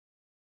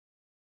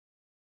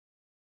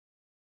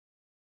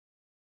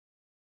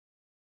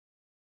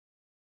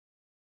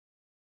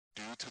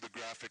Due to the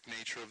graphic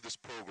nature of this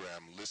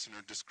program, listener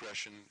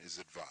discretion is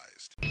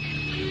advised.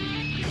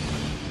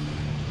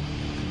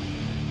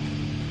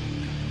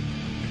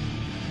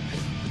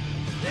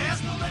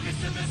 There's no limits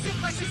to the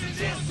suplexes in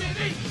this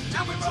city.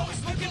 And we're always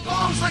smoking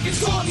bombs like it's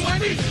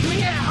 420. We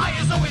get high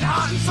as though it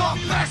hot and talk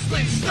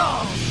wrestling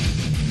stuff.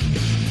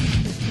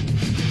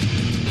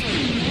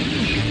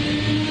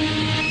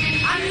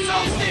 And it's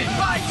hosted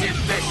by Jim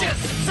Vicious,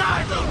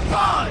 Silent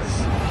Buzz.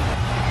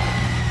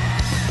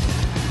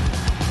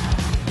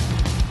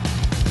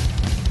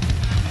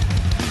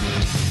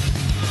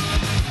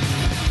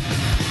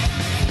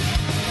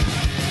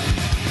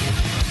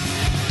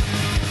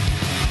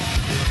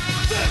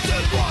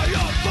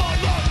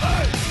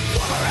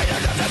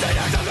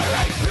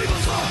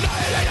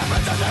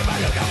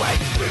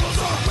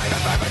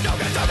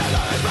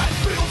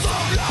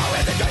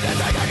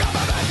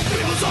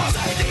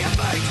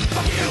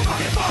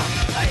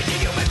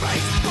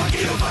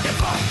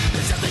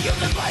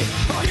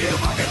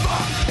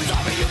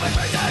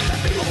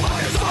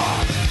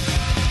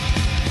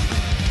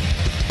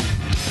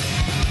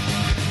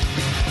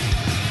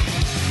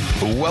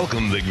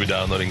 Welcome, thank you for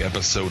downloading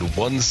episode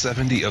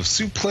 170 of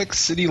Suplex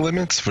City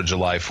Limits for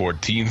July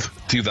 14th,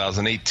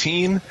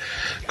 2018.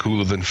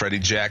 Cooler than Freddie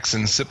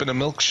Jackson, sipping a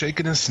milkshake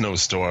in a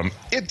snowstorm.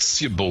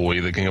 It's your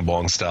boy, the King of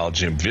Bong Style,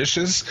 Jim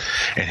Vicious,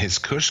 and his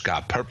cush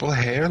got purple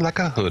hair like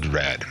a hood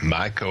rat.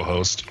 My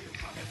co-host,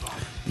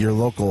 your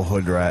local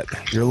hood rat,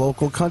 your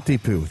local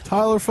cunty poo,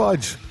 Tyler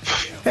Fudge.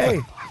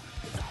 Hey.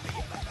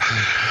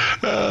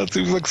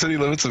 Suplex City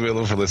Limits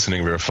available for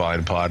listening where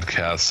fine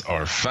podcasts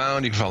are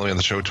found. You can follow me on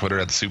the show Twitter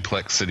at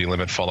Suplex City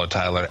Limit. Follow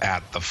Tyler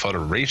at The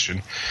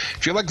Federation.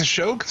 If you like the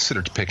show,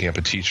 consider picking up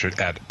a t-shirt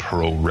at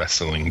Pro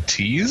Wrestling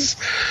Tees.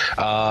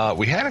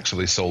 We had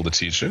actually sold a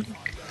t-shirt.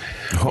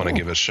 I want to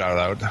give a shout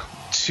out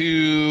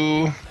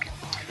to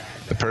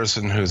the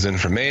person whose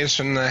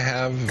information I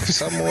have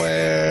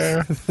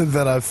somewhere.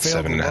 That I've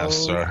failed 7.5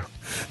 star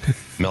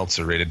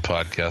Meltzer rated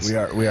podcast.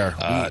 We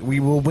are.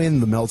 We will win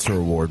the Meltzer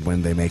Award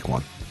when they make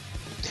one.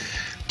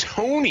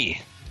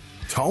 Tony.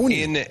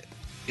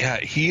 Yeah,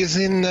 he is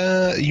in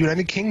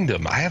United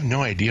Kingdom. I have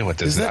no idea what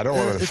this is. I don't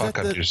want to fuck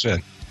up your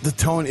shit. The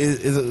Tony,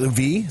 is it a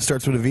V?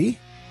 Starts with a V?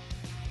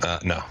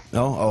 No.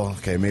 No? Oh,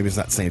 okay. Maybe it's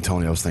not the same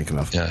Tony I was thinking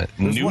of. Yeah,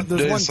 there's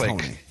one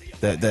Tony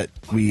that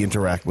we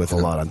interact with a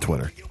lot on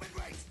Twitter.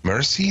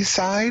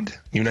 Merseyside?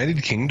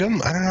 United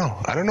Kingdom? I don't know.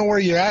 I don't know where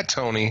you're at,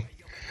 Tony.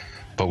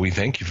 But we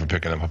thank you for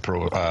picking up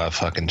a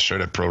fucking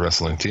shirt at Pro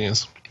Wrestling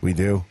Tees. We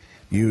do.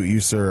 You,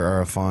 sir,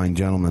 are a fine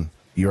gentleman.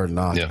 You are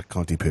not a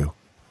cunty poo.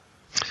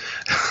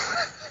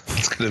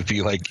 It's gonna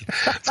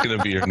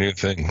be your new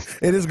thing.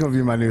 It is gonna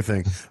be my new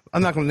thing.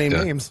 I'm not gonna name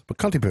names, but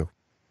cunty poo.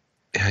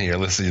 Yeah, you're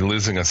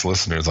losing us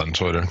listeners on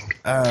Twitter.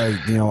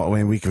 You know,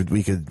 I mean,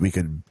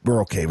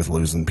 we're okay with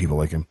losing people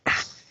like him.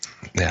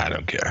 Yeah, I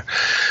don't care.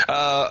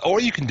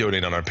 Or you can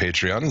donate on our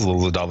Patreon as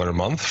little as $1 a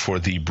month for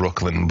the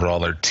Brooklyn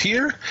Brawler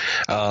tier.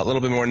 A little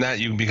bit more than that,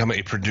 you can become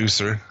a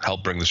producer,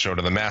 help bring the show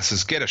to the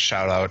masses, get a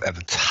shout out at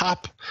the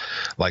top,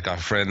 like our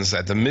friends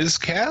at the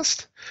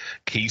Mizcast,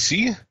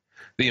 Casey,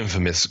 the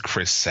infamous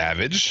Chris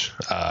Savage,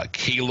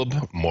 Caleb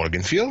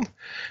Morganfield,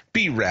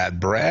 B-Rad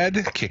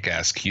Brad,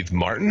 Kick-Ass Keith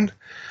Martin,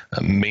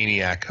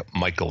 Maniac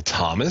Michael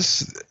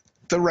Thomas,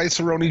 the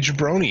Rice-A-Roni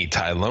Jabroni,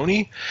 Ty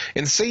Loney,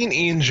 Insane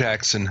Ian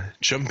Jackson,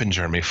 Jumpin'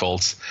 Jeremy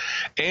Foltz,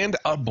 and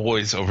our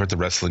boys over at the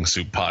Wrestling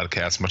Soup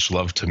Podcast. Much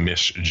love to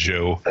Mish,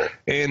 Joe,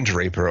 and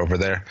Draper over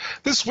there.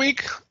 This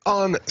week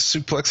on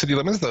Suplex City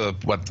Limits, the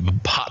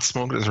pot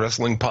smokers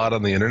wrestling pod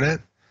on the internet,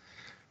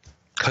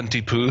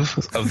 cunty poo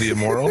of the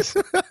immortals.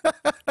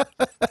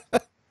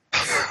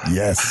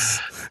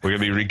 Yes. We're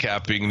going to be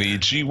recapping the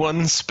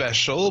G1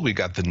 special. We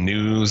got the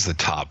news, the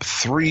top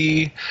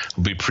 3.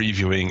 We'll be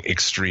previewing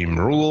Extreme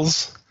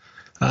Rules.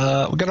 We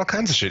got all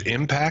kinds of shit.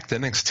 Impact,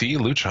 NXT,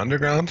 Lucha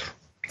Underground.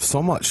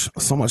 So much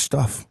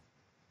stuff.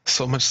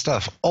 So much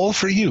stuff. All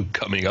for you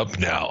coming up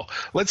now.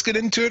 Let's get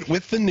into it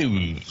with the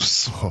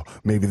news. Oh,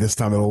 maybe this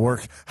time it'll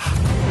work.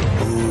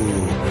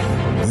 Ooh,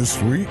 this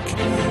week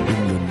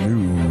in the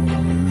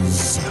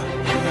news.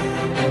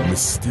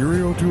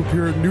 Mysterio to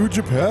appear in New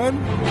Japan,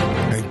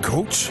 and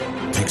Coach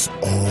takes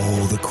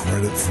all the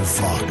credit for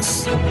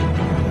Fox.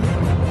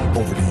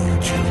 Over to you,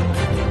 Jim.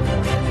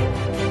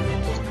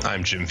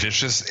 I'm Jim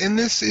Vicious, and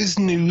this is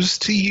news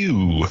to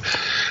you.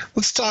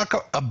 Let's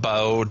talk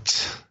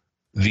about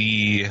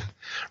the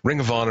Ring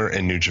of Honor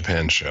and New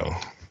Japan show.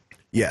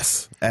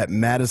 Yes, at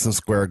Madison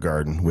Square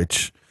Garden,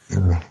 which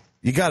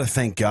you got to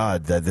thank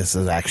God that this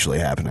is actually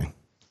happening.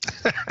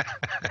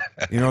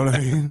 You know what I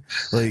mean?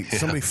 Like,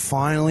 somebody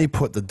finally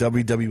put the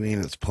WWE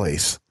in its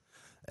place,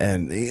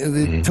 and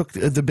it took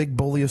the big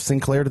bully of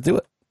Sinclair to do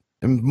it.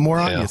 And more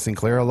on you,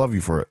 Sinclair. I love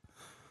you for it.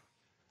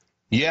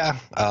 Yeah,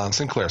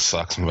 Sinclair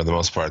sucks for the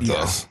most part, though.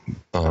 Yes.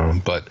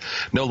 But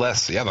no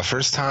less. Yeah, the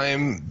first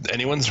time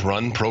anyone's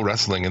run pro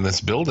wrestling in this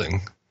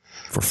building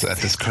at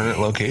this current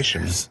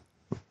location.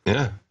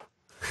 Yeah.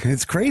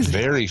 It's crazy.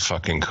 Very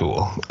fucking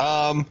cool.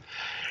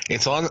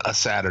 It's on a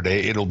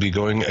Saturday. It'll be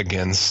going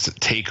against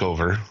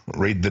TakeOver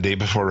right the day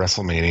before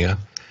WrestleMania.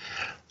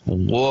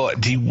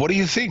 What do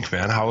you think,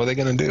 man? How are they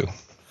going to do?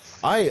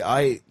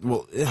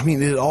 Well, I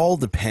mean, it all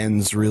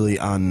depends really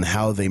on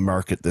how they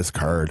market this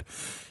card.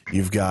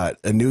 You've got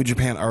a New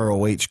Japan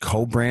ROH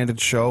co-branded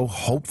show.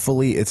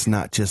 Hopefully, it's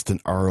not just an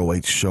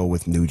ROH show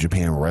with New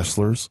Japan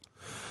wrestlers.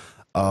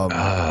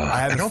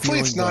 And hopefully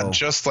it's not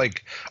just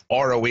like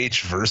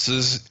ROH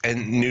versus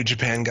and New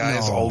Japan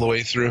guys all the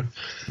way through.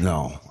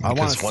 No,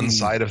 because one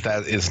side of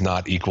that is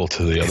not equal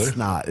to the other.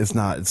 It's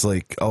not. It's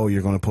like, oh,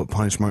 you're going to put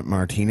Punishment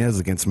Martinez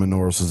against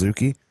Minoru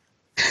Suzuki.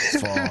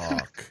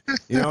 Fuck.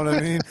 You know what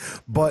I mean?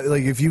 But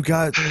like, if you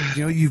got,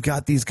 you've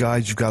got these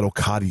guys, you've got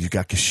Okada, you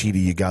got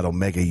Kushida, you got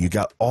Omega, you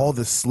got all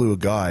this slew of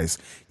guys,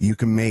 you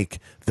can make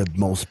the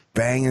most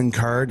banging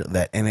card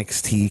that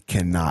NXT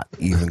cannot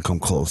even come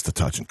close to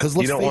touching. Because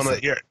you don't want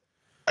to.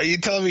 Are you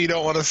telling me you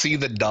don't want to see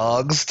the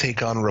dogs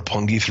take on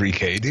Roppongi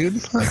 3K,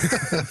 dude?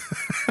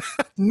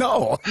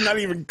 No, not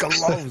even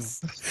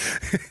close.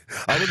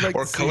 I would like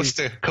coast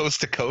to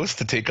coast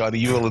to take on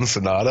Evil and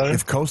Sonata.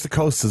 If Coast to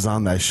Coast is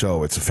on that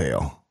show, it's a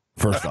fail.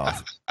 First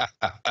off,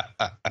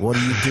 what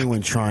are you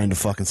doing trying to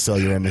fucking sell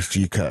your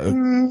MSG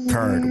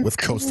card with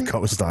Coast to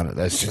Coast on it?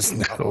 That's just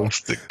no.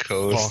 Coast to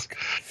Coast. Fuck.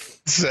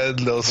 Send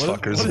those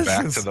fuckers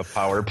back to the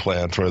power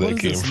plant where they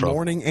came from.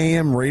 Morning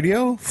AM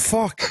radio?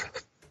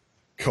 Fuck.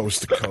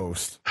 Coast to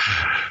Coast.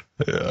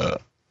 Yeah.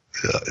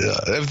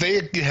 If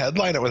they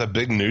headline it with a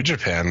big New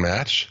Japan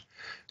match,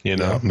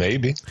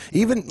 maybe.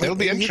 Even it'll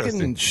be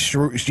interesting.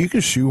 You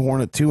can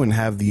shoehorn it too and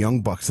have the Young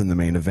Bucks in the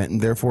main event,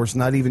 and therefore it's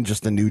not even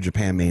just a New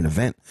Japan main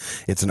event;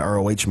 it's an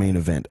ROH main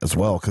event as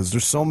well. Because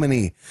there's so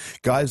many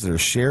guys that are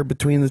shared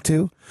between the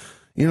two.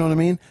 You know what I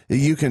mean?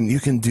 You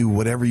can do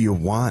whatever you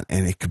want,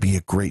 and it could be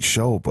a great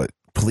show, but.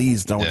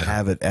 Please don't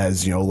have it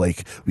as,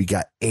 like we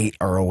got 8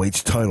 ROH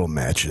title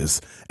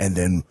matches and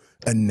then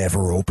a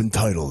never open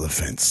title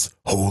defense.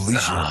 Holy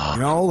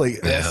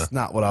shit. That's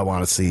not what I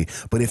want to see.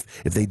 But if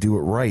they do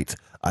it right,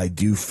 I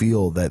do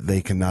feel that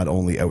they can not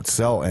only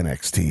outsell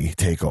NXT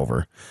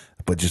TakeOver,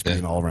 but just be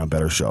an all around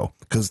better show.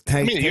 Because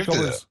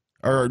TakeOvers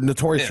are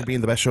notorious for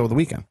being the best show of the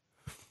weekend.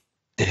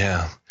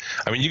 Yeah.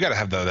 I mean, you got to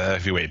have the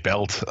heavyweight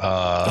belt,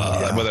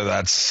 whether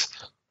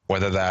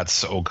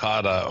that's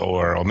Okada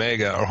or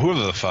Omega or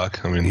whoever the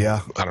fuck. I mean,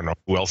 I don't know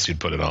who else you'd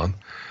put it on.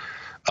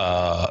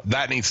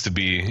 That needs to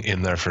be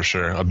in there for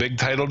sure. A big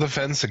title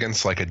defense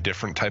against like a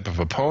different type of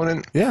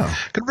opponent. Yeah.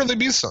 Could really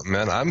be something,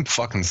 man. I'm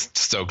fucking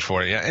stoked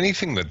for it. Yeah.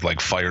 Anything that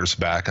like fires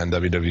back on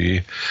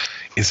WWE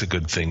is a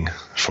good thing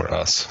for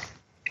us.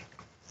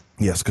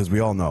 Yes, because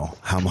we all know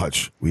how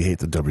much we hate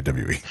the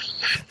WWE.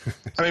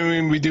 I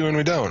mean, we do and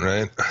we don't,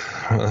 right?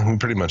 We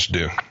pretty much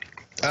do.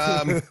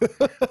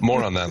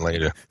 More on that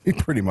later. We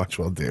pretty much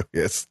will do.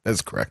 Yes,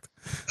 that's correct.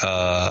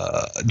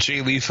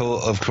 Jay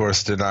Lethal, of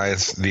course,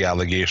 denies the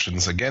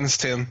allegations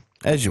against him.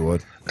 As you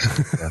would.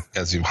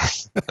 As you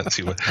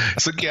would.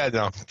 It's like, yeah,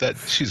 no,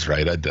 she's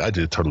right. I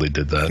totally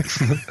did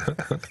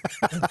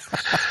that.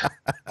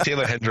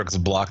 Taylor Hendricks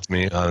blocked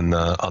me on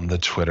the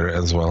Twitter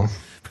as well.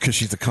 Because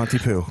she's a cunty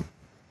poo.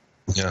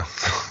 Yeah.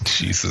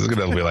 Jesus, it's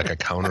going to be like a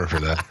counter for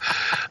that.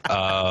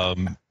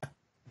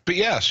 But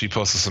yeah, she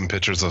posted some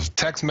pictures of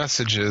text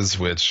messages,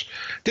 which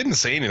didn't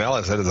say anything. All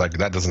I said is like,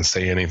 that doesn't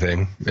say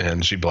anything,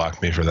 and she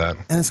blocked me for that.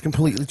 And it's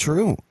completely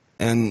true.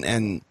 And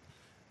and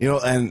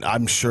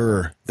I'm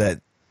sure that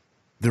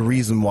the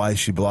reason why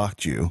she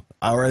blocked you,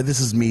 or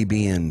this is me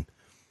being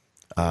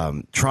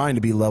trying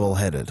to be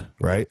level-headed,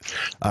 right?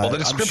 Well, the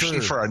description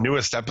for our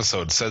newest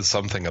episode says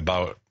something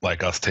about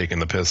like us taking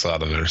the piss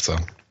out of her. So,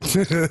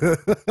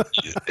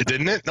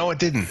 didn't it? No, it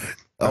didn't.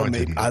 No, it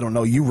didn't. I don't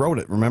know. You wrote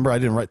it. Remember, I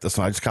didn't write this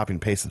one. I just copied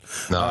and pasted.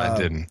 No, I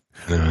didn't.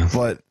 Yeah.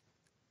 But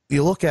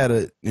you look at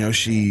it.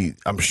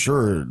 I'm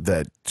sure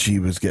that she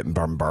was getting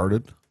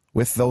bombarded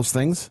with those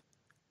things.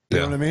 You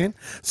know what I mean?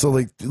 So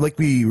like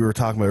we were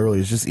talking about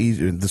earlier, it's just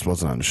easier. This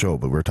wasn't on the show,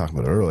 but we were talking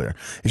about it earlier.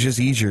 It's just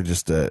easier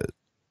just to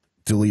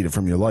delete it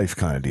from your life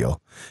kind of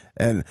deal.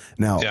 And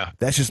now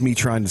that's just me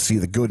trying to see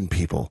the good in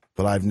people,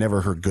 but I've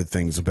never heard good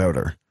things about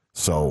her.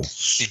 So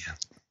she's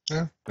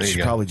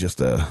probably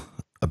just a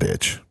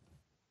bitch.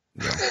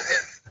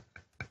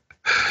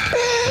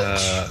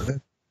 Yeah.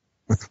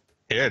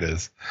 Here it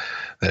is.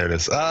 There it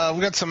is. We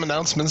got some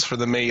announcements for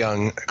the Mae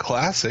Young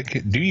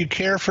Classic. Do you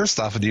care? First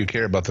off, do you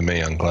care about the Mae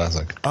Young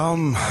Classic?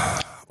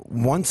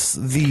 Once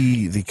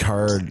the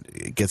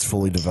card gets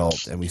fully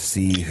developed and we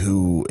see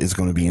who is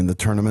going to be in the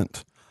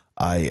tournament,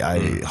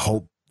 I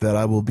hope that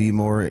I will be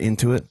more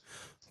into it.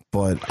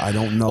 But I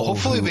don't know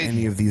who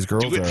any of these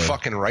girls do it are.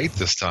 Fucking right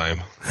this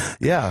time.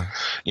 Yeah.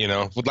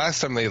 But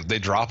last time they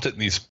dropped it in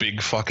these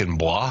big fucking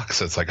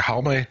blocks. It's like, how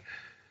am I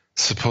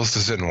supposed to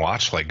sit and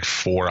watch like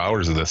 4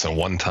 hours of this at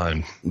one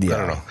time? Yeah, I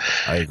don't know.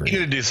 I agree. You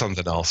gotta do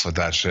something else with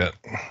that shit.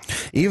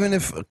 Even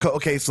if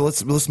so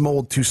let's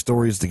mold two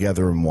stories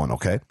together in one.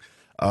 Okay,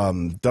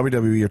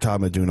 WWE, you're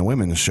talking about doing a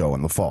women's show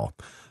in the fall.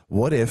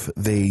 What if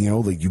they,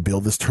 you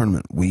build this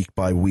tournament week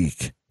by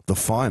week? The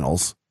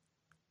finals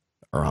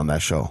are on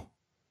that show.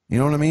 You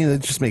know what I mean?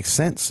 It just makes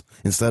sense.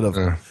 Instead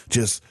of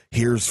just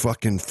here's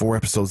fucking 4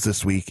 episodes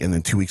this week, and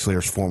then 2 weeks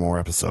later, 4 more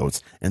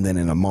episodes, and then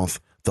in a month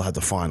they'll have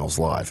the finals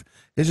live.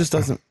 It just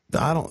doesn't.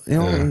 I don't.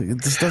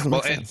 It just doesn't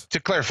make sense. To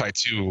clarify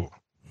too, when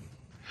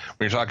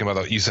you're talking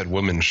about you said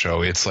women's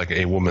show, it's like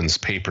a women's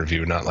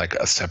pay-per-view, not like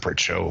a separate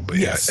show. But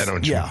Yes. I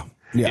don't. Yeah.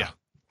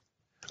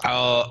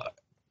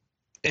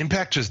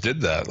 Impact just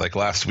did that. Like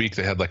last week,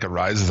 they had like a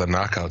Rise of the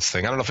Knockouts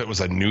thing. I don't know if it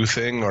was a new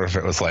thing or if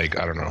it was like,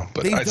 I don't know,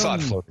 but I saw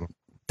it floating.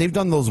 They've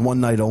done those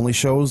one night only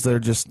shows. They're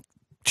just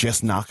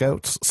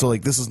knockouts. So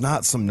like, this is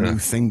not some new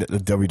thing that the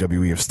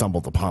WWE have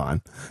stumbled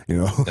upon.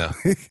 Yeah.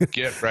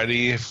 Get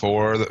ready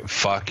for the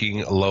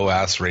fucking low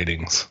ass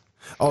ratings.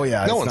 Oh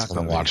yeah, no one's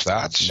gonna watch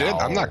that shit. No.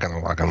 I'm not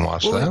gonna fucking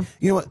watch that.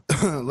 You know what?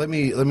 let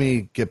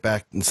me get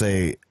back and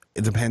say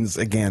it depends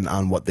again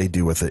on what they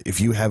do with it. If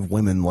you have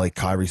women like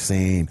Kairi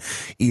Sane,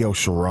 Io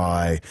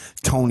Shirai,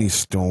 Toni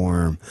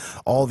Storm,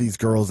 all these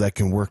girls that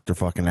can work their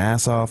fucking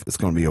ass off, it's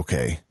going to be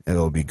okay.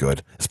 It'll be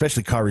good.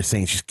 Especially Kairi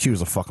Sane. She's cute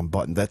as a fucking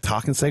button. That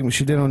talking segment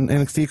she did on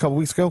NXT a couple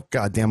weeks ago,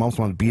 goddamn, I almost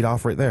want to beat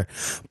off right there.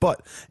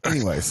 But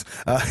anyways,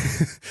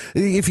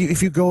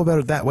 if you go about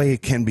it that way,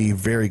 it can be a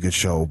very good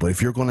show. But if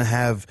you're going to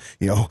have,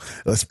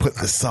 let's put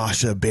the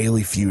Sasha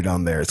Bailey feud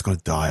on there, it's going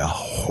to die a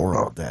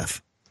horrible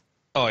death.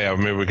 Oh yeah,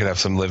 maybe we could have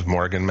some Liv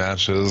Morgan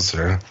matches,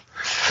 or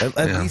at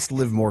least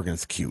Liv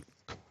Morgan's cute.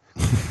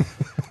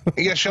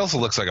 Yeah, she also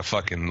looks like a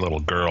fucking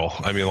little girl.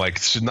 I mean, like,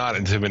 she's not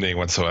intimidating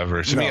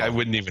whatsoever. To me, I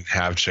wouldn't even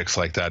have chicks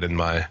like that in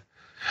my,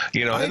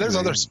 and there's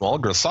other small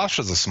girls.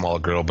 Sasha's a small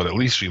girl, but at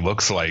least she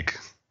looks like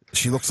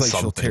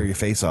something. She'll tear your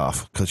face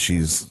off because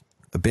she's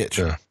a bitch.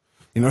 Yeah.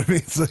 You know what I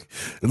mean?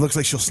 It looks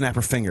like she'll snap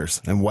her fingers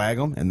and wag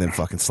them and then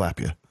fucking slap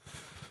you.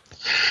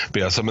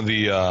 But yeah, some of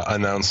the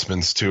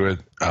announcements to it.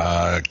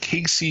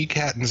 Casey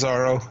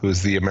Catanzaro, who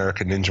is the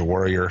American Ninja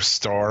Warrior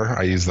star.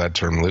 I use that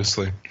term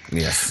loosely.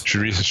 Yes.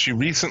 She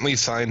recently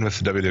signed with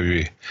the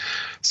WWE.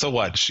 So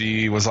what?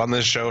 She was on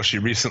this show. She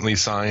recently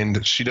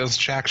signed. She does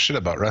jack shit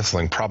about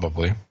wrestling,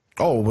 probably.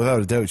 Oh,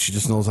 without a doubt. She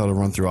just knows how to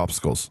run through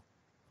obstacles.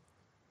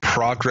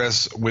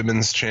 Progress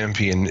Women's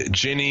Champion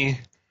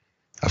Ginny.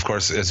 Of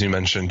course, as you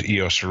mentioned,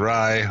 Io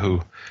Shirai,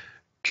 who...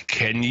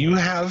 Can you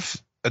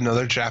have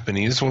another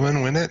Japanese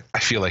woman win it? I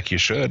feel like you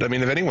should. I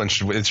mean, if anyone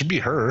should win, it should be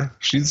her.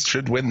 She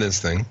should win this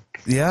thing.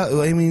 Yeah,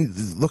 I mean,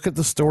 look at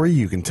the story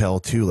you can tell,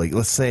 too. Like,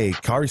 let's say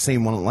Kairi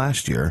Sane won it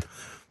last year.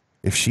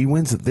 If she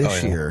wins it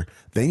this year,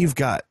 then you've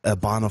got a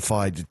bona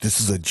fide,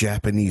 this is a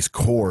Japanese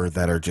core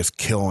that are just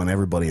killing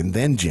everybody. And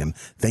then, Jim,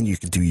 then you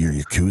could do your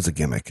Yakuza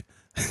gimmick.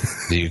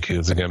 The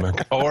Yakuza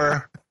gimmick.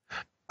 Or...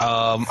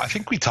 I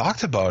think we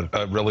talked about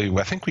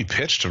I think we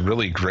pitched a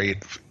really great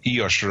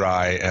Io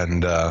Shirai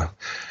and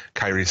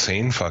Kairi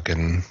Sane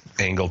fucking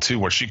angle too,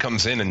 where she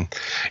comes in and,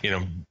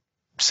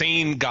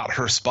 Sane got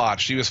her spot.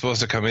 She was supposed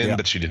to come in,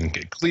 but she didn't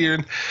get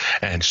cleared.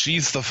 And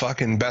she's the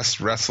fucking best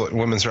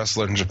women's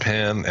wrestler in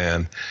Japan.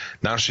 And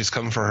now she's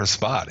come for her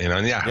spot, And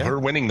her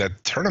winning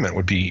that tournament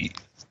would be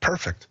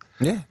perfect.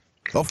 Yeah.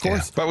 Of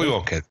course. Yeah, but we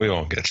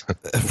won't get.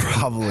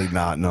 Probably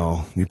not,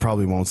 no. You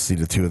probably won't see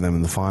the two of them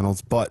in the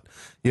finals. But,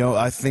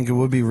 I think it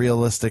would be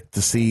realistic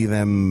to see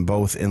them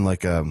both in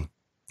like a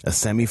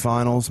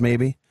semifinals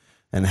maybe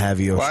and have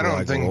Io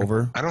Shirai go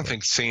over. I don't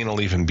think Sane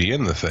will even be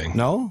in the thing.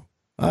 No?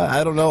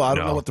 I don't know. I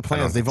don't know what the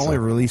plan is. They've only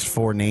released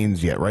 4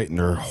 names yet, right? And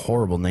they're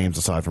horrible names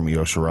aside from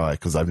Io Shirai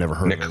because I've never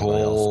heard of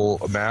Nicole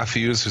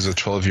Matthews, who's a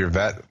 12-year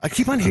vet. I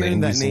keep on hearing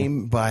that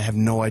name, but I have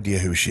no idea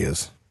who she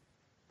is.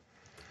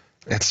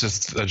 It's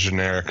just a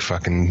generic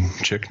fucking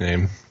chick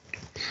name.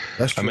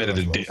 That's true,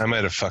 I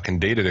might have fucking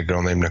dated a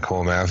girl named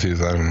Nicole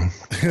Matthews. I don't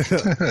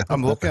know.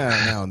 I'm looking at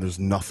her now, and there's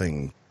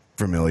nothing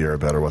familiar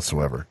about her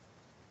whatsoever.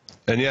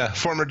 And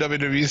former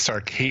WWE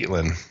star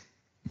Caitlyn.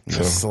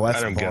 So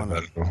I don't get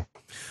that.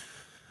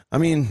 I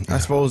mean, I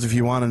suppose if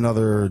you want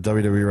another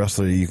WWE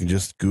wrestler, you can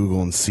just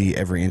Google and see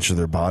every inch of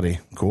their body.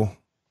 Cool.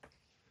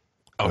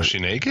 Oh, is she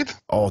naked?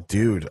 Oh,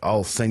 dude,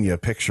 I'll send you a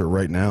picture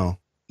right now.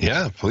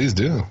 Yeah, please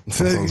do.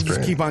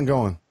 Just keep on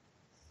going.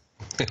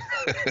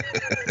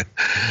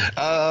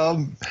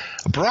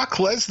 Brock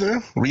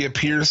Lesnar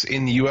reappears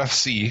in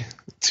UFC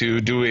to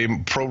do a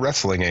pro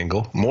wrestling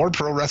angle. More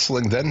pro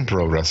wrestling than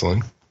pro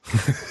wrestling.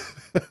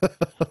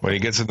 When he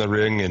gets in the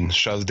ring and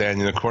shoves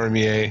Daniel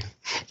Cormier,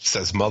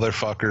 says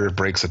motherfucker,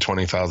 breaks a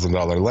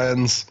 $20,000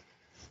 lens.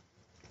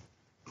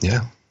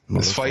 Yeah.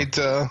 This fight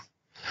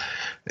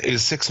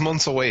is 6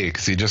 months away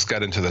because he just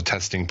got into the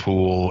testing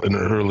pool in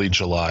early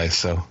July.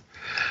 So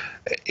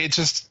it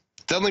just...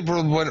 The only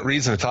one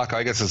reason to talk,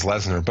 I guess, is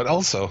Lesnar, but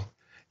also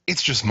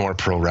it's just more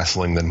pro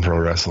wrestling than pro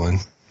wrestling.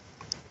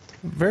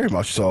 Very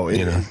much so.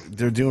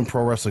 They're doing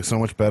pro wrestling so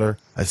much better.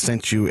 I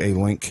sent you a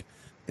link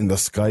in the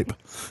Skype.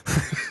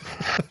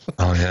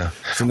 Oh, yeah.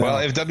 So now, well,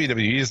 if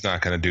WWE is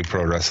not going to do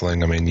pro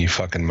wrestling, I mean, you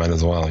fucking might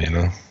as well,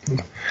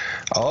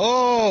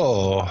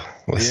 Oh,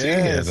 let's see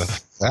here.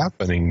 The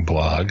Fappening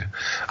blog.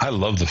 I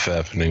love the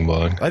Fappening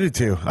blog. I do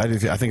too. I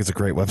think it's a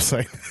great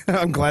website.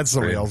 I'm glad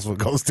somebody else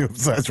goes to it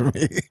besides for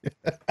me.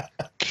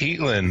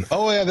 Caitlyn.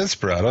 Oh, yeah, that's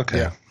broad. Okay.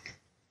 Yeah.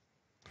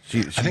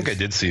 I think I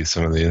did see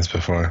some of these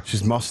before.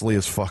 She's muscly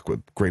as fuck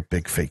with great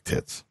big fake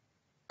tits.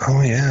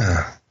 Oh,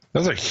 yeah.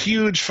 Those are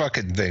huge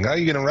fucking thing. How are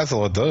you gonna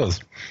wrestle with those?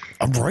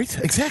 Right?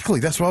 Exactly.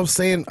 That's what I was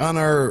saying on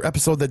our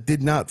episode that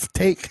did not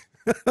take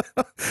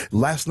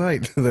last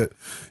night. That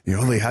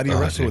like, how do you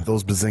wrestle with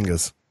those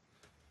bazingas?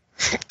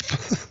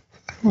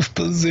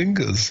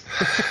 Bazingas.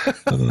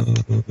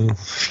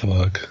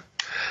 Fuck.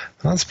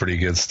 That's pretty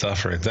good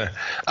stuff right there.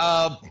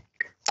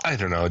 I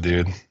don't know,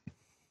 dude.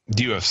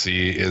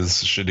 UFC is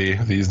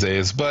shitty these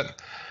days, but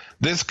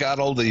this got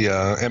all the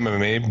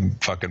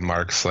MMA fucking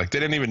marks. Like, they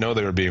didn't even know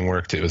they were being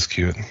worked. It was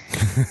cute. You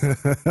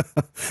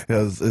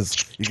guys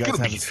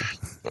have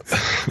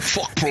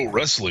Fuck pro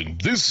wrestling.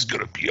 This is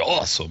gonna be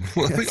awesome.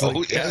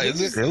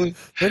 Is it really?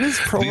 It is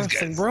pro These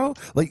wrestling, guys. bro.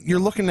 Like, you're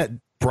looking at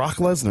Brock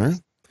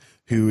Lesnar,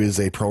 who is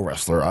a pro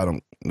wrestler.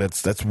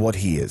 That's what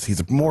he is.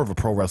 He's more of a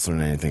pro wrestler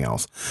than anything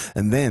else.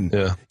 And then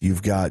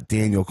you've got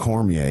Daniel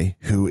Cormier,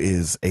 who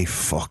is a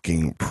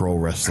fucking pro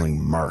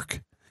wrestling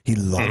mark. He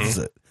loves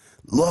it.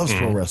 Loves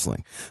pro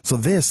wrestling. So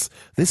this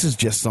is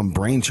just some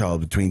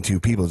brainchild between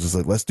two people. It's just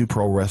like, let's do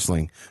pro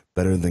wrestling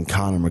better than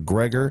Conor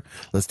McGregor.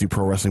 Let's do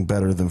pro wrestling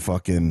better than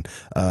fucking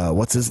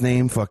what's his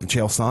name? Fucking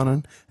Chael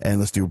Sonnen. And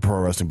let's do pro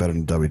wrestling better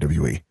than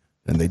WWE.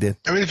 And they did.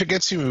 I mean, if it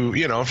gets you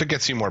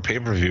more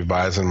pay-per-view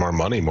buys and more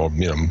money, more,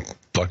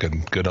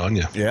 fucking good on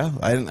you. Yeah,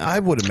 I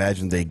would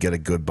imagine they get a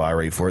good buy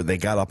rate for it. They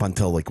got up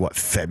until like what,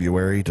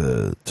 February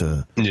to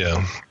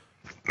Yeah.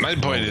 My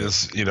point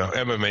is,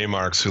 MMA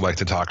marks who like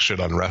to talk shit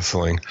on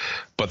wrestling,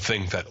 but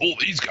think that,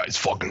 these guys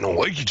fucking don't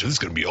like each other. This is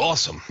going to be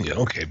awesome. Yeah,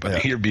 okay,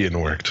 but you're being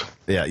worked.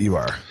 Yeah, you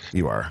are.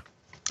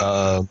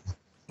 Because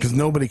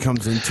nobody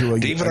comes into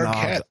David an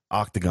Arquette.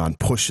 octagon,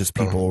 pushes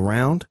people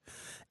around,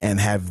 and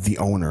have the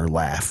owner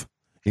laugh.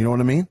 You know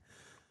what I mean?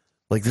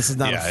 Like, this is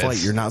not a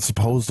fight. You're not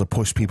supposed to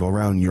push people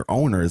around. Your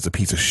owner is a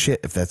piece of shit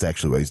if that's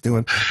actually what he's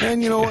doing.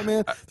 And you know what,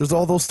 man? There's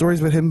all those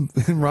stories about him,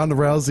 Ronda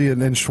Rousey,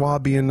 and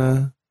Schwab being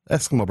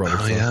Eskimo brothers.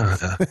 Oh, so. yeah.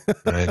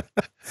 Right.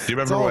 Do you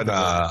remember when,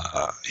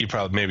 you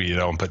probably, maybe you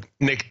don't, but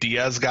Nick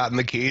Diaz got in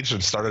the cage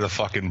and started a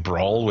fucking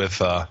brawl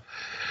with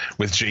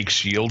Jake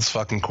Shields'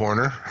 fucking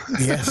corner?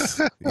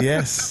 Yes.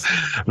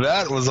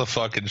 That was a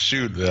fucking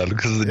shoot, man,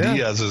 because the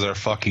Diaz's are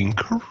fucking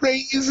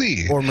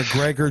crazy. Or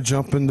McGregor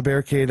jumping the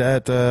barricade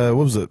at, what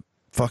was it?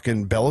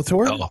 Fucking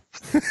Bellator? Oh.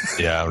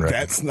 Yeah, right.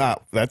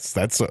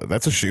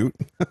 That's a shoot.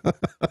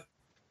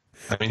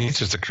 I mean, he's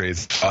just a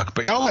crazy fuck,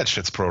 but all that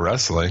shit's pro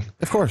wrestling.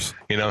 Of course.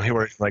 He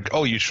were like,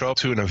 you show up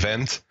to an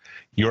event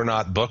you're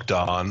not booked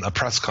on, a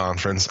press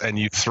conference, and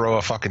you throw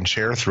a fucking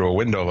chair through a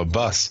window of a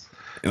bus.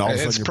 And all of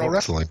a it's sudden pro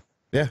wrestling.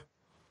 Yeah.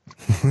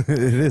 It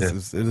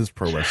is. It is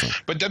pro wrestling.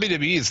 But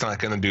WWE is not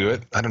going to do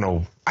it. I don't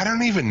know. I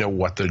don't even know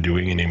what they're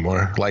doing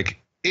anymore. Like,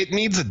 it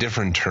needs a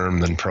different term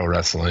than pro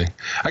wrestling.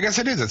 I guess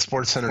it is. It's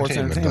sports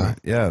entertainment.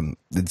 Yeah.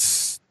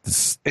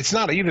 It's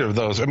not either of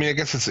those. I mean, I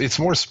guess it's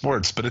more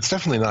sports, but it's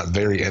definitely not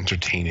very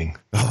entertaining.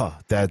 Oh,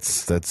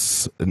 that's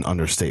an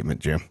understatement,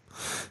 Jim.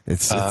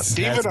 It's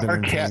David been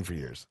Arquette for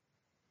years.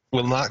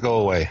 Will not go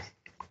away.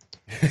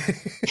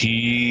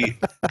 He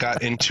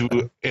got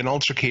into an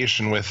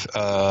altercation with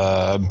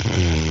I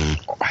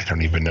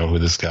don't even know who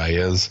this guy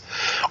is.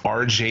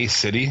 RJ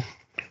City.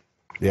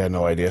 Yeah,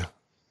 no idea.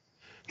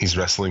 He's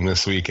wrestling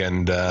this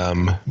weekend,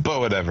 but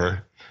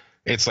whatever.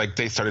 It's like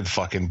they started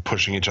fucking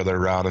pushing each other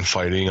around and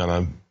fighting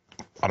on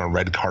a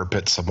red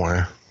carpet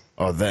somewhere.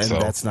 Oh, then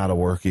that's not a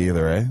work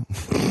either, eh?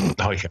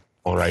 Oh yeah.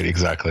 All right,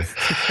 exactly.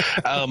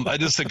 I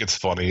just think it's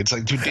funny. It's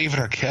like, dude, David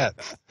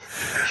Arquette,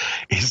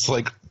 he's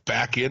like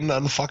back in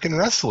on fucking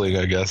wrestling,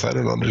 I guess. I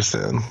don't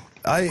understand.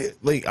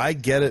 I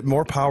get it.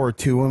 More power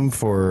to him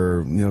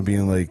for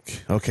being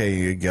like, okay,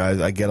 you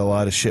guys, I get a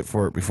lot of shit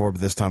for it before,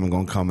 but this time I'm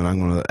going to come and I'm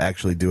going to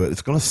actually do it.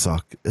 It's going to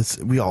suck.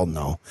 We all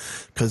know,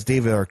 because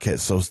David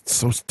Arquette's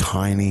so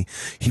tiny.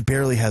 He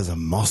barely has a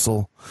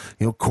muscle.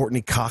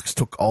 Courtney Cox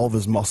took all of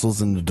his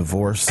muscles in the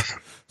divorce.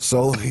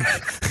 So like,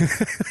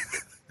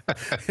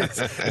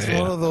 it's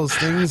one of those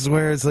things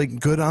where it's like,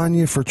 good on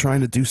you for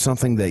trying to do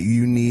something that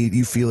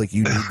you feel like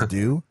you need to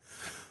do,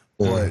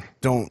 but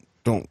don't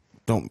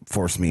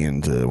force me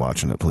into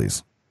watching it,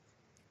 please.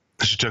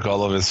 She took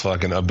all of his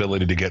fucking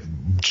ability to get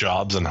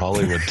jobs in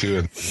Hollywood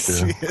too.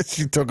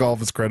 She took all of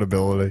his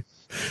credibility.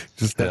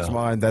 Just that's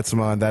mine. This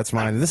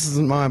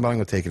isn't mine, but I'm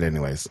going to take it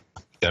anyways.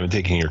 I'm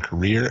taking your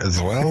career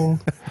as well.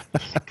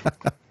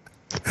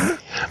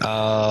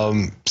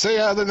 So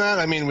yeah, other than that,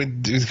 I mean, we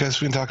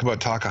can talk about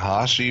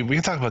Takahashi. We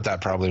can talk about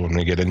that probably when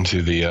we get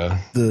into the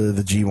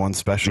G1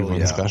 special.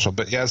 G1 special.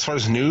 But yeah, as far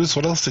as news,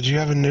 what else did you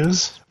have in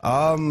news?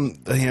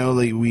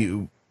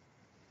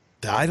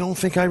 I don't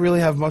think I really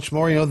have much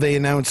more. They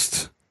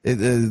announced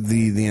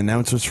the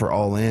announcers for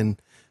All In,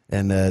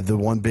 and the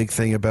one big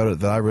thing about it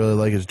that I really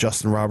like is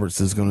Justin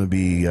Roberts is going to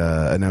be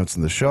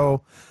announcing the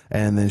show,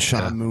 and then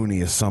Sean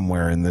Mooney is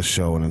somewhere in this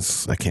show,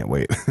 and I can't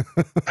wait.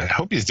 I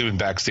hope he's doing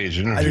backstage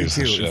I interviews.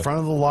 do too. In front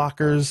of the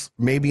lockers,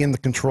 maybe in the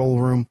control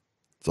room.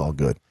 It's all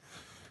good.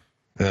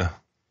 Yeah.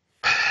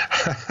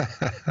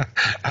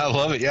 I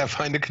love it. Yeah,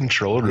 find a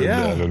control room.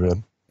 Yeah.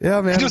 Man.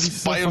 Yeah, man.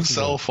 Just by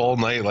himself all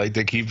night, like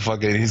they keep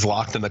fucking. He's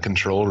locked in the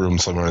control room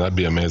somewhere. That'd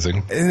be amazing.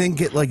 And then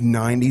get like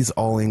 '90s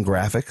All In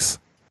graphics.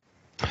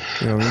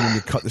 You know, when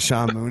you cut the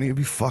Sean Mooney, it'd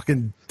be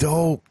fucking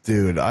dope,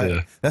 dude.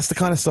 That's the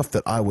kind of stuff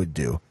that I would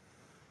do.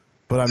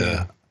 But I mean,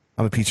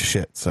 I'm a piece of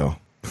shit, so.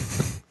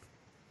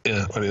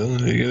 Yeah, what are you gonna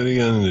do? What are you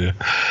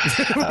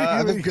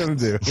gonna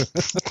do?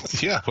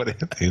 Yeah, what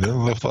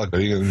the fuck? What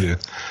are you gonna do?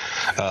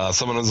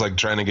 Someone was like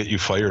trying to get you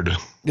fired.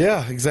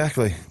 Yeah,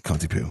 exactly.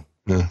 Cunty poo.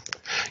 Yeah.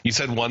 You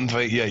said one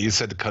thing. Yeah, you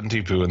said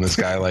cunty poo, and this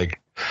guy like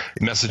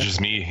messages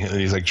me, and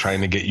he's like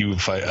trying to get you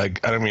fired.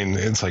 Like, I mean,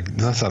 it's like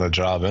that's not a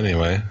job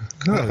anyway.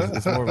 No,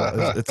 it's more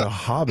of it's a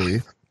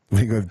hobby. Are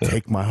you going to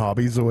take my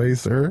hobbies away,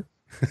 sir?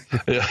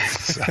 Yeah,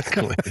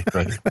 exactly.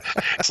 Right.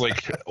 It's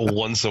like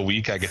once a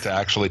week I get to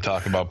actually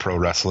talk about pro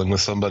wrestling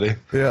with somebody.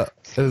 Yeah,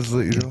 it's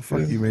like,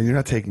 fuck you, man. You're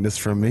not taking this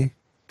from me.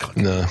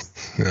 No,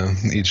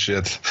 eat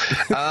shit.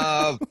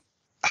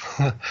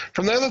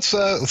 From there,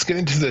 let's get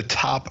into the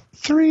top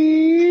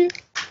 3.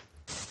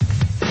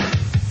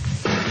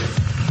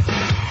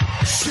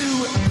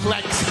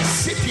 Suplex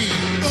City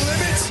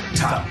Limits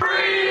Top 3.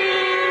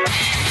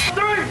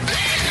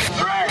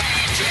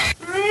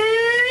 3.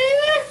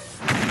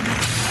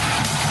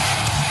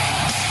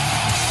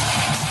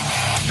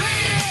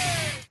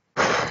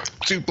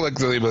 Suplex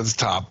Limits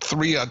top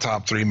 3 on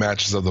top 3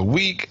 matches of the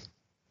week.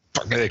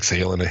 Fucking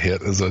exhaling a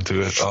hit is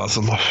to it.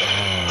 Awesome. What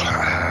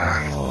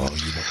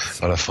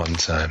a fun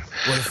time.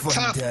 What a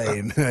fun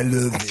time. I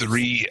love it.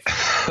 3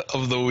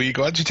 of the week.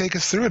 Why don't you take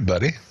us through it,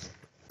 buddy?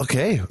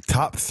 Okay,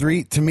 top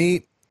 3 to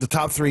me. The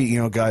top 3, you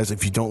know, guys,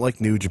 if you don't like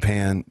New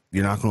Japan,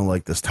 you're not going to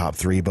like this top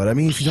 3. But I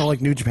mean, if you don't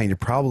like New Japan, you're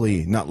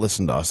probably not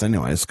listening to us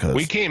anyways. Cause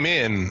we came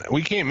in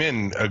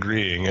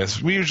agreeing,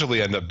 as we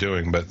usually end up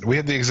doing, but we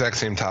had the exact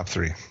same top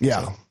 3.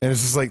 Yeah, so. and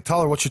it's just like,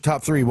 Tyler, what's your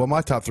top 3? Well,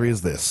 my top 3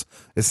 is this.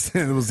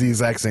 It was the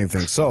exact same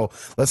thing. So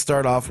let's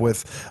start off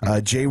with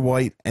Jay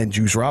White and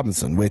Juice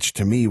Robinson, which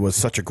to me was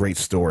such a great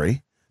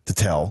story to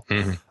tell,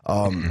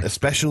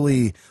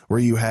 especially where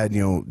you had,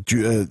 you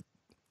know,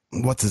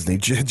 what's his name?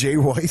 Jay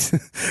White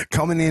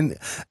coming in.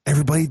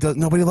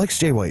 Nobody likes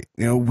Jay White.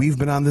 You know, we've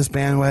been on this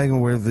bandwagon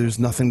where there's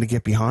nothing to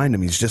get behind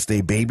him. He's just a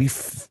baby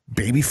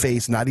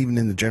face, not even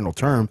in the general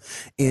term,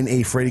 in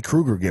a Freddy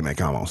Krueger gimmick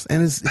almost.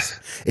 And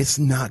it's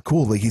not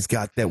cool. Like, he's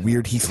got that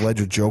weird Heath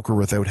Ledger Joker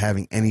without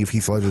having any of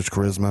Heath Ledger's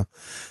charisma.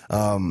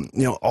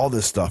 You know, all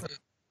this stuff.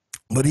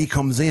 But he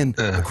comes in,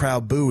 the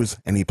crowd boos,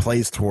 and he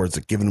plays towards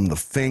it, giving him the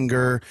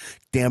finger,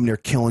 damn near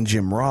killing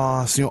Jim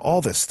Ross, you know,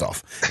 all this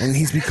stuff. And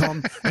he's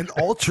become an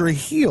ultra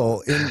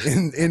heel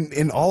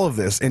in all of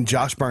this. And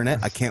Josh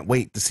Barnett, I can't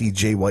wait to see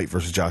Jay White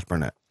versus Josh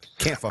Barnett.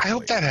 Can't fucking I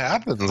hope wait. that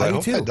happens. I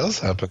hope that does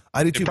happen.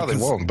 I do too. It probably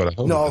won't, but I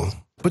hope it no. does.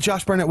 But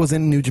Josh Barnett was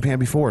in New Japan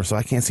before, so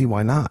I can't see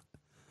why not.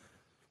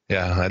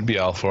 Yeah, I'd be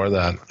all for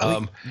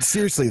that.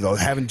 Seriously, though,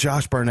 having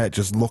Josh Barnett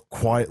just look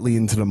quietly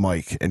into the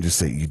mic and just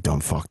say, "You done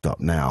fucked up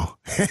now."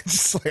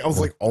 Just like, I was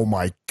like, "Oh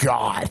my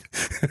god."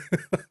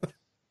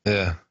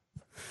 Yeah.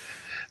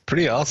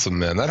 Pretty awesome,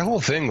 man. That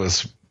whole thing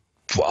was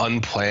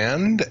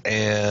unplanned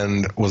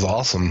and was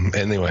awesome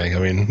anyway. I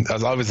mean,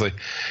 as obviously,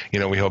 you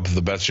know, we hope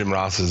the best. Jim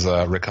Ross is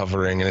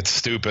recovering, and it's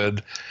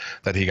stupid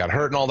that he got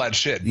hurt and all that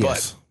shit.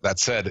 Yes. But that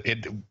said,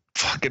 it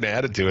fucking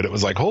added to it. It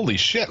was like, holy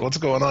shit, what's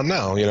going on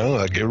now? You know,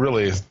 like it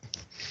really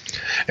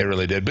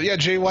did. But yeah,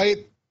 Jay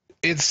White,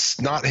 it's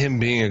not him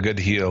being a good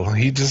heel.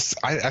 He just,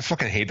 I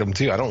fucking hate him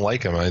too. I don't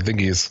like him. I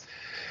think he just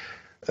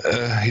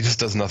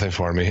does nothing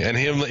for me. And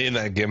him in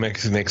that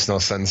gimmick makes no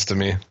sense to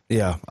me.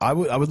 Yeah, I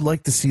would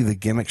like to see the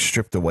gimmick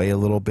stripped away a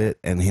little bit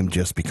and him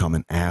just become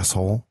an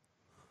asshole.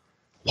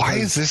 Why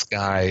is this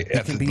guy He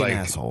can be an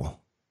asshole.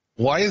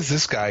 Why is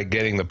this guy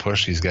getting the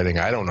push he's getting?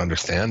 I don't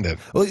understand it.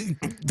 Well,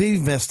 they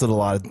invested a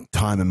lot of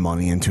time and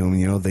money into him.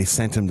 You know, they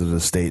sent him to the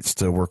States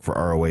to work for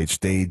ROH.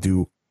 They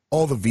do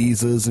all the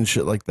visas and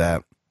shit like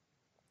that.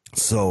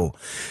 So,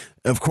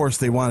 of course,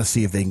 they want to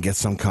see if they can get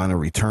some kind of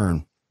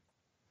return.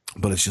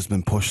 But it's just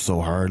been pushed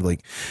so hard.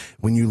 Like,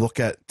 when you look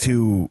at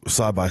two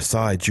side by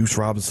side, Juice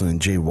Robinson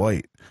and Jay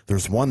White,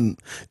 there's one,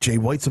 Jay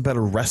White's a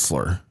better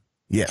wrestler,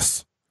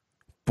 yes.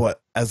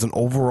 But as an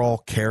overall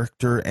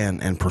character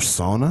and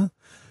persona,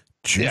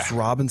 Juice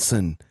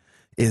Robinson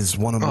is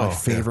one of my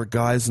favorite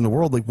guys in the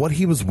world. Like, what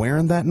he was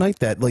wearing that night,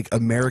 that like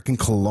American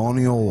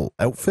colonial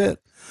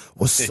outfit,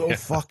 was so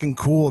fucking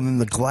cool. And then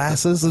the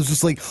glasses, it was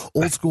just like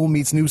old school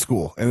meets new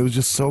school. And it was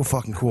just so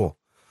fucking cool.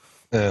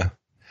 Yeah.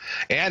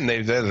 And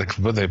they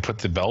put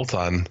the belt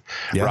on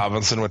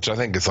Robinson, which I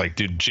think is like,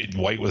 dude,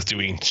 White was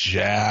doing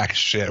jack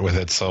shit with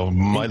it, so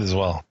might as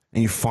well.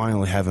 And you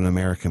finally have an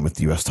American with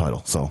the U.S.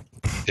 title. So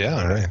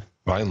yeah, right.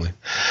 Finally.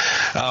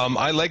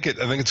 I like it.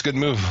 I think it's a good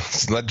move.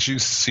 Let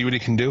Juice see what he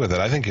can do with it.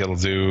 I think he'll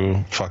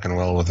do fucking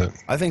well with it.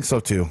 I think so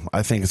too.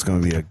 I think it's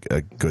going to be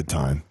a good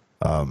time.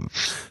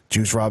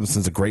 Juice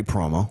Robinson's a great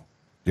promo.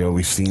 You know,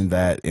 we've seen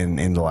that in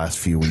the last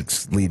few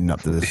weeks leading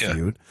up to this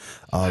feud.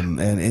 And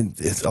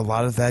it's, a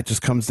lot of that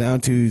just comes down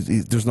to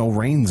there's no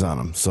reins on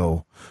him.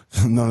 So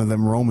none of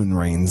them Roman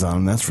reigns on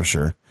him, that's for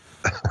sure.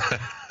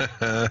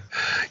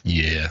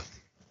 Yeah.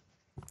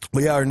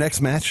 But yeah, our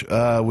next match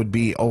would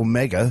be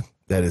Omega.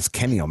 That is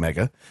Kenny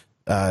Omega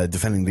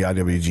defending the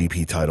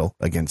IWGP title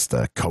against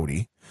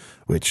Cody.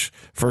 which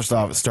first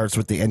off, it starts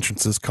with the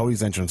entrances.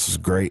 Cody's entrance is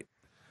great.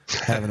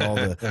 Having all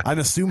the, I'm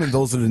assuming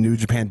those are the New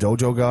Japan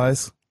Dojo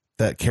guys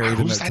that carried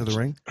him out to the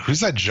ring.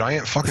 Who's that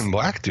giant fucking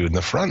black dude in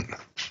the front?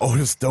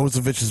 Otis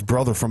Dozovic's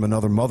brother from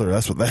another mother.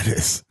 That's what that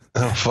is.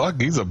 Oh,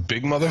 fuck. He's a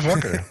big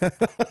motherfucker.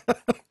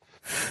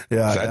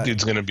 Yeah. That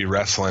dude's going to be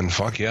wrestling.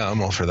 Fuck yeah,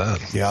 I'm all for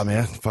that. Yeah,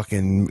 man.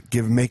 Fucking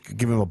give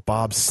him a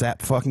Bob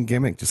Sapp fucking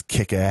gimmick. Just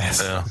kick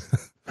ass. Yeah.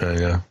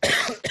 Yeah.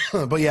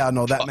 But yeah,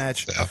 no, that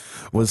match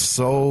was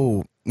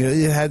so,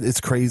 it had its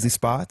crazy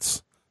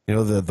spots.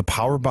 The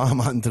power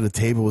bomb onto the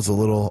table was a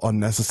little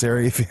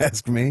unnecessary, if you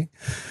ask me.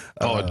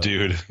 Oh,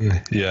 dude.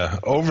 Yeah.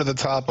 Over the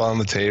top on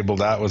the table.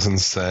 That was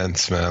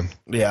intense, man.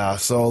 Yeah.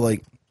 So,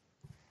 like,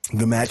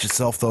 the match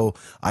itself, though,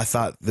 I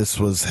thought this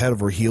was head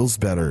over heels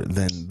better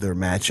than their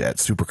match at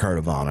Supercard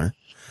of Honor,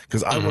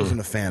 because I wasn't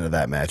a fan of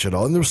that match at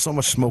all. And there was so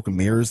much smoke and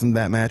mirrors in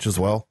that match as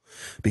well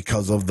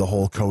because of the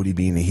whole Cody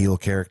being a heel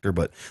character.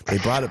 But they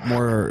brought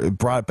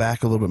it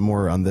back a little bit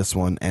more on this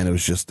one, and it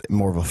was just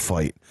more of a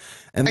fight.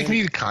 And I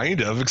mean, kind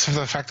of, except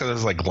for the fact that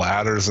there's like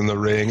ladders in the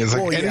ring. It's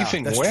like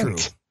anything that's went.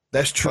 True.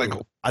 That's true. Like,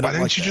 why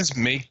didn't you just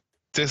make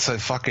this a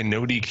fucking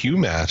no DQ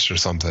match or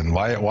something?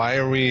 Why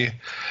are we?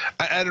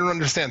 I don't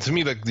understand. To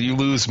me, like, you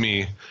lose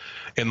me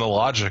in the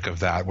logic of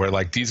that, where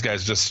like these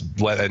guys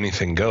just let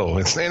anything go.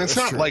 It's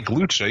not true. like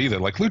Lucha either.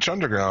 Like Lucha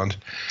Underground,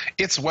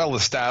 it's well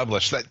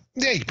established that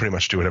you can pretty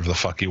much do whatever the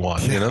fuck you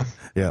want. You know?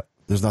 Yeah.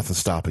 There's nothing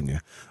stopping you.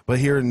 But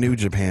here in New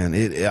Japan,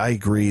 I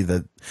agree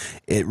that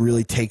it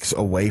really takes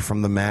away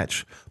from the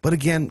match. But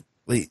again,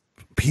 like,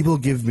 people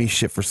give me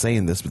shit for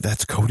saying this, but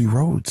that's Cody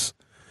Rhodes.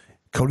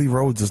 Cody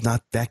Rhodes is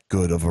not that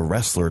good of a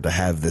wrestler to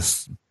have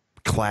this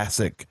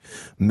classic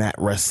mat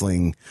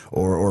wrestling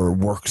or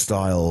work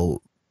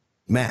style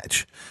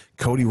match.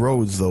 Cody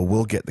Rhodes, though,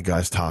 will get the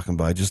guys talking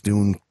by just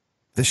doing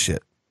this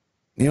shit.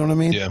 You know what I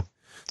mean? Yeah.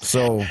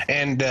 So,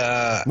 and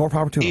more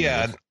power to him.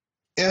 Yeah.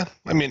 Yeah,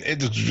 I mean,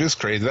 it's just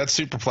crazy. That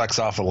superplex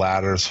off the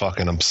ladder is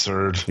fucking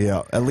absurd.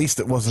 Yeah, at least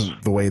it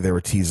wasn't the way they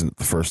were teasing it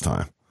the first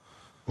time.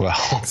 Well,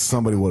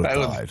 somebody would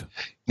have died.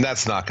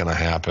 That's not going to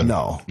happen.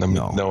 No,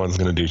 no one's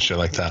going to do shit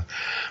like that.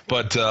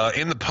 But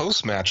in the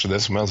post match of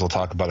this, we might as well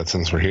talk about it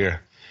since we're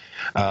here.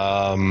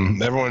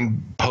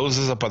 Everyone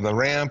poses up on the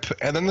ramp,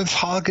 and then the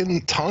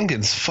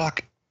Tongans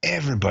fuck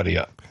everybody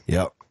up.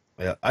 Yep.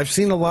 Yeah, I've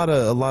seen a lot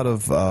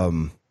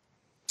of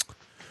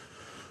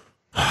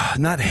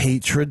not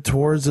hatred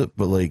towards it,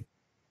 but like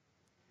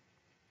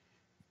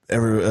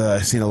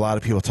I've seen a lot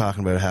of people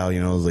talking about how,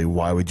 like,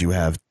 why would you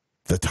have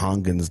the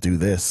Tongans do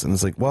this? And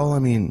it's like, well, I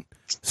mean,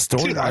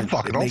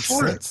 storyline makes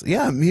sense.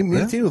 Yeah,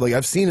 me too. Like,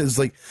 I've seen it as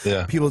like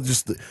people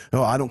just,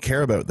 no, I don't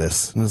care about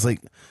this, and it's like,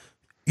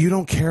 you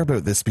don't care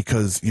about this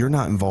because you're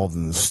not involved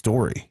in the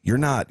story. You're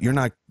not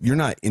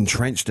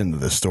entrenched into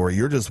the story.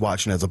 You're just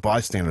watching as a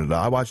bystander.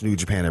 I watch New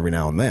Japan every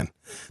now and then.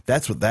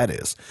 That's what that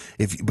is.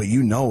 But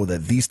you know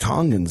that these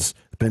Tongans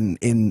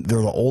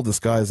they're the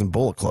oldest guys in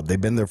Bullet Club.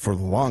 They've been there for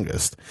the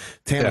longest.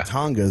 Tama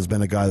Tonga has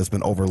been a guy that's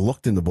been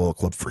overlooked in the Bullet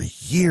Club for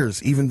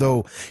years, even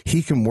though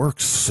he can work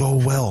so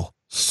well.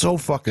 So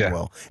fucking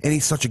well. And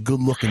he's such a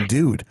good looking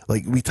dude.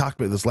 Like, we talked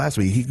about this last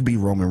week. He could be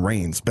Roman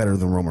Reigns better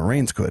than Roman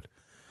Reigns could.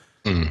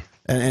 And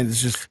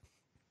it's just,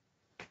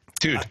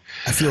 dude,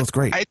 I feel it's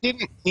great. I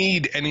didn't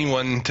need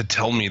anyone to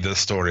tell me this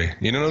story.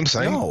 You know what I'm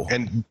saying? No.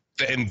 And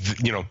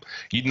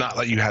you'd not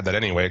let you had that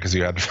anyway, because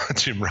you had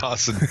Jim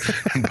Ross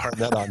and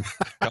Barnett on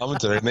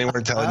commentary, and they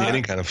weren't telling you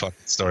any kind of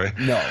fucking story.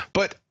 No.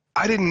 But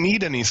I didn't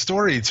need any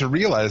story to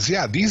realize,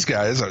 these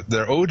guys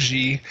they're OG,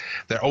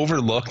 they're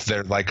overlooked,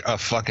 they're like a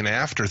fucking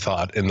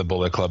afterthought in the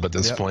Bullet Club at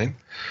this point.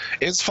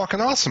 It's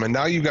fucking awesome. And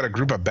now you've got a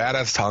group of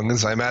badass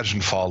Tongans. I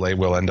imagine Fale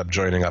will end up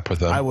joining up with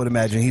them. I would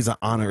imagine he's an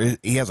honor.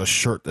 He has a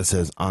shirt that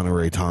says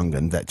honorary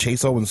Tongan that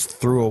Chase Owens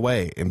threw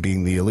away in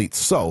being the elite.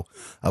 So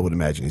I would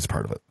imagine he's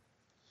part of it.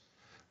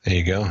 There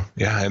you go.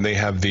 Yeah, and they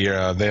have they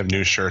have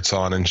new shirts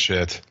on and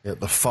shit. Yeah,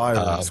 the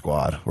Firing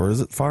Squad, or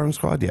is it Firing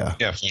Squad? Yeah,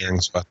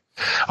 Firing Squad.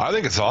 I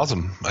think it's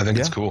awesome. I think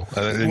it's cool.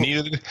 They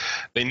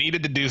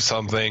needed to do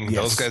something.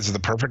 Those guys are the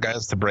perfect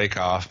guys to break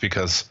off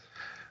because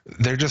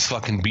they're just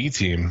fucking B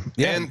team.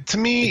 Yeah, and to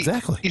me,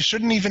 you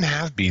shouldn't even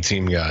have B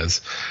team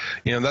guys.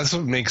 That's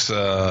what makes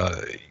a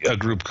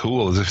group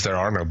cool, is if there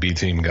are no B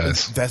team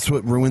guys. That's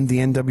what ruined the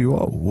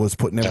NWO, was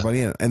putting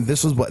everybody in it. And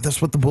that's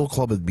what the Bullet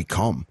Club has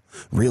become.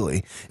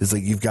 Really, is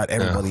like, you've got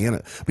everybody in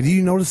it. But do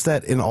you notice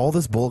that in all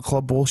this Bullet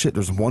Club bullshit,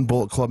 there's one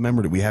Bullet Club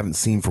member that we haven't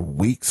seen for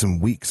weeks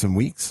and weeks and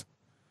weeks?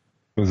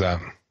 Who's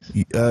that?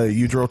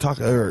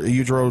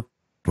 Yujiro,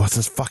 what's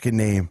his fucking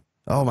name?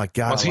 Oh my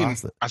god! I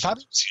thought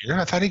he was here.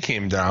 I thought he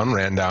came down,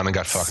 ran down, and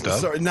got fucked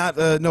up. Sorry,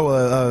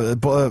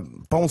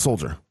 Bone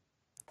Soldier.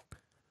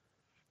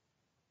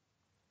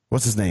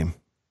 What's his name?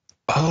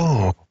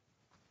 Oh,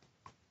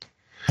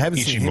 haven't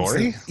Ishimori? seen him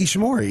since,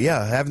 Ishimori,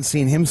 yeah, haven't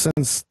seen him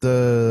since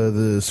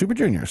the Super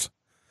Juniors.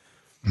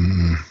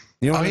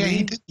 You know Oh what yeah, I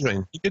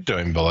mean? he did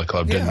join Bullet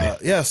Club, didn't Yeah,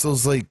 yeah. So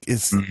it's like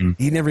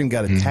he never even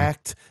got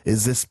attacked.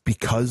 Is this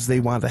because they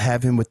want to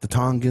have him with the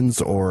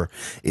Tongans, or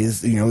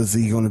is he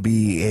going to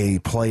be a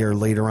player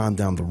later on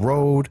down the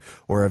road,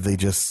 or have they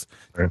just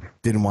he?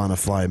 didn't want to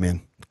fly him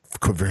in?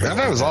 I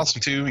thought it was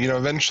awesome too.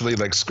 Eventually,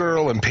 like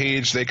Skrull and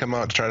Paige, they come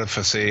out to try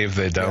to save.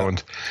 They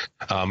don't.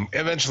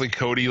 Eventually,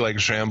 Cody like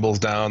shambles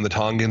down. The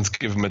Tongans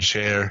give him a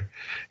chair.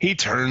 He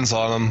turns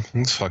on him.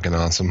 It's fucking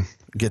awesome.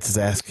 Gets his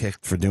ass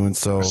kicked for doing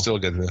so. Still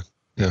good.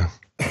 Yeah.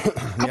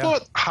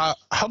 How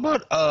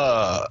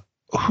about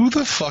who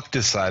the fuck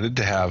decided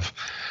to have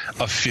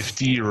a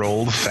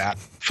 50-year-old fat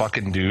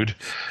fucking dude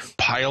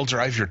pile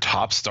drive your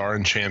top star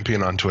and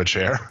champion onto a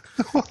chair?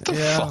 What the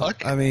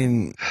fuck? I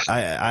mean,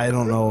 I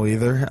don't know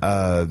either.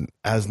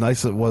 As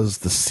nice it was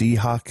to see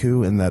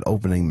Haku in that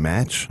opening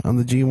match on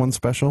the G1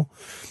 special.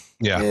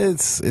 Yeah.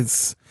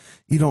 It's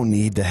you don't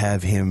need to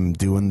have him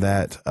doing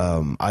that.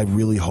 I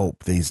really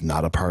hope that he's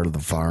not a part of the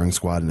firing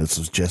squad and this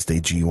was just a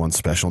G1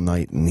 special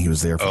night and he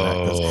was there for that.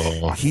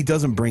 'Cause he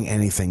doesn't bring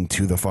anything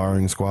to the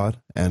firing squad.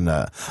 And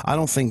I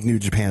don't think New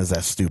Japan is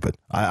that stupid.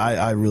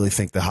 I really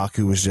think that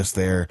Haku was just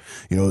there.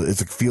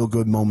 It's a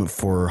feel-good moment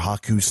for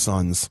Haku's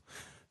sons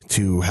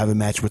to have a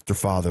match with their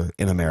father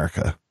in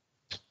America.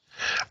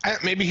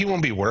 Maybe he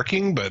won't be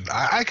working, but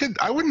I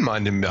wouldn't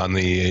mind him on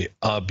the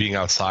being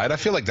outside. I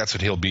feel like that's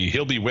what he'll be.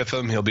 He'll be with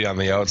them. He'll be on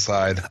the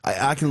outside.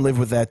 I can live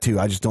with that too.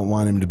 I just don't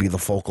want him to be the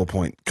focal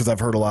point because I've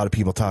heard a lot of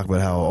people talk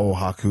about how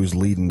Haku's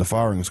leading the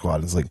firing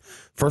squad. It's like,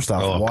 first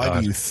off,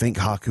 why do you think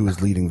Haku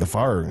is leading the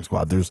firing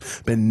squad?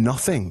 There's been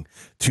nothing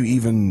to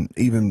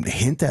even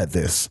hint at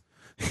this,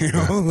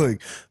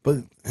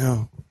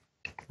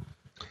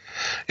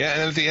 Yeah,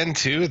 and at the end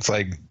too, it's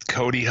like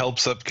Cody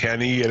helps up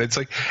Kenny, and it's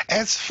like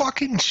as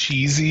fucking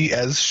cheesy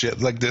as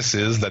shit like this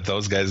is that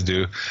those guys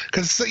do.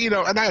 Because and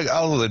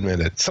I'll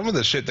admit it, some of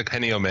the shit, the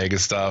Kenny Omega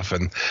stuff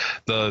and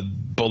the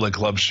Bullet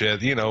Club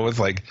shit, with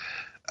like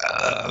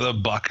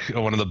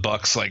one of the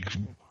Bucks, like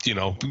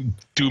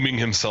dooming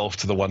himself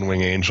to the One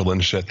Wing Angel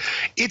and shit.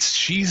 It's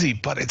cheesy,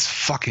 but it's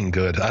fucking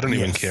good. I don't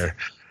even care.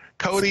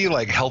 Cody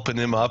like helping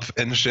him up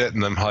and shit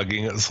and them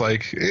hugging.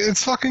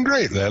 It's fucking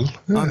great, man.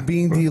 On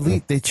Being the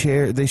Elite, they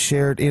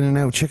shared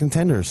In-N-Out chicken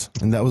tenders,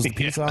 and that was the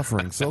peace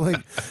offering. So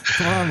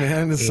come on,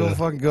 man, it's so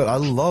fucking good. I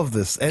love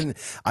this, and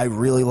I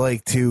really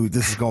like too.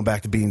 This is going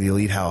back to Being the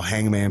Elite. How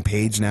Hangman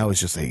Page now is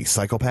just a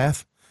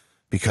psychopath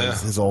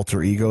because his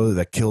alter ego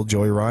that killed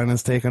Joey Ryan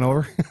has taken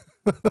over.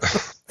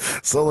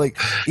 So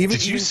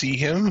did you see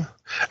him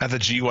at the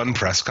G1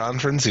 press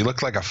conference? He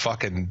looked like a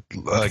fucking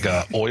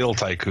a oil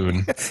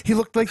tycoon. He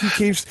looked like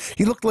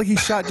he looked like he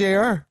shot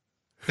JR.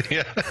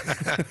 Yeah.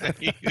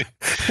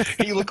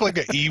 he looked like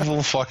an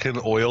evil fucking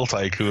oil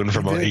tycoon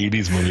from an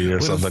 80s movie or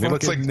something. He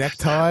looks like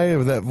necktie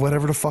or that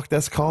whatever the fuck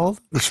that's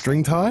called, the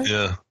string tie.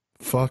 Yeah.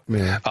 Fuck,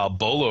 man.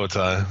 Bolo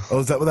tie. Oh,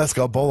 is that what that's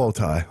called? Bolo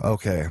tie.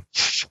 Okay.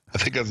 I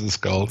think that's what it's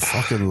called.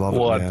 Fucking love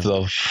what it, man.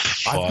 The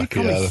fuck? I've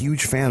become a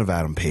huge fan of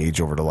Adam Page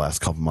over the last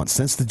couple months.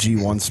 Since the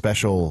G1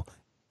 special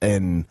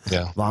in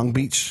Long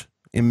Beach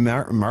in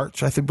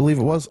March, I believe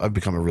it was, I've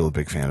become a really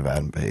big fan of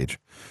Adam Page.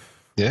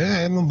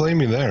 Yeah, I don't blame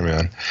you there,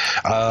 man.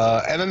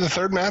 And then the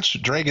third match,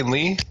 Dragon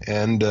Lee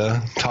and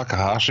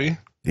Takahashi.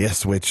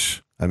 Yes,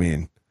 which,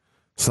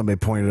 somebody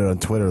pointed out on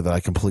Twitter that I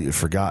completely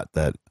forgot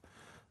that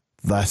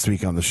last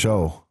week on the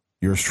show,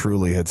 yours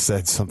truly had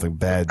said something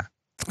bad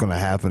is going to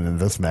happen in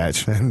this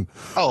match. And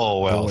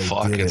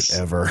fuck did it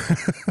ever.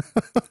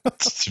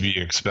 It's to be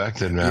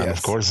expected, man. Yes.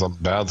 Of course,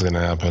 something bad's going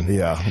to happen.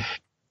 Yeah.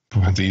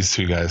 With these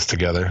two guys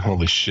together.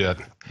 Holy shit.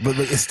 But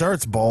it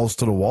starts balls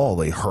to the wall.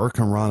 They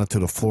Hurricane Rana to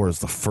the floor is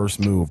the first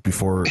move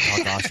before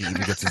Takahashi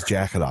even gets his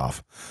jacket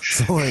off.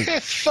 So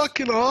it's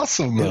fucking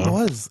awesome, though. It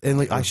was.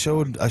 And I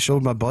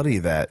showed my buddy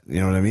that, you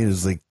know what I mean? It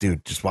was like,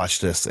 dude, just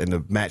watch this. And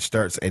the match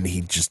starts and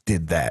he just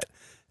did that.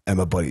 And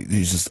my buddy,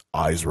 his just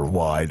eyes were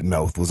wide,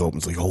 mouth was open.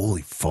 It's like,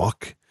 holy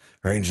fuck.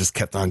 Right? And just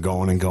kept on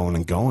going and going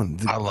and going.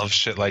 I love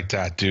shit like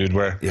that, dude,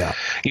 where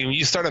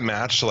you start a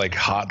match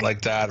hot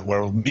like that,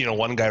 where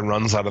one guy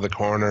runs out of the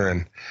corner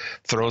and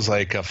throws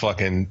like a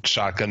fucking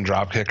shotgun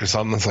drop kick or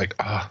something. It's like,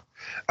 I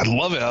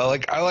love it.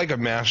 I like a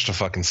match to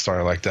fucking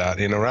start like that,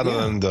 rather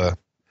than the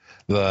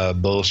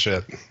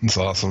bullshit. It's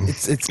awesome.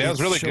 It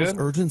was really shows good.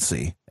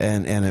 Urgency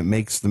and it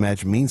makes the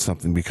match mean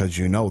something because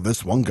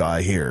this one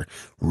guy here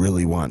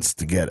really wants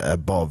to get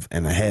above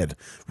and ahead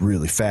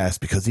really fast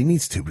because he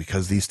needs to,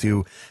 because these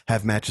two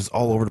have matches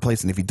all over the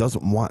place, and if he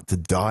doesn't want to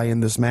die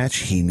in this match,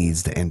 he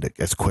needs to end it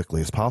as quickly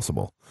as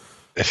possible.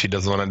 If he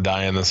doesn't want to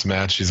die in this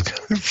match, he's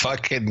gonna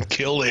fucking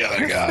kill the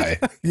other guy.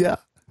 Yeah.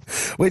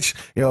 Which,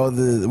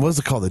 what's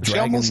it called? The She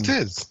dragon, almost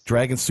did.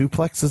 Dragon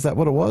suplex, is that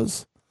what it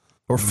was?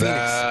 Or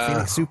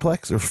Phoenix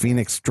suplex or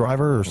Phoenix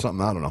driver or something.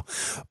 I don't know.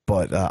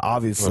 But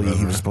obviously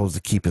he was supposed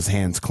to keep his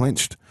hands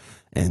clenched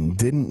and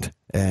didn't.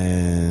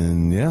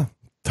 And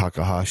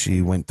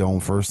Takahashi went down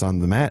first on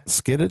the mat,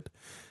 skidded,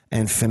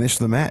 and finished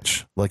the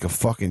match like a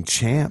fucking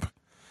champ.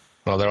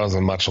 Well, there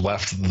wasn't much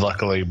left,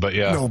 luckily, but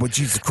yeah. No, but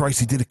Jesus Christ,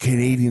 he did a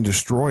Canadian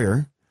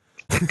destroyer.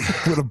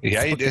 with a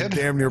Yeah, he did.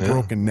 damn near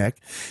broken neck.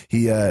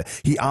 He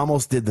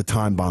almost did the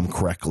time bomb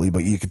correctly,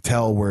 but you could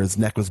tell where his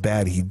neck was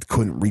bad, he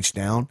couldn't reach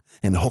down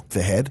and hook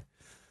the head.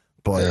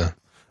 But Yeah.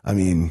 I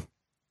mean,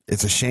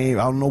 it's a shame.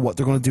 I don't know what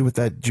they're going to do with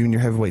that junior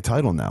heavyweight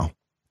title now.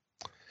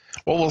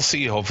 Well, we'll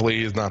see.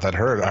 Hopefully, he's not that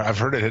hurt. I've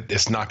heard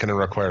it's not going to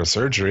require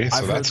surgery, so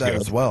I've heard that's that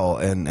good. as well,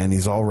 and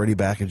he's already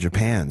back in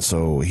Japan,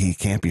 so he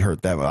can't be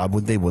hurt that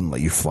much. They wouldn't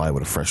let you fly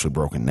with a freshly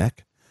broken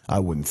neck. I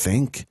wouldn't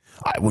think.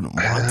 I wouldn't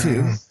want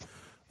to.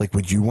 Like,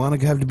 would you want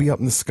to have to be up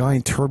in the sky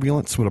in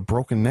turbulence with a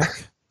broken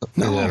neck?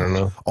 No. I don't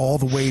know. All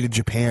the way to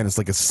Japan is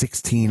like a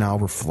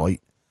 16-hour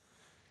flight.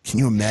 Can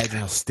you imagine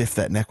how stiff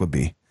that neck would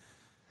be?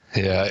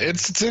 Yeah,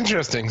 it's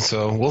interesting.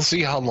 So we'll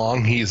see how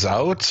long he's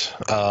out.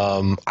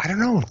 I don't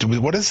know.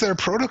 What is their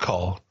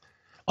protocol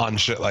on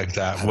shit like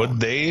that? Would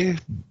they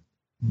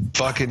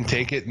fucking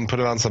take it and put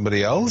it on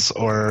somebody else,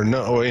 or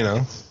no? Or, you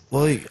know,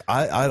 Well, like,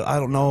 I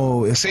don't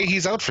know if say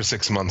he's out for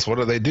 6 months. What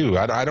do they do?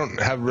 I don't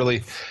have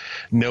really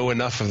know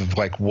enough of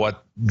like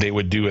what they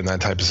would do in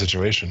that type of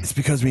situation. it's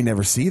because we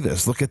never see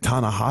this. Look at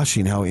Tanahashi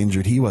and how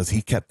injured he was.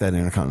 He kept that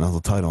Intercontinental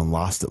title and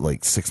lost it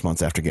like 6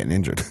 months after getting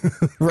injured.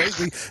 Right?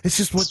 It's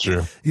just what It's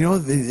true. you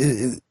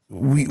know.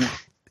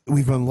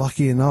 We've been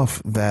lucky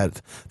enough that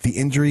the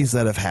injuries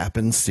that have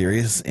happened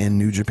serious in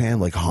New Japan,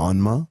 like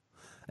Hanma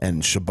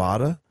and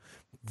Shibata,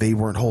 they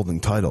weren't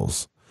holding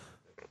titles.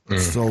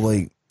 So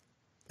like,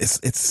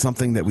 it's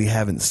something that we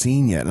haven't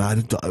seen yet,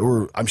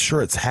 and I'm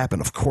sure it's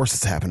happened. Of course,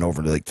 it's happened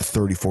over like the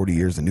 30, 40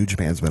 years that New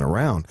Japan's been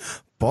around.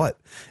 But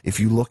if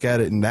you look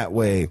at it in that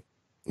way,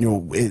 you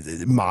know,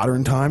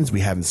 modern times we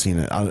haven't seen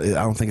it. I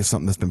don't think it's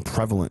something that's been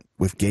prevalent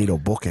with Gato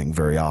booking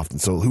very often.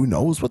 So who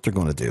knows what they're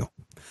going to do?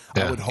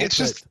 Yeah. I would hope It's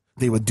that just-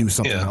 they would do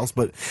something Yeah. else.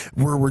 But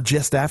we're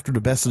just after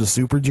the best of the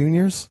Super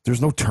Juniors.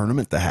 There's no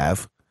tournament to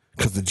have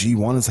because the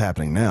G1 is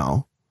happening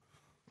now.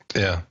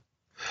 Yeah.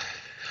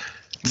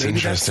 It's Maybe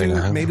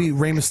interesting. Maybe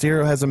Rey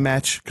Mysterio has a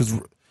match because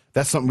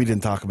that's something we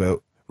didn't talk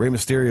about. Rey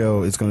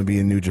Mysterio is going to be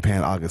in New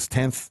Japan August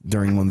 10th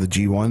during one of the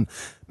G1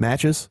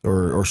 matches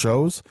or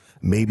shows.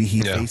 Maybe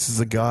he faces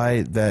a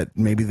guy that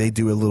maybe they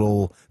do a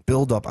little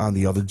build up on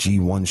the other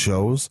G1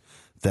 shows,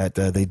 that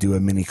they do a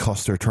mini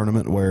cluster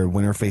tournament where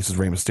winner faces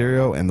Rey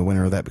Mysterio and the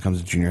winner of that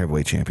becomes a junior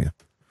heavyweight champion.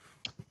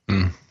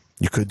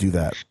 You could do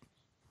that.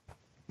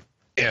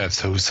 Yeah,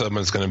 so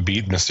someone's going to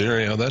beat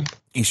Mysterio then?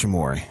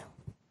 Ishimori.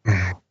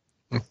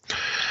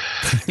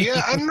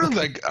 Yeah, I don't know.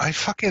 Like, I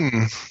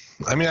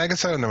mean, I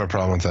guess I don't have a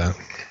problem with that.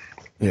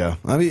 Yeah,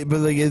 I mean, but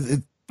like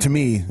to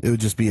me, it would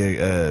just be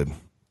I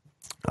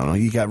don't know.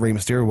 You got Rey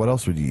Mysterio. What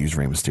else would you use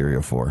Rey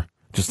Mysterio for?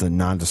 Just a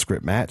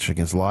nondescript match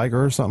against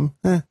Liger or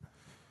something?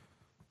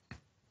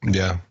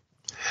 Yeah,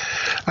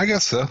 I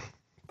guess so.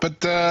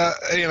 But,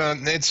 you know,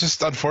 it's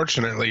just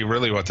unfortunately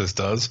really what this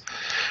does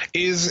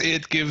is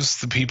it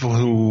gives the people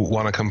who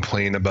want to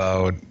complain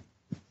about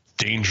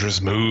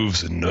dangerous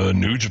moves and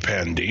New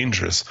Japan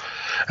dangerous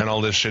and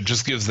all this shit,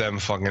 just gives them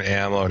fucking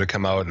ammo to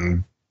come out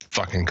and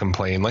fucking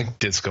complain like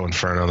Disco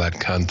Inferno, that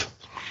cunt.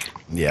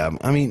 Yeah,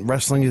 I mean,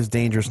 wrestling is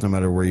dangerous no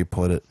matter where you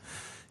put it.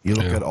 You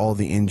look at all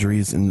the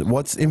injuries, and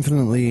what's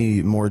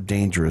infinitely more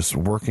dangerous,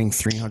 working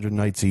 300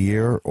 nights a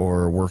year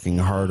or working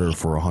harder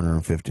for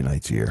 150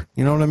 nights a year?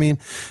 You know what I mean?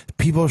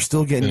 People are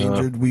still getting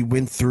injured. We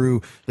went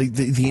through like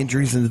the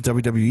injuries in the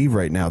WWE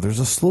right now. There's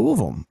a slew of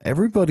them.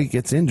 Everybody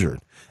gets injured,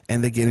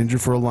 and they get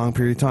injured for a long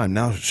period of time.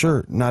 Now,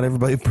 sure, not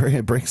everybody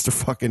breaks their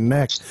fucking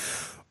neck,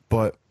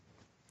 but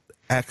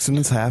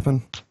accidents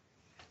happen.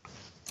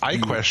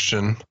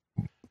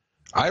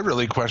 I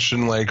really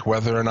question like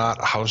whether or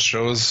not house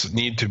shows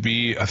need to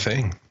be a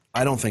thing.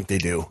 I don't think they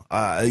do.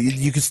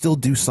 You can still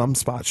do some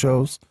spot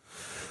shows,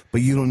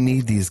 but you don't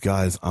need these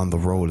guys on the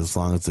road as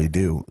long as they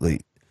do.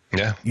 Like,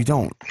 Yeah. you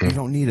don't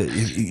need it.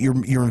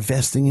 You're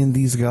investing in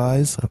these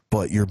guys,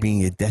 but you're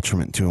being a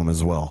detriment to them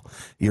as well.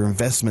 Your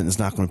investment is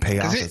not going to pay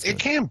off. It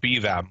can't be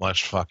that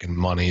much fucking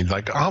money.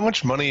 Like, how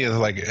much money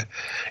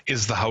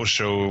is the house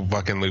show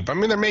fucking loop? I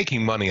mean, they're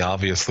making money,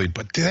 obviously,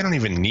 but they don't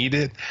even need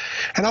it.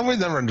 And I've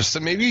never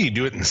understood. Maybe you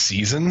do it in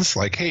seasons.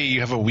 Like, hey, you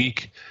have a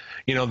week,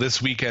 you know,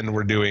 this weekend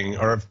we're doing,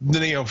 or,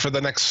 you know, for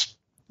the next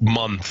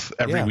month,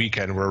 every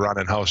weekend we're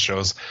running house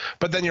shows,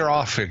 but then you're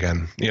off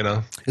again, you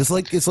know. It's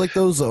like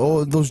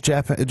those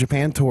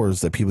Japan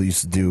tours that people used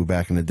to do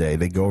back in the day.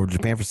 They go over to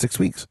Japan for 6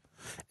 weeks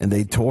and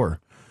they tour.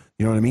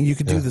 You know what I mean? You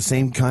could do the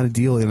same kind of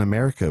deal in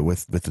America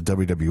with the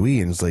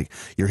WWE, and it's like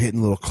you're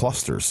hitting little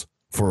clusters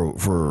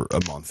for a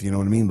month. You know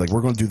what I mean? Like,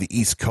 we're going to do the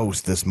East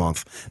Coast this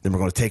month, then we're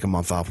going to take a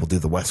month off. We'll do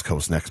the West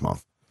Coast next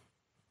month.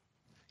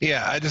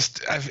 Yeah,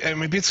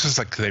 maybe it's just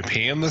like they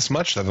pay them this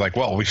much. They're like,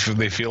 well,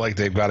 they feel like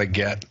they've got to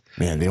get.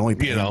 Man, they only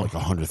pay like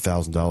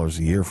 $100,000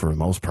 a year for the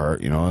most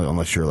part. You know,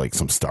 unless you're like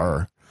some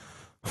star,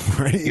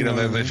 right? You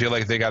know, they feel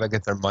like they got to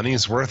get their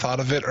money's worth out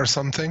of it or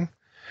something.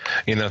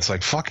 You know, it's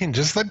like fucking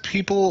just let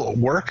people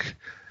work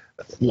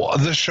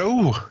the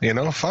show. You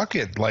know, fuck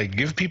it. Like,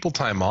 give people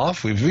time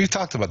off. We've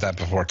talked about that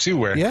before too.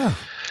 Where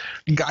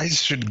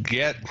guys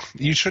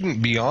you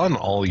shouldn't be on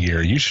all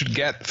year. You should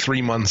get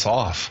 3 months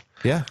off.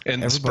 Yeah,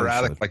 and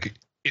sporadic, should. like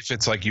if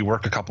it's like you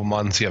work a couple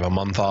months, you have a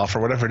month off or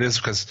whatever it is,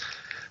 because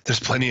there's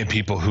plenty of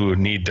people who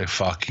need to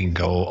fucking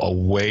go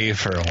away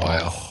for a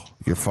while. Oh,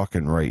 you're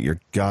fucking right. You're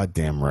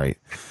goddamn right.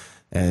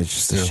 And it's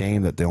just a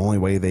shame that the only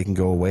way they can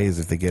go away is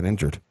if they get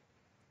injured.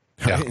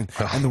 Right?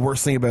 Yeah. And the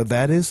worst thing about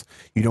that is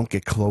you don't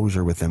get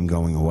closure with them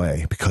going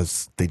away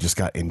because they just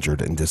got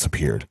injured and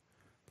disappeared.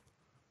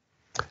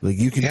 Like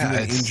you can do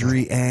an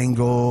injury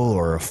angle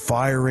or a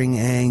firing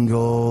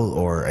angle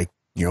or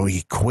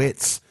he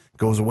quits,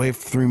 goes away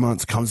for 3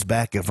 months, comes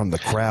back from the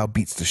crowd,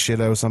 beats the shit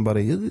out of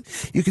somebody.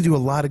 You can do a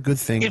lot of good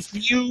things.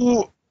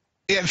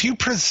 If you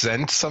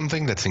present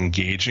something that's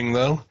engaging,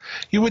 though,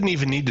 you wouldn't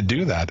even need to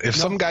do that. If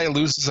some guy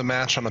loses a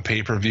match on a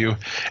pay-per-view,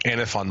 and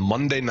if on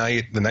Monday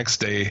night, the next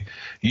day,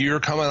 you're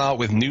coming out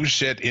with new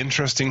shit,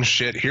 interesting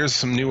shit, here's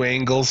some new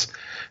angles,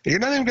 you're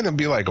not even going to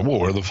be like, whoa,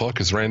 where the fuck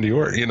is Randy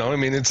Orton? You know what I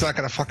mean? It's not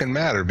going to fucking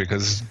matter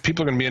because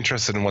people are going to be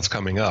interested in what's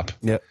coming up.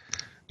 Yep.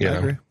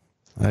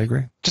 I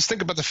agree. Just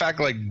think about the fact,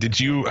 like, did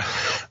you,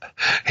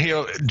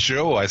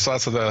 Joe, I saw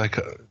something like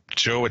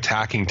Joe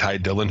attacking Ty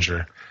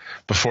Dillinger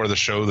before the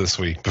show this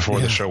week, before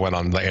the show went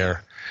on the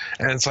air.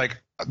 And it's like,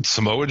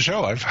 Samoa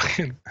Joe,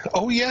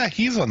 oh yeah,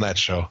 he's on that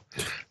show.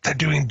 They're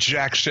doing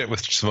jack shit with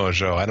Samoa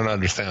Joe. I don't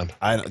understand.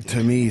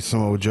 To me,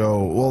 Samoa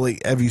Joe, well,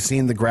 have you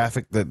seen the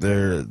graphic that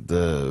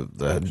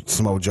the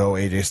Samoa Joe,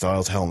 AJ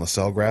Styles Hell in a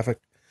Cell graphic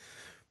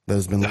that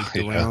has been leaked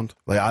around?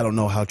 Like, I don't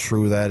know how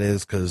true that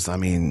is because, I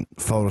mean,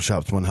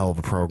 Photoshop's one hell of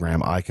a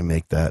program. I can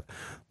make that.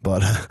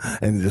 But,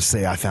 and just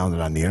say I found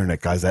it on the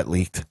internet, guys, that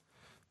leaked.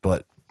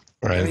 But,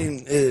 right. I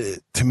mean,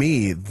 to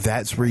me,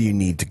 that's where you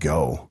need to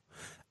go.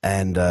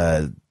 And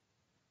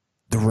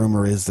the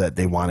rumor is that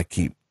they want to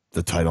keep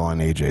the title on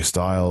AJ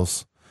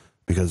Styles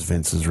because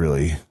Vince is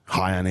really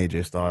high on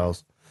AJ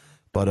Styles.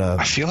 But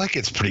I feel like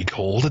it's pretty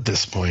cold at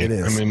this point. It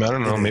is. I mean, I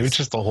don't know. Maybe it's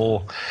just the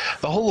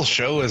whole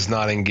show is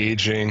not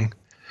engaging.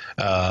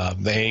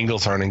 The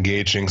angles aren't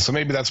engaging, so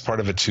maybe that's part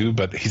of it too.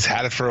 But he's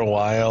had it for a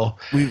while.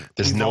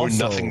 There's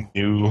nothing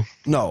new.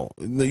 No,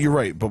 you're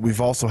right. But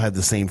we've also had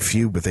the same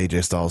feud with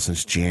AJ Styles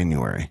since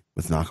January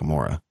with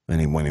Nakamura,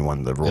 and when he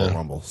won the Royal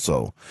Rumble.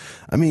 So,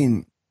 I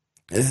mean,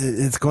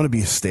 it's going to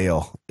be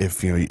stale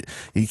if you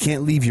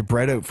can't leave your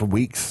bread out for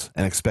weeks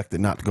and expect it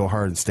not to go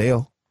hard and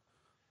stale.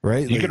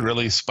 Right? You could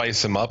really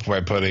spice him up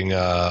by putting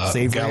Gallows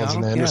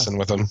and Anderson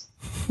with him.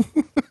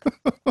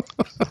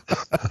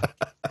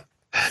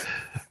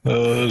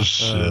 Oh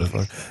shit!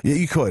 Yeah,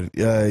 you could.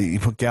 You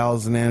put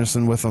Gallows and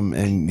Anderson with them,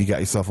 and you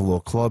got yourself a little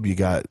club. You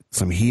got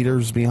some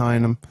heaters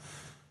behind them.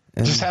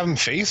 And just have them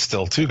face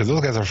still too, because those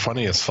guys are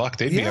funny as fuck.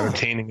 They'd be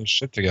entertaining as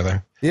shit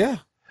together. Yeah,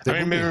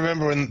 I mean,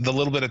 remember when the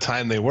little bit of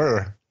time they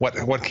were?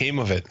 What came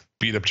of it?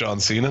 Beat up John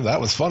Cena. That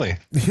was funny.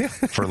 Yeah,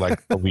 for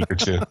like a week or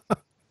two.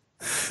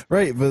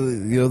 Right, but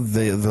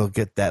they'll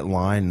get that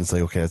line and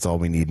say, okay, that's all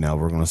we need now.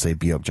 We're going to say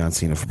beat up John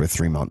Cena for about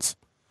 3 months.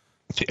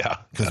 Yeah,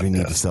 because we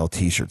need to sell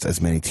T-shirts,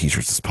 as many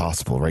T-shirts as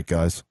possible, right,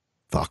 guys?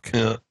 Fuck.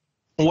 Yeah.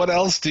 What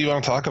else do you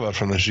want to talk about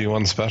from the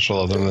G1 special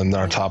other than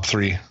our top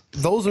three?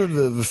 Those are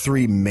the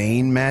three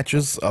main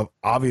matches.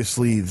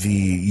 Obviously, the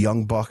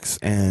Young Bucks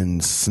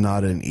and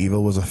Sonata and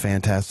Evil was a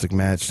fantastic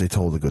match. They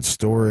told a good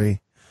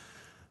story.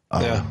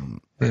 Yeah.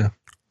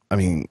 I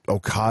mean,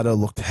 Okada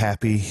looked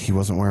happy. He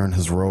wasn't wearing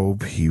his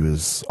robe. He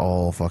was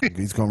all fucking.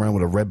 He's going around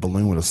with a red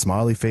balloon with a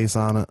smiley face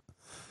on it,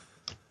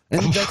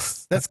 and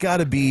that's got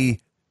to be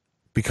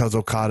because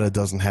Okada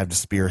doesn't have to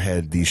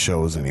spearhead these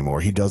shows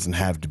anymore. He doesn't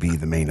have to be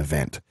the main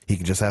event. He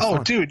can just have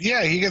fun. Dude,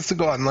 yeah, he gets to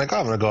go out and I'm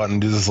going to go out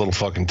and do this little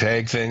fucking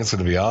tag thing. It's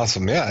going to be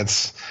awesome. Yeah,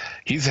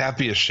 he's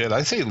happy as shit.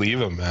 I say leave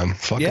him, man.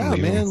 Fucking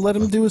leave him. Let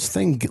him do his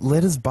thing.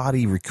 Let his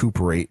body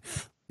recuperate.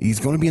 He's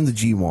going to be in the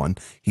G1.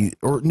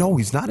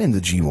 He's not in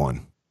the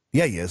G1.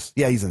 Yeah, he is.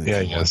 Yeah, he's in the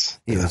G1.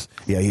 He is.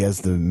 Yeah, he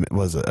has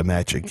a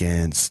match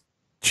against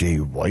Jay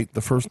White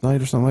the first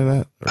night or something like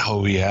that.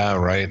 Oh, yeah,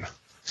 right.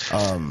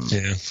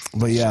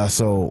 But yeah,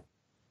 so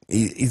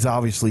he's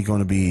obviously going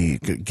to be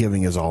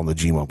giving his all in the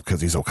G1 because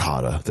he's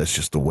Okada. That's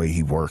just the way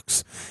he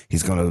works.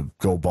 He's going to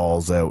go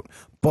balls out,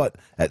 but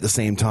at the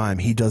same time,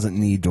 he doesn't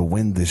need to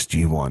win this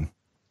G1.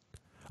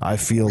 I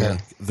feel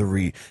like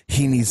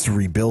he needs to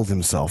rebuild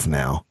himself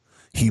now.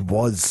 He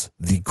was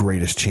the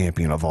greatest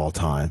champion of all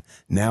time.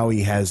 Now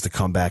he has to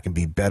come back and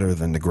be better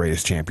than the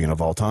greatest champion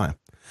of all time.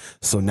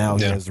 So now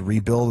he has to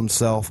rebuild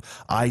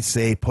himself. I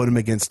say put him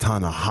against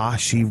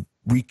Tanahashi.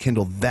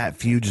 Rekindle that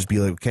feud. Just be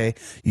like, okay,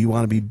 you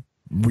want to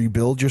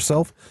rebuild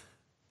yourself?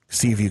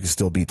 See if you can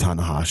still beat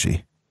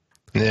Tanahashi.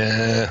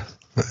 Yeah.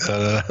 You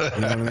know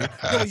what I mean?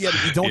 No, you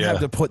don't have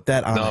to put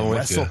that on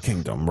Wrestle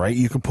Kingdom, right?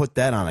 You can put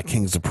that on a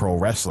Kings of Pro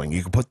Wrestling.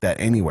 You can put that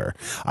anywhere.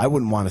 I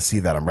wouldn't want to see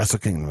that on Wrestle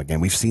Kingdom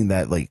again. We've seen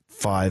that like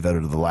 5 out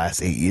of the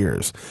last 8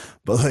 years,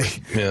 but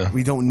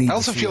we don't need. I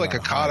also feel like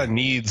Okada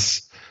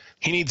needs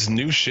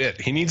new shit.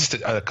 He needs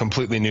not a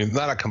completely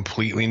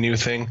new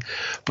thing,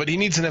 but he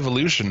needs an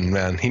evolution,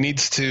 man. He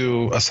needs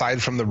to,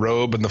 aside from the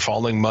robe and the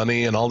falling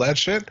money and all that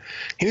shit,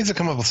 he needs to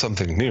come up with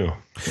something new.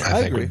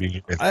 I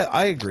agree.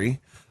 I agree.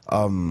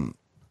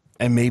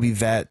 And maybe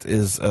that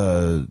is,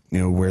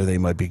 where they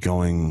might be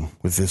going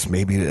with this.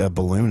 Maybe a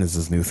balloon is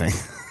his new thing.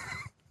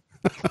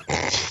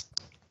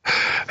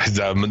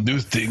 My new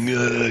thing,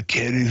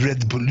 carry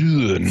red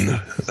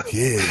balloon.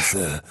 Yes,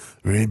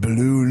 red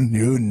balloon.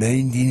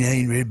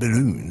 99 red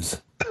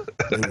balloons.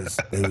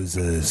 That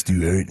was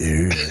Stu Hart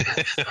there.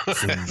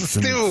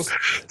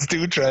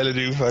 Stu trying to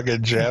do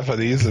fucking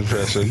Japanese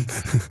impression.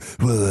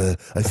 Well,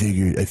 I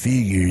figured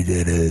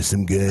that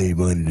some guy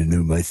wanted to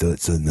know my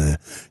thoughts on the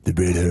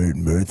Bret Hart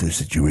and Martha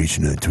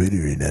situation on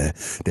Twitter, and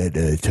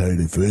that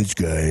Tyler Fudge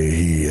guy,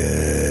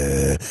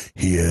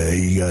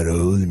 he got a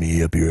hold of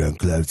me up here on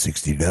Cloud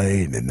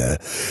 69, and I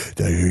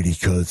heard he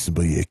called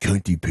somebody a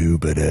cunty poo,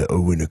 but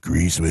Owen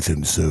agrees with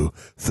him, so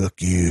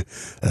fuck you.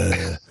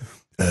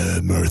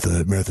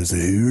 Martha's a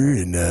hooer,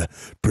 and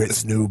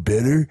Brett's no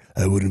better.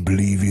 I wouldn't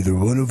believe either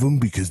one of them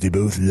because they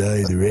both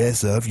lie their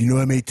ass off. You know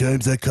how many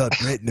times I caught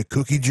Brett in a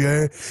cookie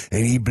jar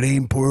and he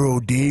blamed poor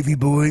old Davy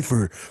boy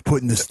for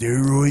putting the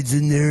steroids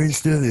in there and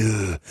stuff?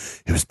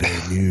 It was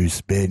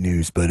bad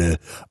news. But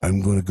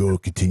I'm gonna go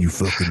continue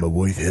fucking my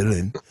wife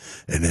Helen,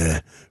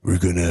 and we're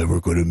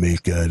gonna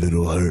make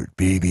little heart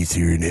babies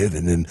here in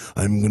heaven, and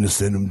I'm gonna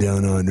send them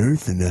down on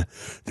earth, and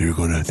they're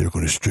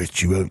gonna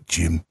stretch you out,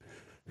 Jim.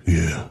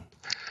 Yeah.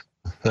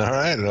 All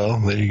right, well,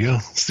 there you go.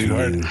 Stu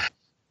Hart.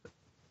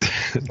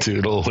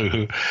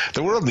 Toodaloo.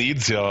 The world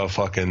needs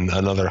fucking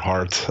another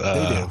Hart.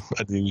 A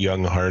new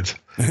young Hart.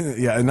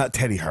 Yeah, and not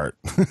Teddy Hart.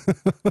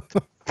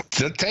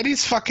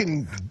 Teddy's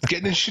fucking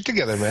getting his shit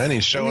together, man.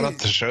 He's showing up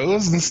to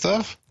shows and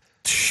stuff.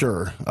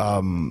 Sure.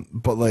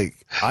 But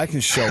like, I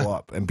can show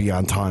up and be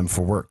on time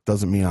for work.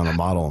 Doesn't mean I'm a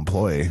model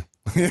employee.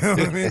 You know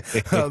what I mean?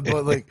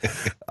 But like,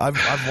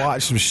 I've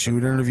watched some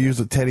shoot interviews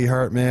with Teddy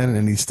Hart, man,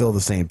 and he's still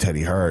the same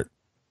Teddy Hart.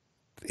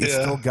 He's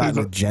still got an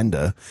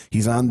agenda.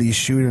 He's on these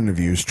shoot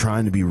interviews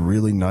trying to be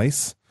really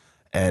nice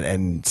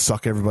and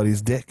suck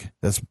everybody's dick.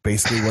 That's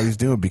basically what he's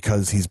doing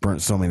because he's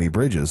burnt so many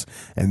bridges,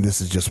 and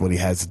this is just what he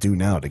has to do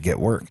now to get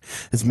work.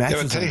 His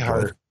matches Teddy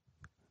Hart.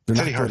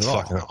 Teddy Hart's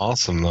fucking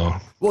awesome, though.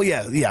 Well,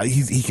 yeah,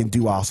 he can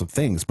do awesome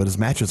things, but his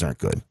matches aren't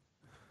good.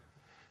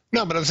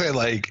 No, but I'm saying,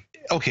 like,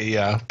 okay,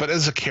 yeah, but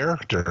as a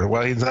character,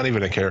 well, he's not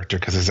even a character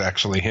because it's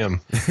actually him.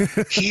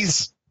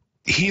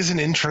 He's an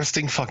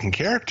interesting fucking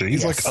character.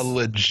 He's like a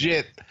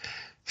legit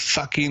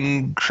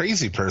fucking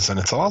crazy person.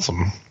 It's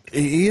awesome.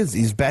 He is.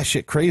 He's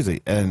batshit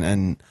crazy.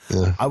 And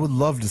I would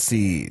love to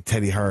see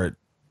Teddy Hart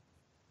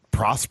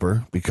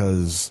prosper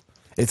because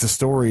it's a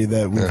story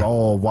that we've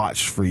all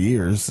watched for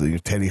years.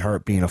 Teddy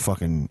Hart being a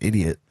fucking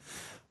idiot.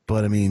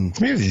 But I mean,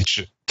 maybe he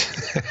should.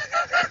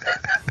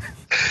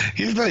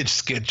 He's probably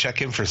just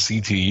check in for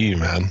CTE,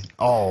 man.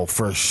 Oh,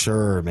 for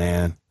sure,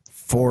 man.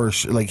 For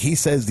sure. Like, he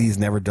says he's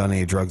never done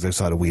any drugs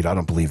outside of weed. I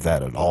don't believe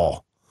that at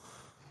all.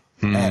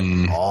 At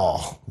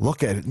all.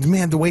 Look at it.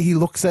 Man, the way he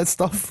looks at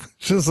stuff.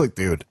 Just like,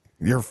 dude,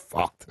 you're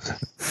fucked.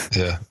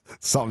 Yeah.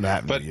 Something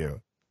happened to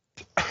you.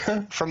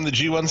 From the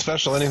G1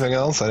 special, anything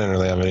else? I didn't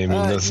really have any.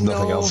 There's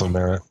nothing else of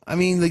merit. I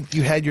mean, like,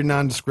 you had your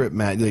nondescript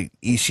match, like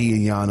Ishii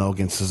and Yano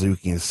against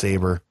Suzuki and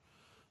Sabre.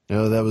 You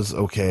know, that was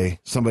okay.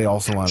 Somebody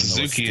also wanted to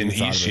know Suzuki and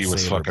Ishii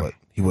was fucking. But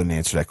he wouldn't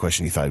answer that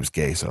question. He thought he was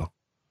gay, so.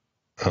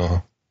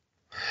 Oh.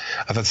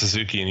 I thought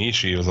Suzuki and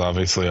Ishii was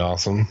obviously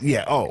awesome.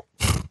 Yeah,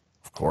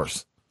 of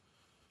course.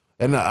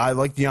 And I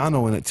like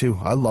Yano in it, too.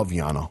 I love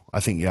Yano.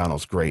 I think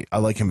Yano's great. I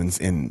like him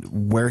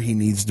in where he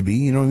needs to be,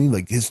 you know what I mean?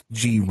 Like his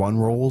G1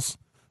 roles,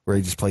 where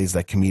he just plays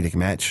that comedic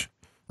match.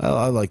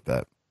 I like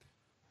that.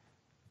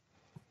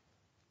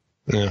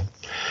 Yeah.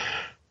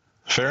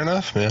 Fair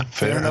enough, man.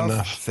 Fair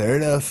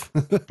enough.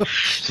 And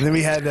then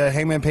we had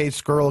Hangman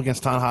Page Skrull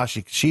against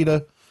Tanahashi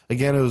Kushida.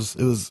 Again, it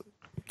was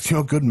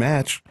a good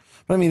match.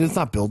 But I mean, it's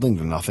not building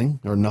to nothing,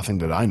 or nothing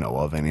that I know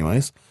of,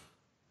 anyways.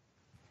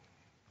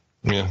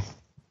 Yeah.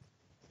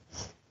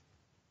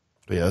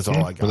 But yeah, that's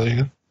all I got. Well, there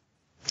you go.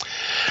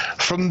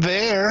 From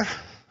there,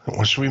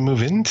 what should we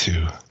move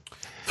into?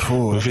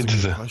 Move into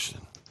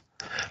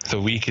the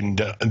week in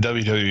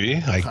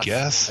WWE, I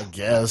guess. I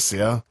guess,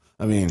 yeah.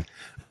 I mean,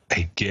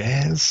 I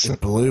guess. It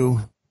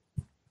blew.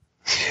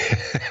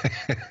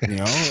 You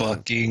know?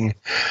 Fucking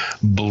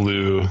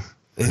blew.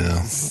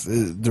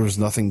 There was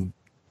nothing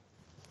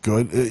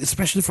good,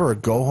 especially for a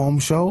go-home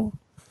show.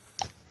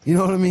 You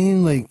know what I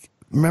mean? Like,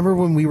 remember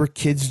when we were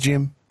kids,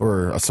 Jim?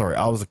 Or, sorry,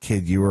 I was a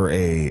kid. You were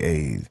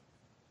a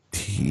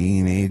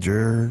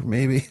teenager,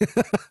 maybe?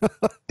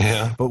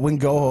 Yeah. But when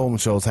go-home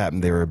shows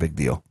happened, they were a big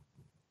deal.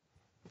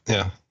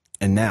 Yeah.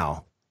 And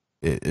now,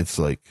 it's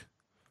like,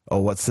 oh,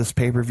 what's this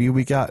pay-per-view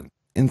we got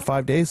in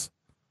 5 days?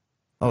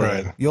 Oh,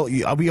 right.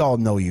 We all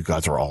know you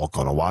guys are all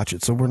going to watch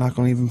it, so we're not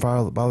going to even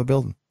bother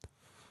building.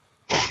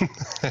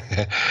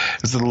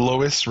 It's the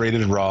lowest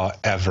rated Raw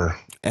ever.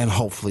 And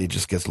hopefully it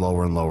just gets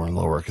lower and lower and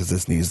lower because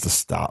this needs to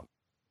stop.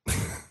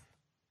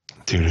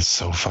 Dude, it's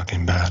so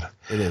fucking bad.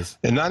 It is.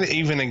 And not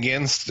even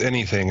against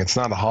anything. It's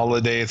not a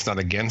holiday. It's not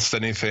against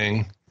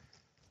anything.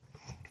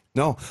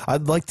 No,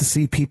 I'd like to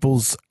see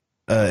people's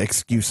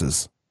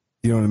excuses.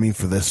 You know what I mean?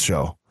 For this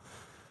show.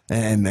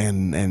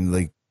 And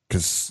like,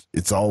 because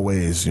it's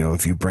always,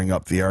 if you bring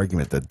up the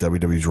argument that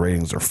WWE's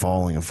ratings are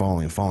falling and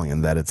falling and falling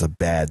and that it's a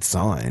bad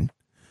sign,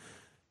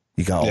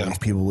 you got all these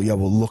people, well,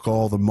 look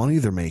all the money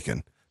they're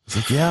making. It's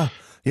like,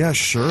 yeah,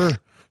 sure.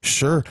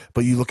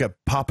 But you look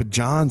at Papa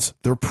John's,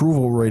 their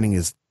approval rating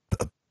is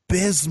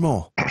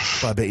abysmal.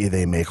 But I bet you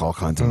they make all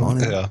kinds of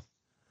money. Yeah.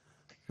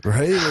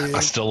 Right?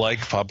 I still like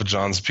Papa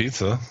John's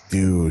pizza.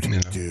 Dude,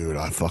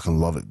 I fucking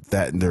love it.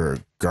 That and their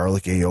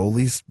garlic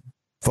aioli's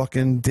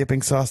fucking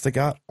dipping sauce they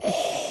got.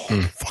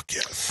 Oh, fuck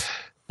yes.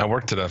 I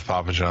worked at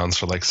Papa John's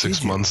for like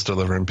 6 months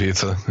delivering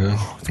pizza.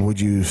 Yeah.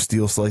 Would you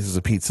steal slices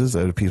of pizzas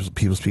out of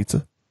people's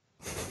pizza?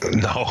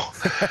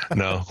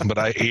 No, but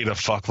I ate a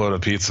fuckload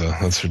of pizza.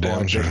 That's for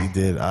damn sure. You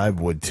did. I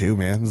would too,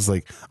 man. It's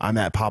like, I'm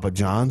at Papa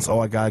John's. Oh,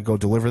 I gotta go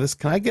deliver this.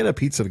 Can I get a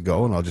pizza to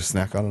go and I'll just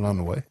snack on it on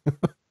the way?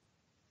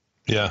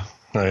 Yeah,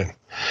 right.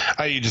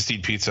 I just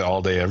eat pizza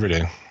all day, every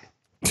day.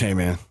 Hey,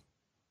 man.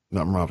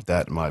 Nothing wrong with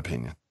that, in my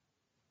opinion.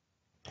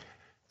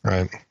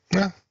 Right.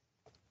 Yeah.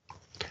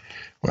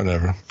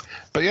 Whatever.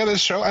 But yeah, this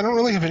show, I don't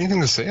really have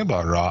anything to say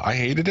about Raw. I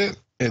hated it.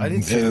 I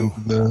did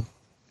too.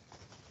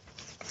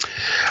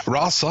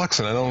 Raw sucks,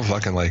 and I don't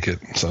fucking like it.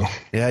 So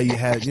yeah, you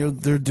had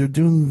they're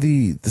doing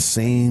the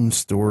same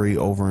story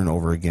over and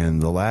over again.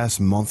 The last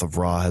month of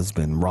Raw has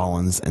been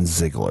Rollins and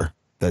Ziggler.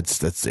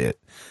 That's it.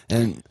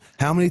 And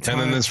how many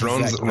times? And then this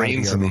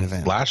Reigns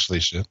and Lashley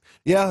shit.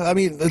 Yeah, I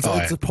mean it's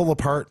a pull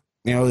apart.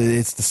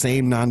 It's the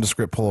same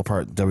nondescript pull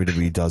apart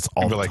WWE does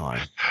all the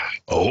time.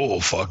 Oh,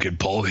 fucking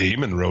Paul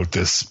Heyman wrote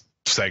this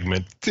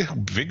segment.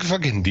 Big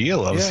fucking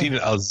deal. I've seen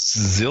it a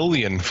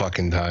zillion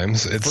fucking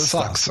times. It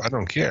sucks. I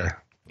don't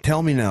care.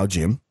 Tell me now,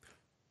 Jim,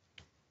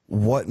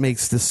 what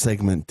makes this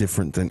segment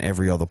different than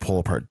every other pull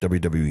apart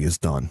WWE has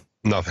done?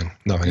 Nothing.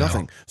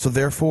 So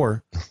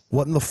therefore,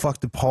 what in the fuck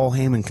did Paul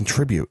Heyman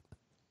contribute?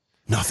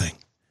 Nothing.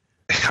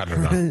 I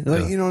don't know.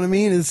 You know what I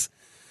mean?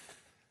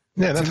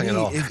 Nothing at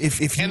all. If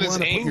you want to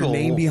put your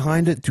name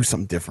behind it, do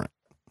something different.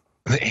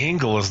 The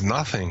angle is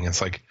nothing.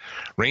 It's like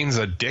Reigns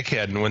a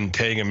dickhead and wouldn't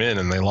tag him in,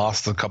 and they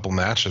lost a couple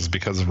matches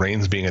because of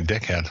Reigns being a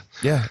dickhead.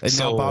 Yeah, and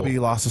now Bobby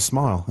lost a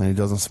smile, and he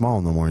doesn't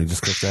smile no more. He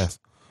just kicks ass.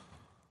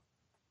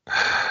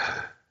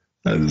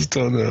 I just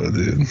don't know,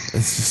 dude. It's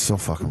just so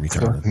fucking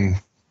retarded. Fucking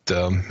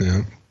dumb,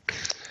 yeah.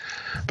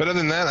 But other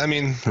than that, I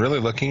mean, really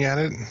looking at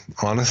it,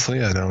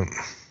 honestly, I don't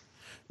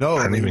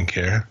even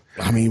care.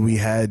 I mean, we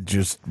had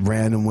just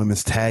random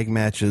women's tag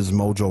matches.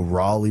 Mojo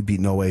Rawley beat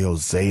No Way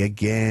Jose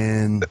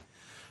again.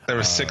 There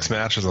were 6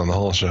 matches on the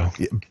whole show.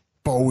 Yeah,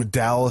 Bo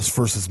Dallas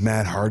versus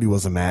Matt Hardy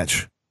was a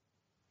match.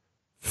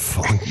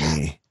 Fuck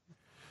me.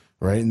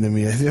 Right? And then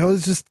we had,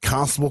 it's just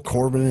Constable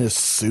Corbin in his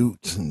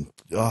suit. And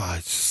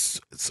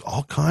it's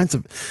all kinds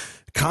of...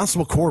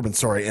 Constable Corbin,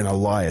 and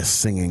Elias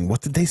singing.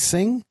 What did they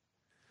sing?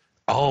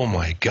 Oh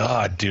my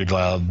God, dude!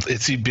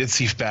 Itsy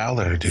Bitsy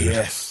Fowler, dude.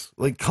 Yes,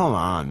 like come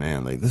on,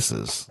 man! Like this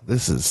is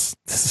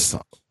it's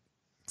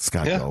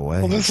gotta go away.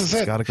 Well, this is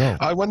it. Gotta go.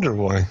 I wonder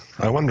why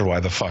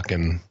the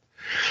fucking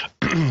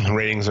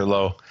ratings are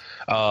low.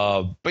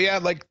 But yeah,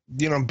 like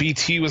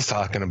BT was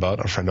talking about,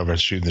 our friend over at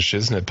Shooting the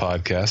Shiznit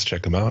podcast.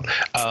 Check him out.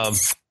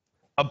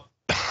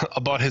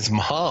 About his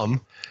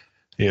mom,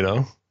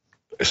 I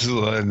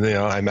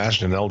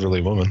imagine an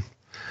elderly woman.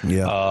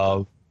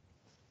 Yeah.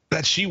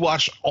 That she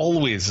watched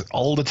always,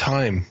 all the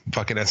time,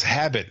 fucking as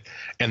habit.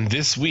 And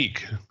this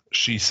week,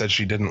 she said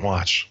she didn't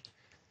watch.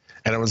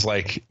 And I was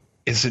like,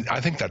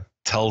 I think that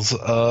tells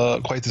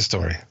quite the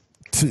story.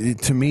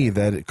 To me,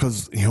 that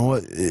because you know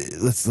what,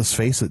 let's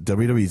face it,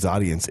 WWE's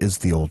audience is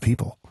the old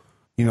people.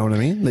 You know what I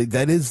mean? Like,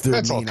 that is their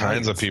That's all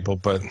kinds audience. of people,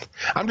 but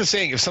I'm just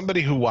saying, if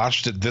somebody who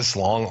watched it this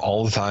long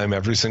all the time,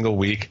 every single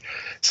week,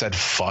 said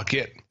fuck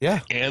it,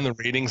 and the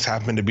ratings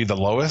happen to be the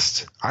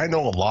lowest, I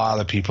know a lot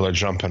of people are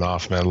jumping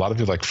off, man. A lot of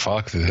people are like,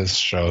 fuck this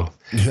show.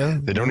 Yeah,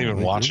 they don't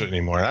even watch it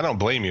anymore. I don't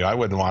blame you. I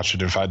wouldn't watch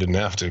it if I didn't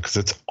have to, because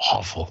it's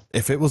awful.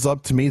 If it was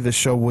up to me, this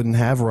show wouldn't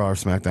have Raw or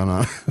SmackDown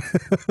on.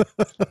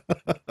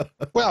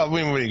 Well, I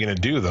mean, what are you going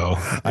to do, though?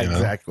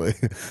 Exactly.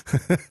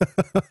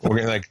 We're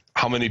going to,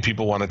 how many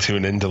people want to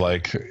tune into,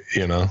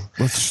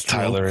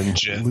 Tyler and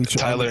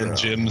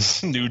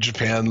Jim's New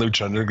Japan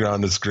Lucha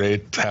Underground is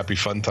great. Happy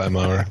Fun Time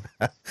Hour.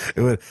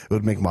 It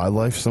would make my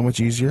life so much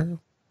easier,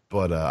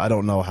 but I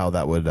don't know how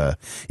that would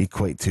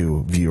equate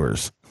to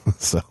viewers.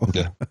 So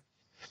yeah.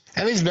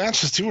 And these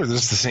matches, too, are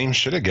just the same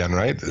shit again,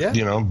 right?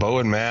 Yeah. Bo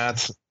and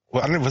Matt.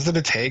 Well, I don't know, was it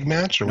a tag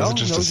match, or was it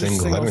just a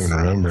singles? I don't even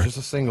remember. remember. Just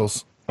a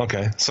singles.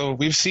 Okay, so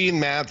we've seen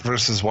Matt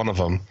versus one of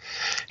them.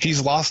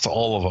 He's lost to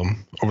all of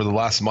them. Over the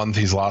last month,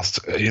 he's lost,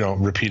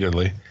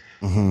 repeatedly.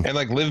 Mm-hmm.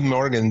 And Liv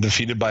Morgan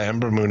defeated by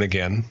Ember Moon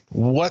again.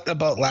 What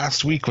about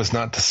last week was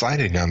not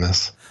deciding on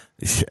this?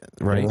 Yeah,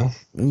 right.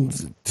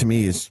 To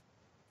me, it's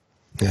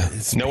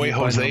No Way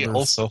Jose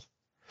also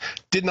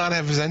did not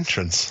have his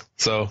entrance.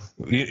 So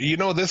you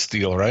know this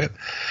deal, right?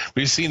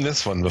 We've seen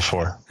this one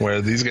before,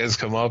 where these guys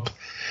come up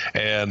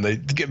and they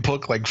get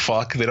booked like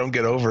fuck. They don't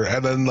get over,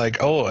 and then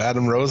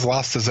Adam Rose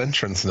lost his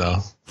entrance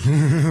now.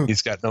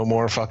 He's got no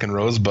more fucking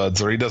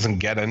rosebuds, or he doesn't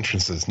get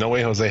entrances. No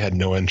Way Jose had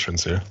no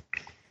entrance here.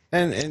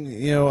 And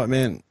you know what,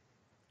 man?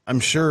 I'm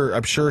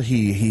sure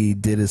he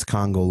did his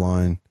Congo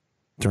line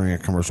during a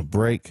commercial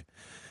break.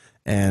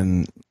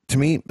 And to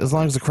me, as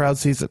long as the crowd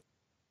sees it,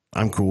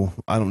 I'm cool.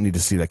 I don't need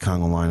to see that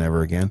Congo line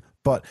ever again.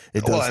 But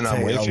it does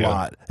say a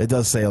lot. It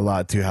does say a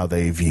lot to how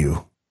they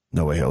view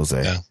No Way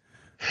Jose. Yeah.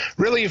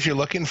 Really, if you're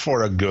looking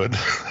for a good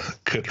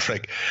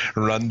like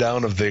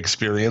rundown of the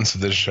experience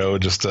of this show,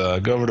 just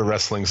go over to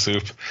Wrestling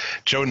Soup.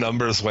 Joe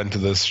Numbers went to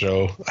this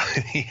show.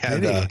 he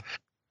had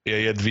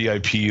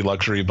VIP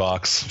luxury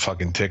box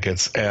fucking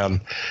tickets,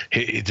 and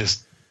he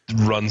just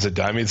runs it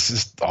down. I mean, it's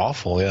just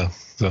awful. Yeah.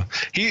 So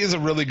he is a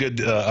really good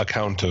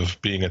account of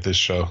being at this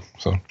show.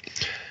 So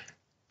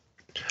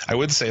I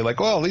would say, like,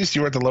 well, at least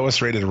you were at the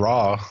lowest rated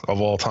Raw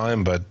of all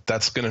time, but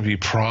that's going to be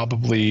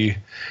probably,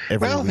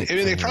 well, I mean,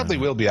 it probably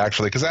will be,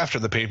 actually, because after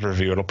the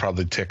pay-per-view, it'll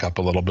probably tick up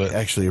a little bit.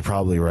 Actually, you're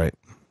probably right.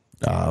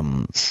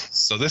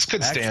 So this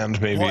could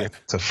stand maybe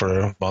for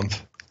a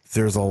month.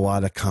 There's a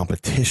lot of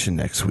competition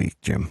next week,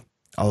 Jim.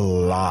 A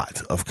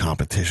lot of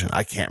competition.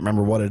 I can't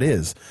remember what it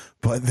is,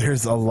 but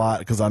there's a lot,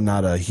 because I'm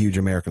not a huge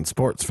American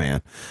sports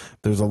fan.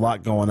 There's a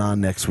lot going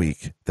on next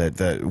week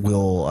that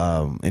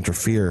will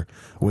interfere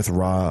with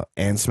Raw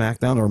and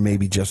SmackDown, or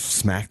maybe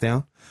just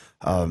SmackDown.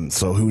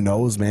 So who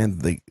knows,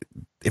 man?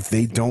 If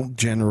they don't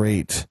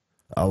generate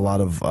a lot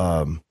of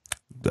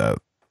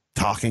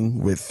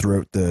talking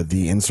throughout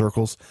the in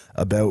circles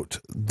about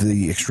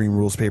the Extreme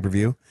Rules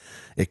pay-per-view,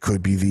 it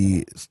could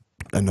be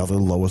another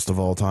lowest of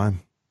all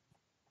time.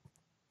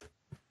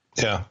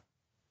 Yeah.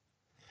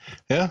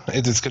 Yeah,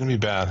 it's going to be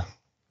bad.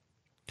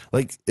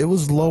 Like, it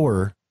was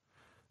lower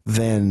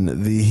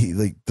than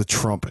the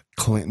Trump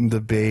Clinton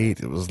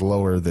debate. It was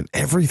lower than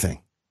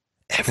everything.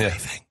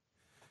 Everything.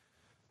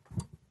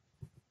 Yeah.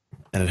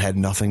 And it had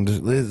nothing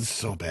to, it's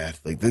so bad.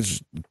 Like, this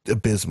is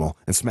abysmal.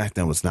 And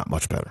SmackDown was not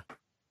much better.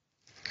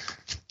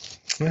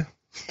 Yeah.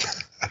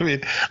 I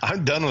mean,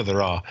 I'm done with the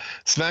Raw.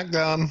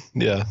 SmackDown,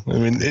 yeah. I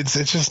mean, it's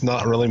just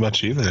not really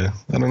much either.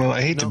 I don't know.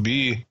 I hate to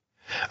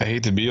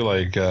be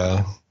like,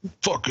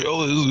 fuck,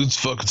 it's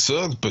fucking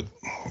sucks, but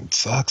it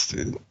sucks,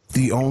 dude.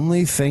 The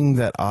only thing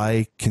that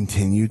I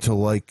continue to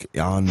like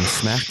on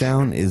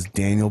SmackDown is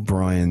Daniel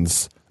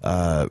Bryan's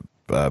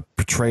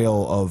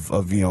portrayal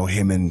of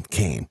him and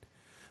Kane,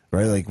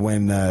 right? Like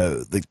when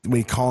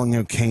calling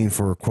out Kane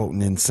for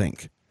quoting in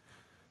sync.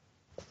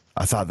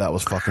 I thought that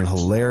was fucking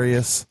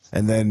hilarious.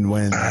 And then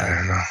when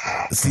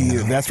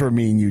that's where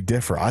me and you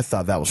differ. I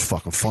thought that was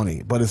fucking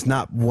funny, but it's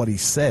not what he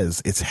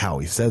says; it's how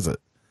he says it.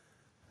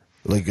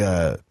 Like,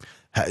 I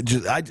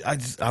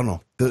don't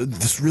know.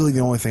 This is really the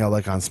only thing I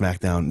like on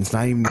SmackDown. It's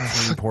not even the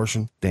same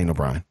portion. Daniel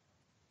Bryan,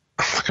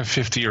 like a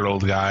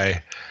 50-year-old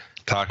guy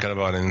talking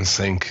about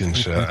NSYNC and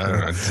shit.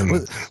 I don't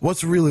know.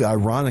 What's really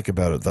ironic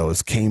about it, though,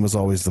 is Kane was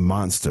always the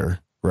monster,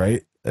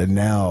 right? And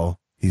now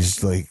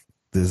he's like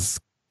this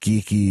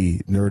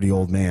geeky, nerdy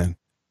old man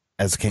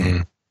as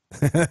Kane.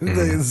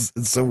 It's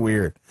so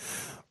weird,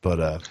 but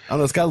I don't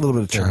know. It's got a little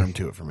bit of charm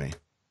to it for me.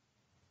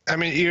 I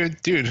mean,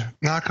 dude,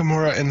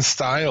 Nakamura and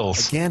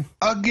Styles. Again.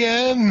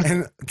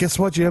 And guess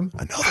what, Jim?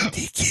 Another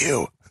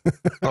DQ.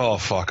 Oh,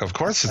 fuck. Of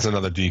course it's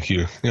another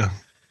DQ. Yeah.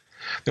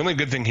 The only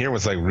good thing here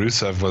was, like,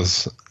 Rusev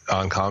was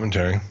on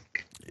commentary.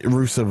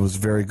 Rusev was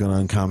very good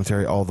on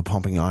commentary. All the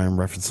pumping iron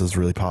references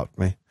really popped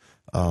me.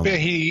 Yeah,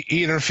 he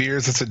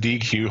interferes. It's a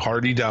DQ.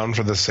 Hardy down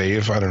for the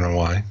save. I don't know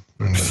why.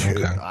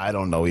 Okay. I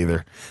don't know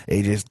either.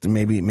 AJ,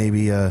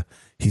 maybe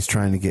he's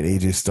trying to get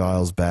AJ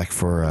Styles back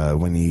for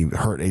when he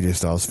hurt AJ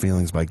Styles'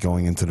 feelings by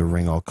going into the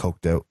ring all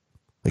coked out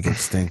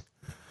against Sting.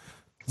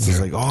 So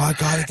he's like, oh, I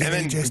gotta get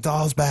AJ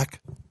Styles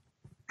back.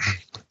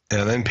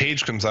 And then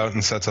Paige comes out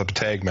and sets up a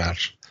tag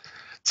match.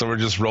 So we're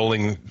just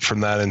rolling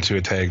from that into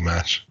a tag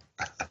match.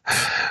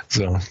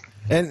 So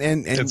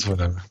and it's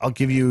whatever. I'll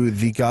give you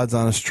the God's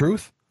honest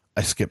truth.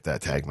 I skipped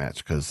that tag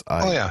match because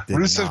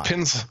Rusev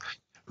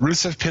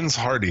pins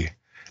Hardy,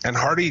 and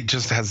Hardy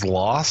just has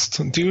lost,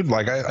 dude.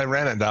 Like I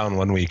ran it down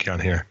one week on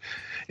here.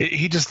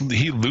 He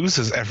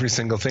loses every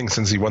single thing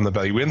since he won the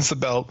belt. He wins the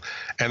belt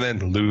and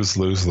then lose.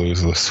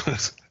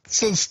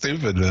 So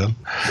stupid, man.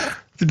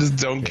 They just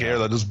don't care.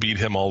 They'll just beat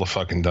him all the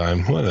fucking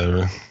time.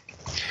 Whatever.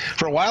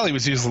 For a while, he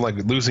was using like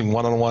losing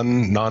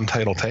one-on-one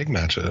non-title tag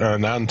matches or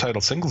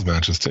non-title singles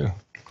matches too.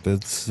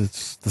 It's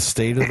the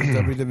state of the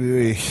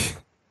WWE.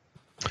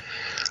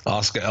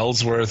 Oscar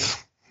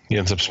Ellsworth, he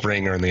ends up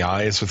spraying her in the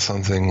eyes with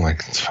something.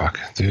 Like, fuck,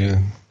 dude.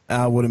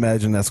 I would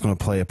imagine that's going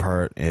to play a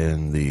part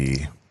in the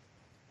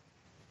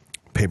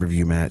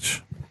pay-per-view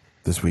match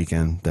this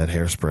weekend, that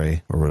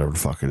hairspray or whatever the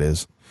fuck it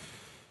is.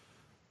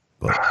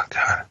 But oh,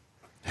 God.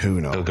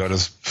 Who knows? He'll go to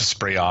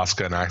spray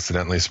Oscar and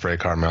accidentally spray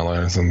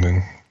Carmella or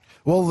something.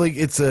 Well, like,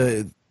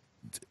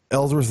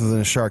 Ellsworth is in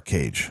a shark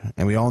cage,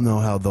 and we all know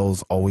how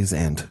those always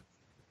end.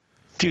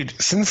 Dude,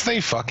 since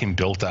they fucking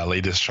built that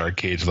latest shark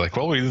cage, like,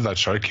 well, we did that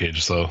shark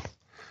cage, so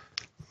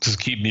just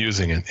keep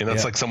using it. You know,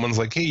 it's like someone's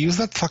like, hey, use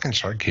that fucking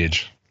shark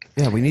cage.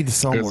 Yeah, we need to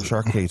sell more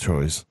shark cage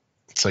toys.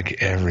 It's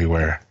like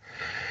everywhere.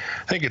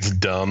 I think it's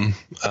dumb.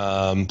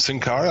 Sin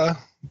Cara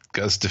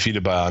gets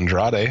defeated by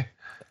Andrade.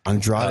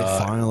 Andrade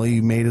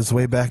finally made his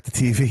way back to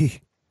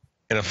TV.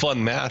 in a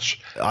fun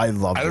match. I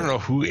love it. I don't know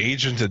who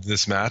agented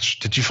this match.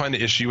 Did you find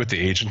an issue with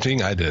the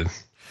agenting? I did.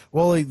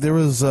 Well, like there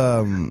was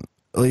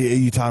like,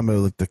 you talking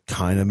about like the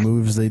kind of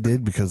moves they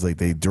did, because like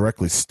they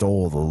directly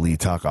stole the Lee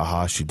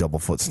Takahashi double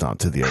foot stomp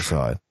to the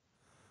outside.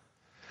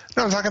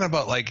 No, I'm talking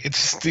about like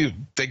it's the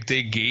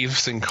they gave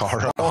Sin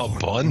Cara a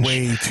bunch.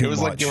 Way too It was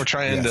much. like they were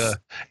trying to.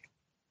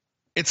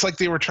 It's like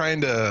they were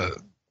trying to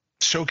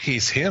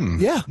showcase him,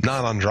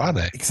 not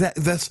Andrade.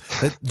 Exactly.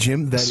 That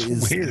Jim. That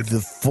is weird.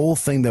 the full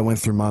thing that went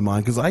through my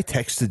mind, because I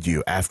texted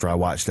you after I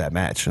watched that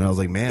match, and I was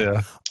like,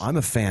 "Man, I'm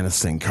a fan of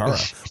Sin Cara."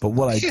 But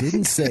what I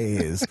didn't say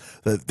is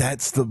that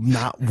that's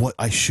not what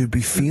I should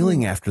be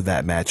feeling after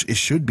that match. It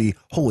should be,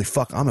 "Holy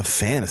fuck, I'm a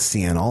fan of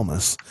Cien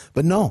Almas."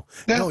 But no,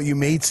 you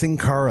made Sin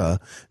Cara.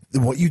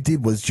 What you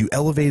did was you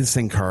elevated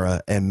Sin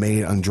Cara and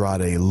made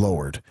Andrade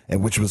lowered,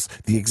 and which was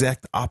the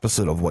exact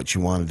opposite of what you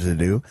wanted to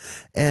do.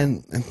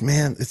 And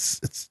man,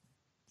 it's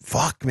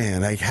fuck,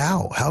 man. Like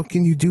how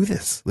can you do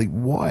this? Like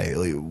why?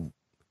 Like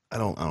I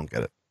don't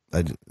get it.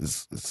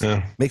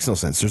 It makes no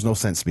sense. There's no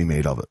sense to be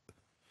made of it.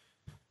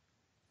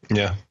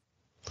 Yeah.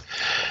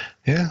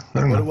 Yeah,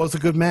 I don't know. But it was a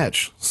good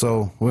match.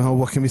 So well,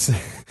 what can we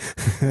say?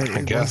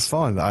 I guess It was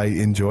fun. I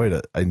enjoyed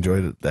it. I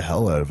enjoyed it the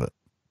hell out of it.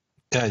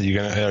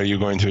 Yeah, are you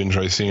going to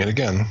enjoy seeing it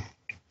again?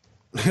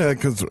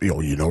 Because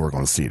you know we're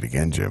going to see it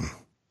again, Jim.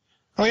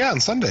 Oh yeah, on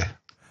Sunday.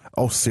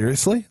 Oh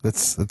seriously?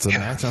 That's a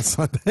match on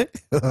Sunday.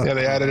 Yeah,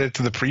 they added it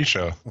to the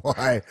pre-show.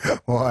 Why?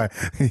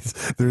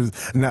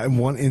 There's not in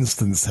one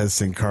instance has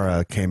Sin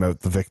Cara came out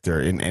the victor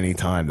in any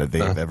time that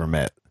they've ever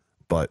met.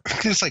 But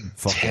there's like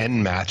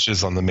 10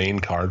 matches on the main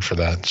card for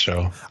that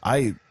show.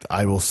 I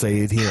will say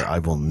it here. I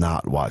will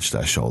not watch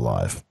that show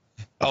live.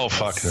 Oh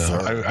fuck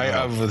no!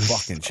 I was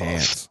fucking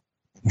chance.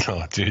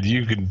 No, dude,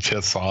 you can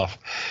piss off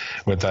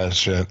with that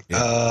shit.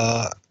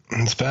 Yeah.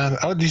 It's bad.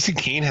 Oh, do you see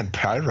Kane had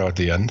pyro at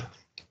the end?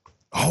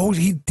 Oh,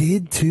 he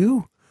did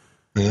too?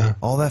 Yeah.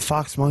 All that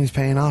Fox money's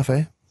paying off,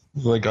 eh?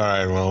 Like, all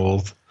right, well,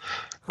 we'll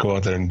go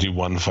out there and do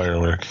one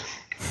firework.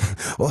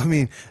 Well, I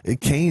mean,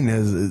 Kane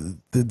has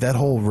that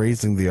whole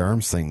raising the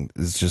arms thing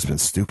has just been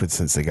stupid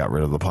since they got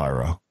rid of the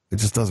pyro. It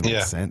just doesn't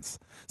make sense.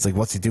 It's like,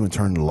 what's he doing?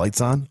 Turning the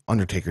lights on?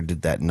 Undertaker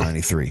did that in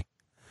 '93.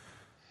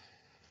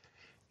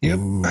 Yep.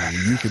 Ooh,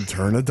 you can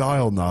turn a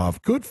dial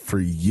knob. Good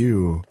for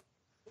you.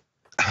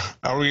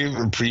 Are we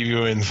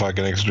previewing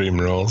fucking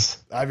Extreme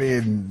Rules? I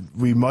mean,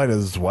 we might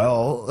as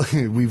well.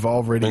 We've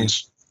already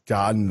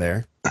gotten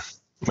there.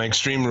 My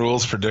Extreme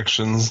Rules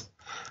predictions: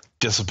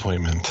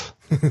 disappointment.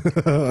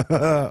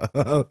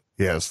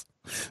 Yes.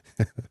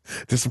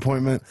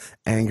 Disappointment,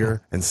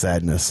 anger, and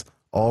sadness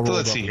all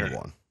rolled up into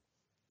one.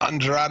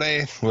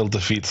 Andrade will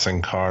defeat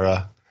Sin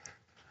Cara.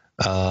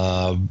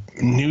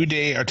 New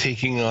Day are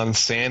taking on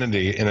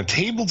Sanity in a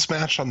tables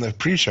match on the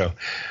pre-show,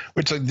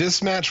 which like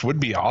this match would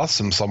be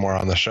awesome somewhere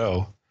on the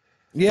show.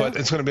 Yeah, but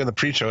it's going to be on the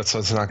pre-show, so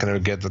it's not going to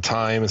get the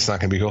time. It's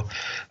not going to be cool.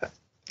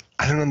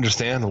 I don't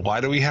understand.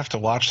 Why do we have to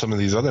watch some of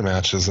these other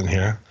matches in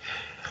here?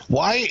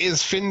 Why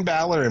is Finn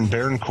Balor and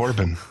Baron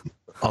Corbin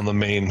on the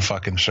main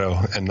fucking show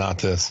and not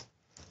this?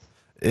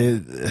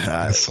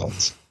 I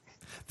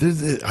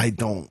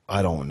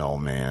don't know,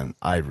 man.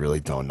 I really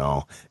don't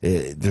know.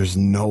 There's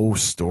no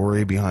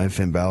story behind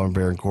Finn Balor and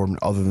Baron Corbin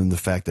other than the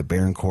fact that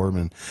Baron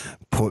Corbin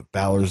put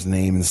Balor's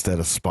name instead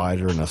of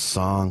Spider in a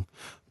song.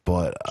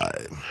 But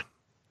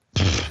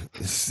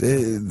that's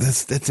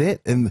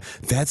it, and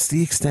that's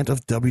the extent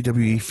of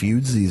WWE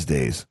feuds these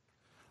days.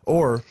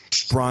 Or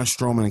Braun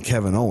Strowman and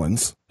Kevin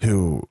Owens,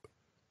 who,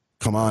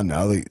 come on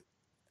now,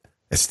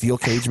 a steel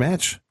cage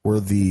match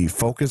where the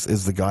focus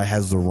is the guy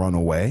has to run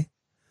away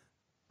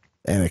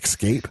and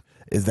escape.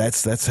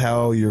 That's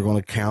how you're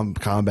going to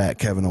combat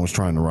Kevin Owens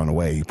trying to run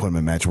away. You put him in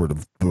a match where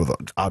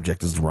the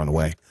object is to run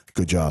away.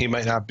 Good job. He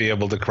might not be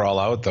able to crawl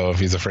out though if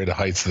he's afraid of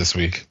heights this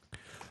week.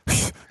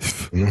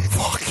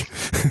 Fuck.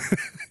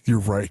 You're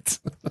right.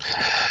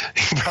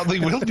 He probably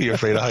will be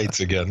afraid of heights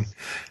again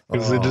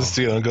because it just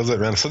goes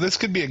around. So this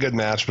could be a good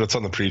match, but it's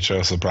on the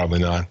pre-show, so probably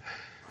not.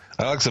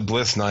 Alexa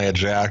Bliss, Nia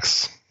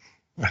Jax.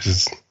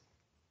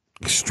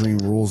 Extreme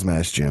Rules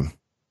match, Jim.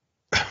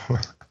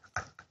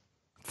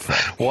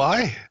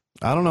 Why?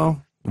 I don't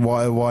know.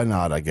 Why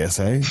not, I guess,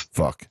 eh?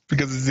 Fuck.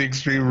 Because it's the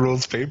Extreme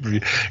Rules pay-per-view.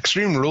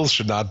 Extreme Rules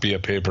should not be a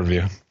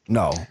pay-per-view.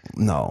 No.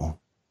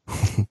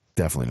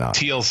 Definitely not.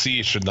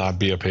 TLC should not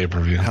be a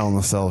pay-per-view. Hell in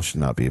a Cell should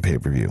not be a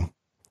pay-per-view.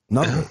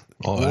 None of it.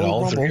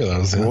 All three of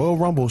those. Yeah. Royal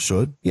Rumble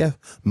should. Yeah.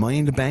 Money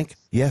in the Bank.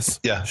 Yes.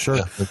 Yeah. Sure.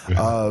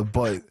 Yeah.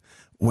 But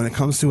when it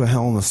comes to a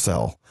Hell in a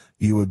Cell,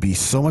 you would be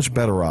so much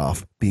better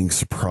off being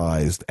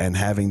surprised and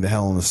having the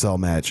Hell in a Cell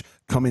match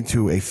come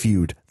into a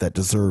feud that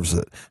deserves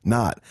it,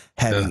 not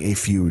having a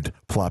feud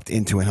plopped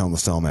into a Hell in a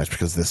Cell match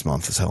because this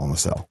month is Hell in a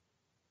Cell.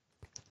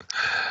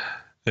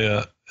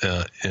 Yeah.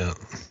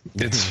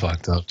 It's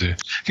fucked up, dude.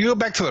 If you go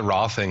back to the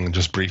Raw thing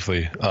just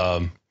briefly,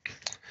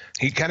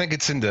 he kind of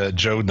gets into,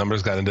 Joe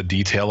Numbers got into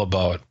detail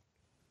about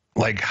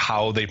like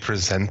how they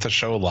present the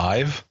show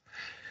live.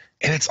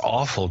 And it's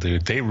awful,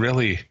 dude. They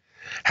really,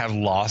 have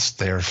lost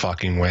their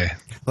fucking way.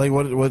 Like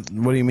what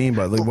do you mean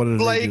by like what did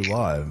they do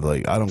live?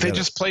 Like I don't They get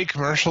just play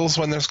commercials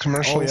when there's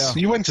commercials. Oh, yeah.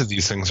 You went to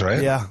these things,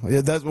 right? Yeah,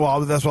 that's what I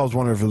was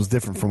wondering if it was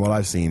different from what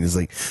I've seen. Is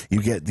like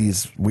you get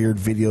these weird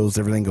videos,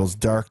 everything goes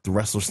dark, the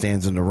wrestler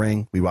stands in the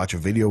ring, we watch a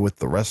video with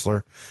the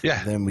wrestler,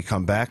 Yeah. then we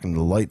come back and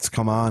the lights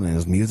come on and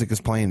his music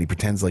is playing, he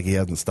pretends like he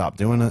hasn't stopped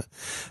doing it.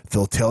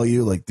 They'll tell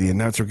you, like the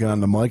announcer get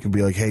on the mic and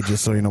be like, hey,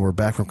 just so you know, we're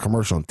back from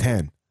commercial in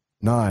 10,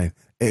 9.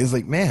 It's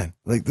like, man,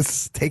 like this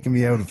is taking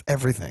me out of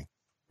everything.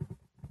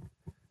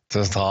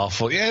 Just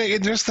awful. Yeah,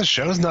 just the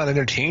show's not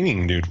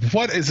entertaining, dude.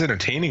 What is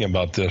entertaining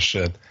about this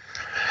shit?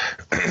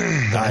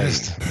 I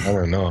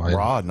don't know.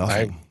 Raw,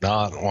 nothing. I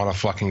not want to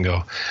fucking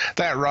go.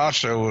 That Raw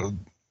show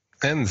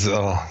ends.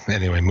 Oh,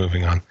 anyway,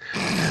 moving on.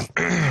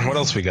 What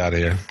else we got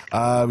here?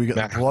 We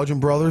got the Bludgeon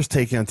Brothers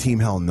taking on Team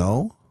Hell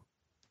No.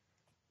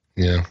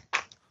 Yeah.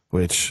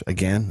 Which,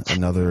 again,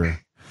 another...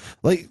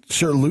 Like,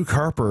 sure, Luke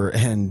Harper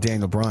and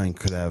Daniel Bryan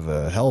could have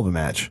a hell of a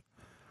match.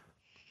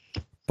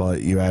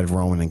 But you add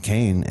Rowan and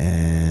Kane,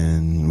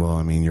 and, well,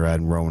 I mean, you're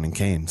adding Rowan and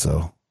Kane,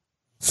 so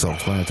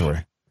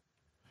self-explanatory.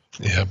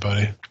 Yeah,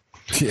 buddy.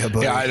 Yeah,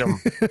 buddy. Yeah, I don't...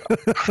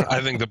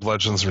 I think the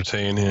Bludgeons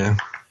retain here.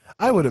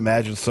 I would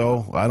imagine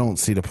so. I don't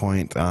see the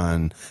point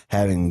on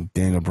having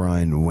Daniel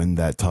Bryan win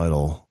that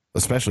title,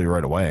 especially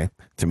right away.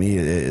 To me,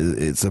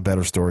 it's a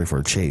better story for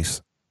a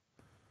chase.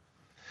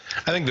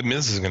 I think the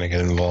Miz is going to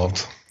get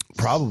involved.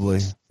 Probably,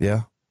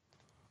 yeah.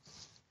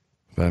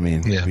 But I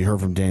mean, Yeah. we heard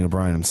from Daniel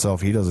Bryan himself.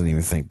 He doesn't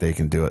even think they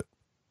can do it.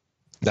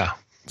 No,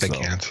 they So.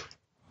 can't.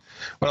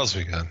 What else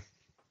we got?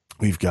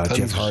 We've got Tons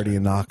Jeff of Hardy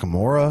and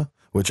Nakamura,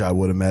 which I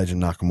would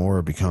imagine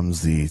Nakamura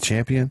becomes the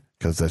champion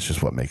because that's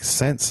just what makes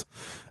sense.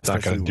 It's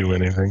not going to Especially-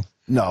 do anything.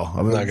 No,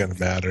 I mean, Not going to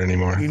matter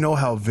anymore. you know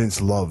how Vince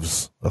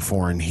loves a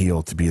foreign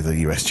heel to be the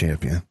U.S.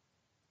 champion.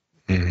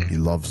 Mhm. He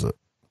loves it.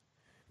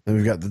 Then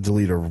we've got the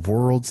Deleter of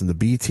Worlds and the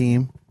B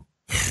team.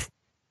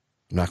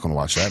 I'm not going to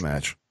watch that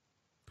match.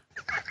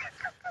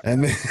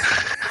 And then,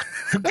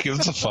 Who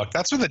gives a fuck?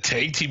 That's where the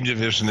tag team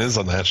division is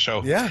on that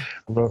show. yeah,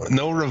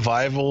 No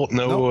revival,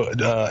 no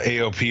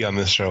AOP on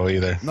this show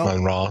either. No.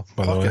 On Raw,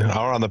 by the Fuck way, it.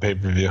 or on the pay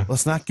per view.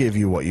 let's not give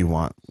you what you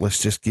want.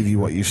 Let's just give you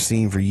what you've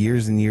seen for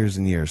years and years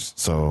and years.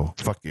 So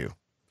fuck you.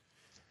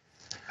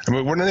 I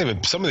mean, we're not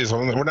even some of these.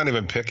 We're not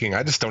even picking.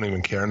 I just don't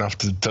even care enough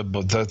to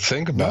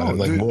think about No, it.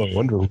 Like, dude. boy, I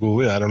wonder who will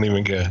win. I don't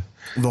even care.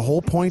 The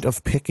whole point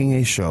of picking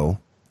a show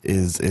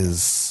is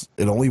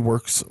it only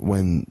works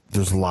when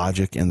there's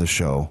logic in the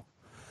show.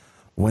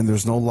 When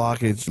there's no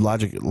logic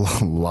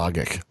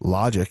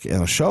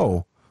in a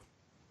show,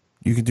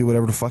 you can do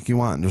whatever the fuck you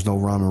want. And there's no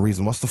rhyme or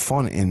reason. What's the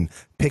fun in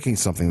picking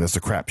something that's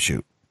a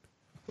crapshoot?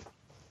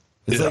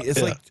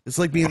 It's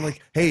like being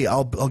like, hey,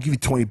 I'll give you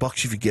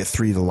 $20 if you get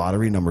 3 of the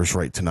lottery numbers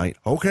right tonight.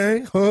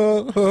 Okay,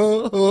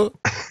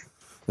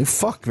 like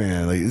fuck,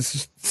 man. Like it's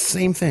just the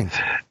same thing.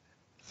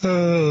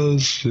 Oh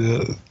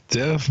shit!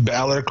 Jeff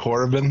Balor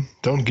Corbin.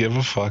 Don't give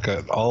a fuck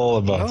at all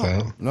about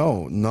that.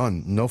 No,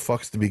 none. No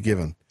fucks to be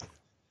given.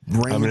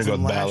 I'm gonna go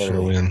with Balor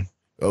to win.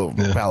 Oh,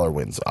 Yeah. Balor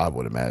wins, I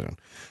would imagine.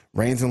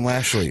 Reigns and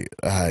Lashley.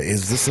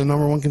 Is this the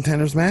number one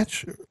contenders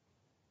match?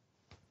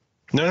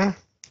 No.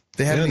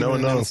 They haven't Yeah, no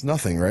even one announced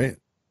nothing, right?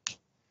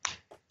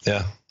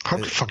 Yeah. How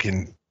could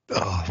fucking?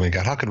 Oh my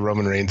god! How could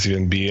Roman Reigns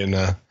even be in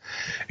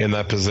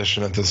that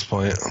position at this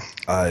point?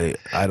 I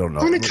don't know.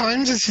 How many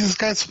times is this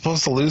guy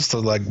supposed to lose to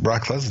like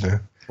Brock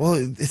Lesnar? Well,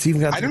 it's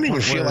even got. I don't even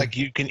feel like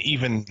you can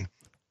even.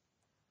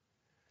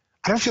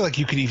 I don't feel like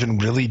you could even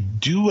really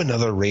do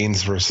another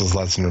Reigns versus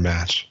Lesnar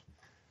match,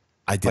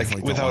 I like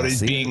definitely don't without wanna it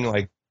see being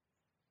like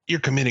you're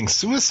committing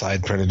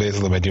suicide, pretty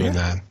basically by doing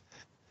that.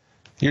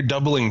 You're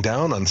doubling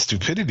down on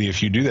stupidity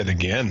if you do that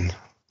again.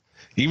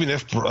 Even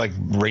if like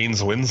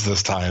Reigns wins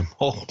this time,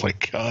 oh my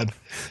god,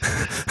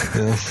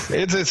 yeah.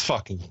 It's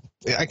fucking.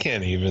 I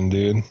can't even,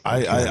 dude.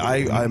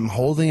 I'm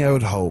holding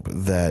out hope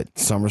that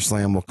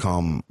SummerSlam will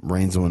come,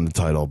 Reigns will win the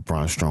title,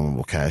 Braun Strowman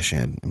will cash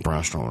in, and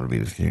Braun Strowman will be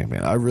the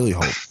champion. I really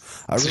hope.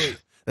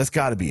 That's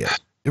got to be it.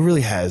 It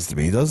really has to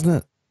be, doesn't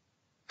it?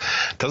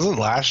 Doesn't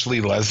Lashley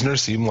Lesnar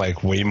seem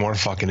like way more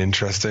fucking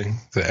interesting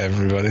to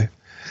everybody?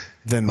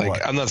 Then Like,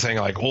 what? I'm not saying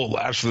like, oh,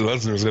 Lashley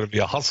Lesnar is going to be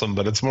awesome,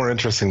 but it's more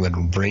interesting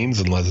than Reigns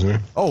and Lesnar.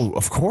 Oh,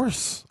 of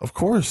course.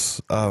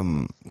 But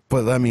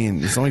I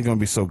mean, it's only going to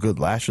be so good.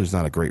 Lashley's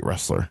not a great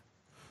wrestler.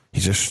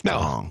 He's just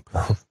strong.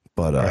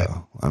 But Right.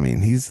 I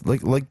mean, he's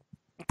like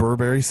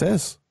Burberry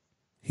says,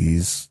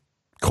 he's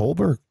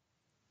Kohlberg.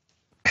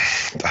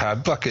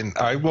 I'm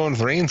going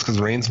with Reigns because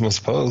Reigns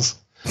must pose.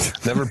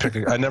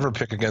 I never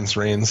pick against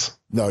Reigns.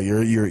 No,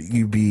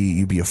 you'd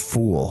be a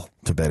fool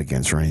to bet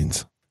against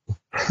Reigns.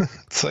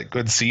 It's like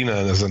good Cena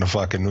isn't a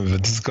fucking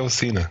move. Just go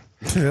Cena.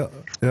 Yeah.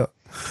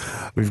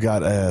 We've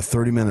got a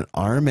 30-minute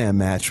Iron Man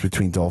match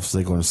between Dolph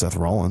Ziggler and Seth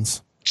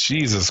Rollins.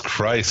 Jesus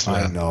Christ,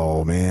 man. I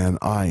know, man.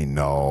 I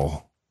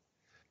know.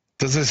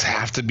 Does this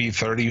have to be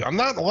 30? I'm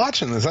not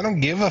watching this. I don't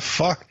give a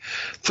fuck.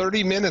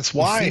 30 minutes.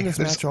 Why? We've seen this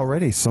match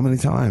already so many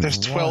times.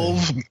 There's Why?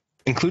 12,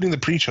 including the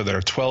pre-show. There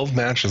are 12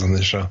 matches on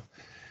this show.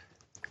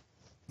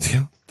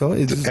 Yeah, So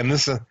it's just, And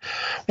this,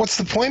 what's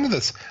the point of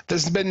this?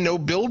 There's been no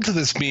build to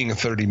this being a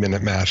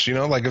 30-minute match. You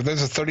know, like if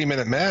there's a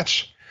 30-minute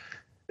match,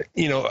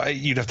 you know,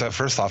 you'd have to,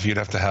 first off, you'd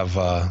have to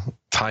have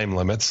time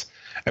limits.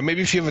 And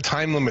maybe if you have a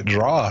time limit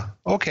draw,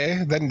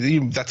 okay,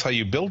 then that's how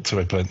you build to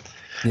it. But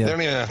they don't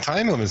even have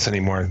time limits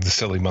anymore, the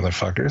silly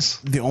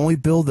motherfuckers. the only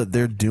build that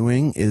they're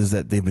doing is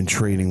that they've been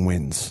trading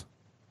wins.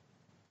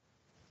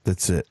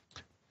 That's it.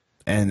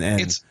 And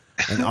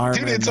an Iron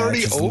Dude, Man it's match already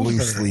is over.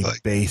 loosely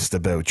Like, based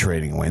about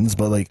trading wins,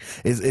 but like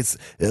it's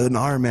an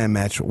Iron Man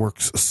match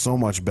works so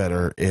much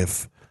better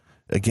if,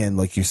 again,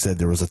 like you said,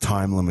 there was a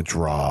time limit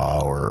draw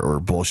or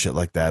bullshit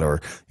like that,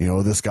 or you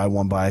know, this guy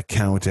won by a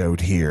count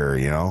out here,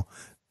 you know,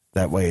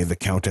 that way the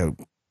count out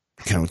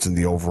counts in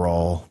the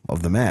overall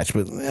of the match.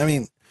 But I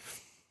mean,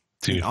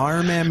 dude, an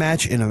Iron Man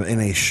match in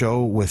a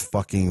show with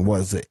fucking,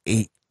 what is it,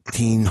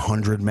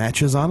 1,800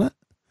 matches on it?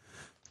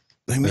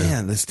 Like,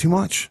 man, that's too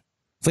much.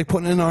 It's like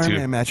putting an Iron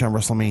Man match on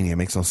WrestleMania. It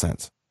makes no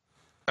sense.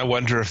 I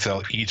wonder if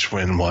they'll each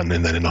win one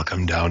and then it'll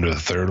come down to a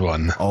third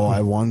one. Oh,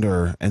 I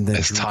wonder. And then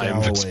As Drew time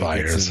Galloway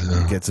expires,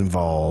 gets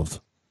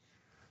involved.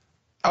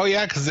 Oh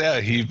yeah, because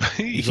he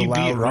He's beat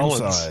allowed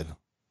Rollins.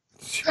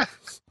 ringside.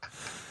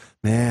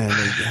 Man, like,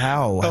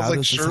 how? I was How like,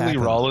 does this surely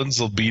happen? Rollins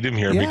will beat him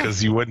here Yeah.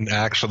 because you wouldn't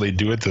actually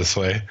do it this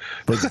way.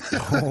 But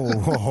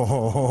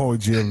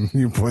Jim,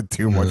 you put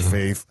too much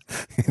faith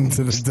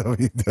into the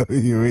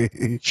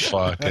WWE.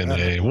 Fucking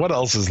A. What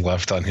else is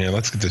left on here?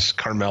 Let's get this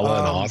Carmella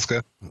and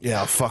Asuka.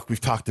 Yeah, fuck. We've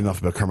talked enough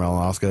about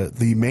Carmella and Asuka.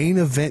 The main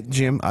event,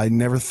 Jim. I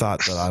never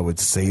thought that I would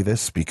say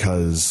this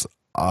because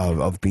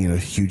of being a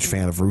huge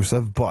fan of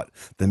Rusev, but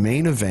the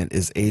main event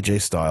is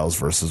AJ Styles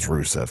versus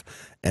Rusev,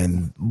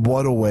 and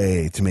what a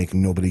way to make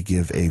nobody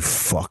give a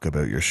fuck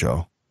about your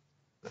show.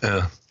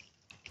 Yeah,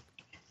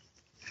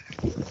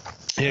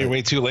 you're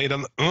way too late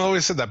on. I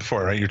always said that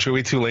before, right? You're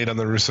way too late on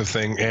the Rusev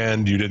thing,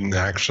 and you didn't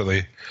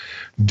actually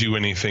do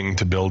anything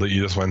to build it.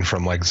 You just went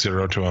from like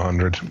 0 to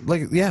 100.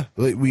 Like, yeah,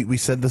 we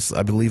said this,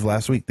 I believe,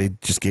 last week. They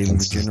just gave him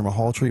the Jinder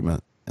Mahal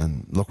treatment,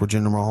 and look where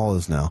Jinder Mahal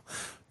is now.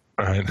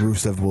 All right.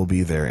 Rusev will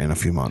be there in a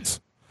few months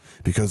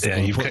because Yeah,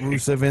 you put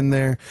Rusev in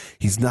there,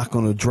 he's not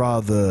going to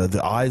draw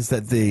the eyes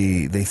that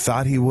they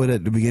thought he would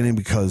at the beginning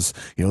because,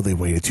 you know, they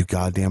waited too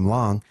goddamn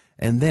long,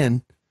 and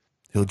then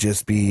he'll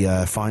just be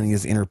finding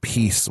his inner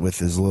peace with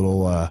his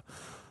little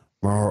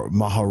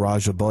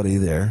Maharaja buddy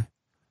there,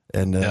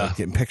 and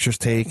getting pictures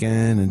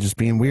taken and just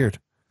being weird.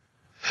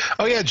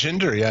 Oh yeah,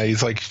 Jinder. Yeah,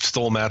 he's like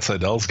stole Matt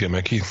Seidel's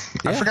gimmick.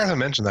 I forgot to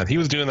mention that he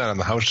was doing that on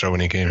the house show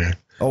when he came here.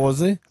 Oh, was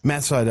he?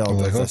 Matt Sydal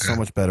does that so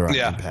much better on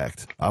Yeah.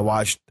 Impact. I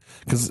watched,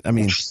 because, I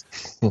mean,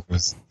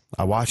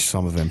 I watched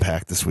some of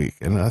Impact this week,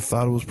 and I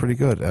thought it was pretty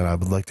good, and I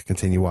would like to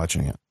continue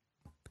watching it.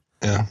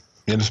 Yeah,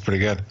 it is pretty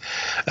good.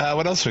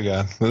 What else we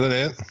got? Is that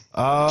it?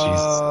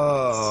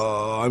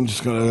 I'm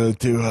just going to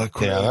do a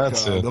quick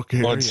That's it. look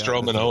here. Oh, it's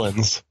Strowman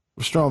Owens.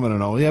 Strowman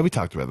and all. Yeah, we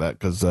talked about that,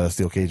 because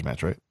steel cage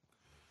match, right?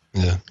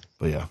 Yeah.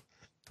 But yeah.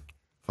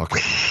 Fuck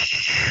it.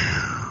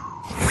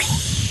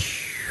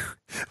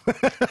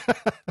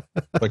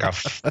 Like a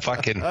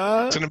fucking.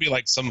 It's gonna be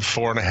like some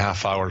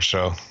 4.5 hour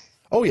show.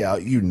 Oh, yeah,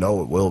 you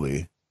know it will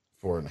be.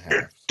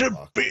 4.5.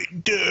 The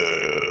big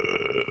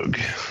dog.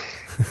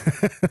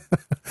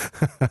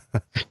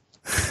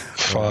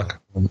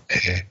 Fuck.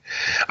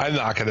 I'm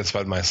not gonna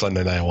spend my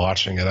Sunday night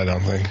watching it. I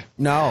don't think.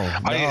 No.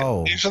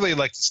 I usually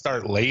like to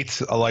start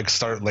late. I like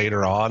start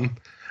later on,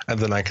 and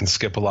then I can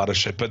skip a lot of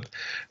shit. But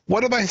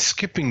what am I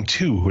skipping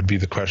to? Would be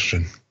the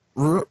question.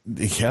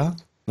 Yeah.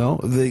 No,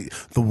 the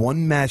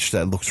one match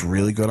that looks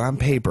really good on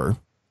paper,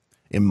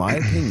 in my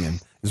opinion,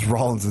 is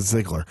Rollins and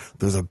Ziggler.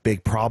 There's a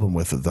big problem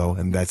with it, though,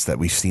 and that's that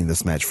we've seen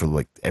this match for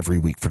like every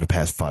week for the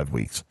past 5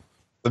 weeks.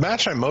 The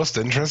match I'm most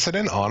interested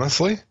in,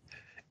 honestly,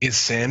 is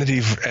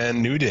Sanity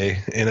and New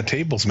Day in a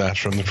tables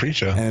match from the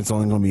pre-show. And it's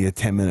only going to be a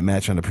 10-minute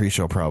match on the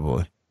pre-show,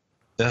 probably.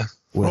 Yeah.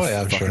 With Oh,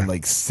 yeah, I'm fucking sure.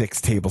 like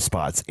 6 table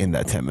spots in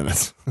that 10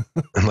 minutes.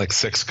 And like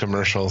 6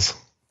 commercials.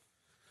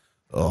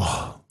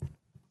 Oh.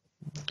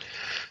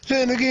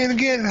 Then again,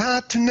 get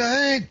hot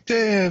tonight.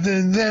 I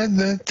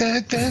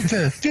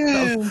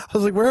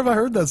was like, where have I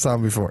heard that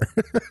song before?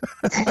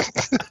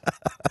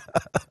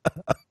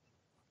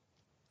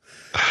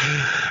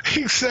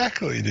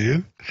 Exactly,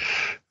 dude.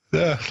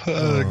 Yeah,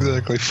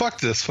 exactly. Fuck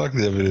this. Fuck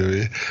the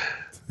WWE.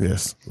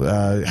 Yes.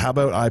 How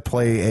about I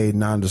play a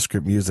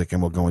nondescript music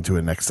and we'll go into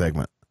a next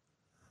segment?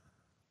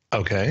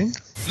 Okay.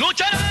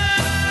 Lucha!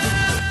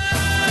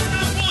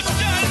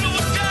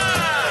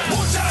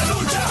 Mucha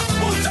lucha!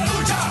 Mucha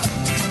lucha!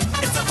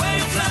 It's the way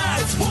it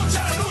flies!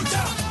 Mucha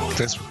lucha!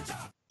 That's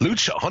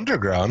Lucha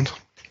Underground.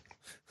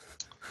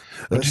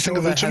 What do you think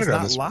of That Lucha has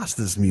Underground? not lost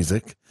this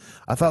music.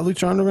 I thought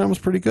Lucha Underground was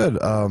pretty good.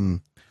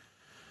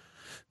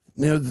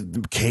 You know,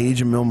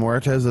 Cage and Mil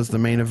Muertes as the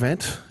main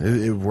event.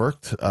 It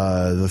worked.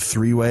 The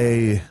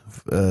 3-way,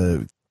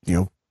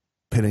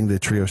 pitting the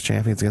trios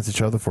champions against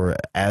each other for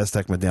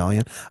Aztec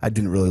medallion. I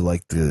didn't really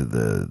like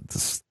the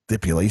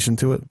stipulation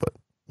to it, but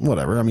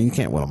whatever. I mean, you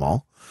can't win them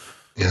all.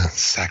 Yeah,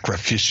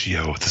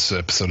 Sacrificio, this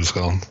episode is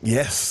called.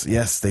 Yes.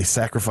 They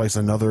sacrifice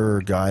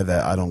another guy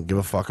that I don't give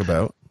a fuck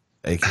about.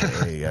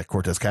 aka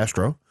Cortez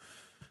Castro.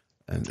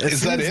 And as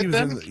Is soon that as he it was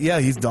then? yeah,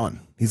 he's done.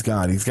 He's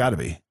gone. He's got to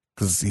be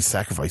because he's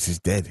sacrificed. He's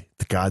dead.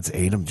 The gods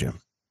ate him, Jim.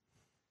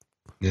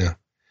 Yeah.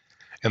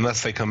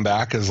 Unless they come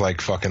back as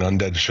like fucking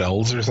undead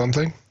shells or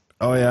something.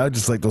 Oh yeah,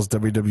 just like those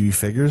WWE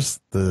figures,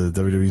 the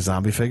WWE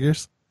zombie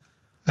figures.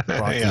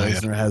 Brock Yeah,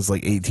 Lesnar has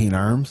like 18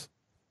 arms.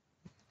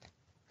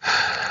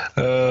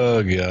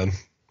 Oh god.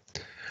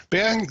 But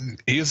yeah,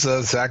 he's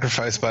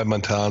sacrificed by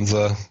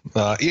Matanza.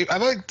 I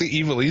like the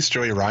Evil East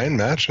Joey Ryan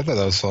match. I thought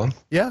that was fun.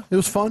 Yeah, it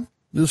was fun.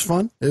 It was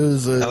fun. It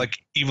was. I like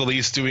Evil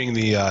East doing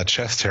the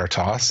chest hair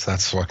toss.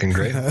 That's fucking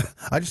great.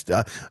 I just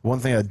one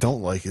thing I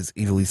don't like is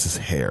Evalise's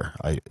hair.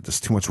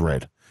 Just too much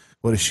red.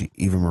 What is she?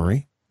 Eva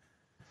Marie?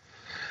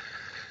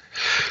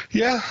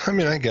 Yeah, I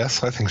mean, I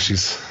guess. I think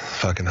she's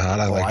fucking hot.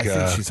 I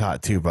think she's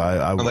hot too, but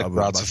I like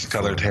Rod's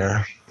colored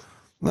hair.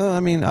 Well,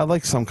 I mean, I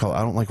like some color.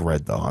 I don't like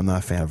red though. I'm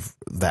not a fan of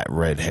that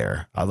red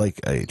hair. I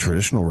like a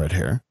traditional red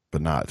hair,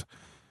 but not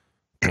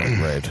bright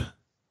red.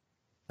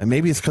 And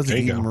maybe it's because of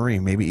Eva Marie.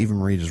 Maybe Eva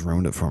Marie just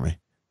ruined it for me.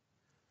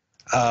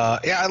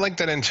 Yeah, I like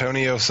that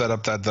Antonio set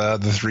up that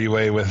the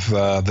three-way with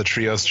the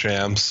trios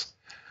champs.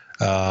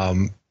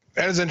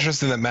 It was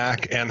interesting that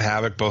Mac and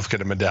Havoc both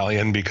get a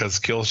medallion because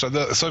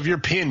Killshot. So if you're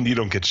pinned, you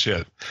don't get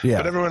shit. Yeah.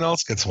 But everyone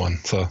else gets one.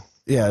 So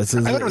yeah, I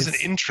thought it was an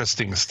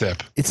interesting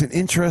step. It's an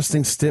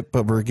interesting step,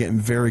 but we're getting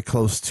very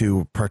close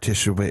to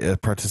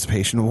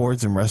participation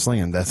awards in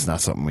wrestling, and that's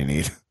not something we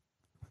need.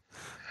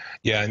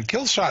 Yeah, and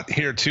Killshot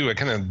here too. It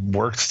kind of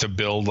works to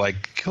build like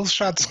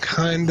Killshot's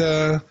kind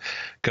of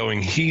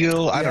going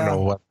heel. I don't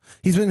know what.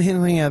 He's been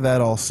hinting at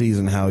that all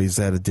season. How he's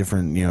had a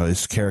different,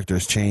 his character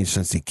has changed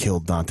since he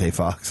killed Dante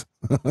Fox.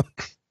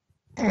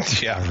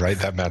 Yeah, right.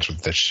 That match was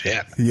the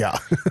shit. Yeah.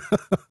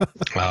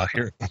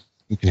 Here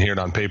you can hear it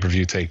on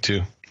pay-per-view take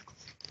 2.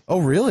 Oh,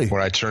 really?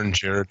 Where I turned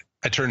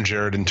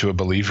Jared into a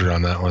believer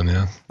on that one.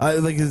 Yeah.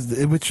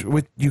 Which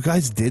you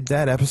guys did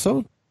that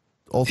episode?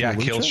 Ultimate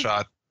Lucha?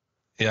 Killshot.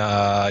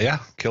 Yeah.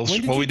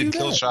 Killshot. Well, we did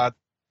Killshot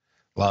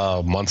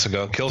months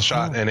ago.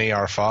 Killshot and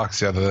AR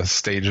Fox. Yeah, the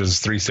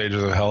 3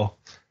 stages of hell.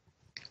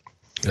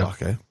 Yep.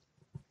 Okay.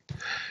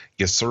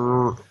 Yes,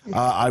 sir.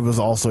 I was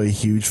also a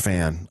huge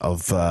fan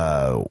of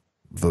the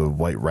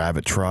White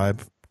Rabbit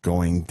tribe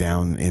going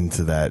down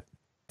into that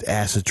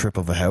acid trip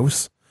of a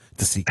house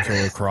to see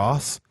Killer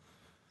Cross.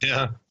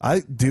 Yeah.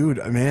 I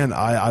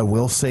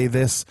will say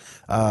this.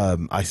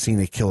 I seen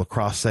a Killer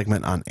Cross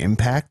segment on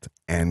Impact,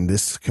 and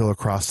this Killer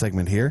Cross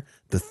segment here,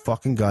 the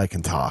fucking guy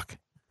can talk.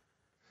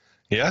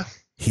 Yeah.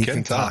 He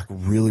can talk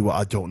really well.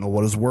 I don't know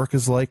what his work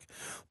is like,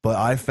 but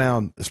I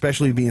found,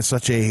 especially being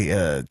such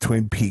a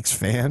Twin Peaks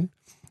fan,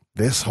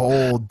 this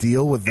whole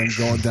deal with them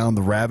going down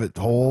the rabbit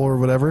hole or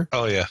whatever.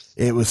 Oh, yeah.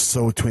 It was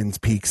so Twin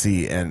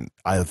Peaksy, and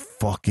I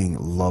fucking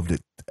loved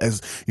it.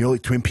 As you know,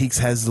 like Twin Peaks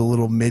has the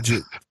little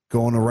midget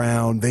going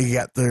around. They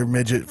got their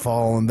midget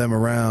following them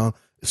around.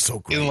 It's so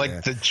great. In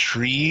like the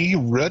tree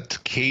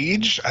root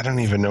cage? I don't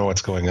even know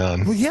what's going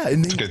on. Well, yeah.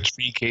 And it's like a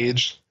tree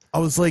cage. I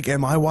was like,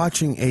 am I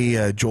watching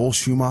a Joel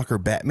Schumacher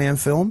Batman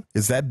film?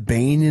 Is that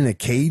Bane in a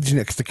cage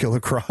next to Killer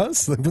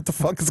Cross? Like, what the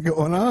fuck is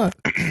going on?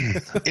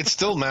 It's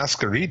still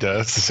Masquerita.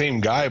 It's the same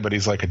guy, but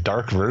he's like a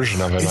dark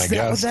version of him, I guess. Is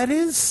that what that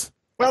is?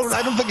 Well,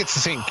 I don't think it's the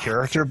same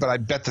character, but I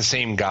bet the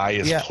same guy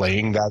is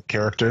playing that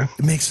character.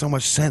 It makes so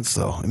much sense,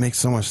 though. It makes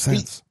so much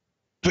sense.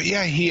 But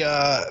yeah,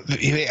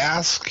 they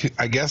ask,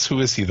 I guess,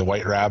 who is he? The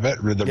White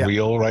Rabbit, the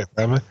real White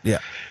Rabbit? Yeah.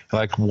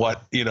 Like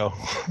what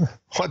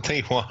what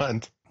they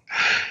want.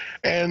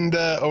 And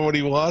or what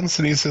he wants,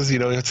 and he says, he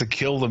has to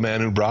kill the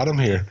man who brought him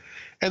here.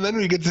 And then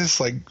we get this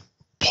like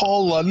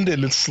Paul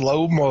London in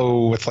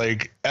slow-mo with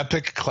like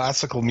epic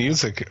classical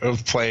music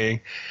of playing,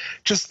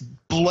 just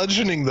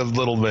bludgeoning the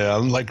little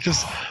man, like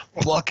just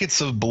buckets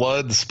of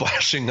blood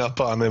splashing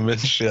up on him and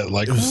shit.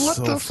 Like, it was what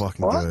so the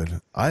fucking fuck?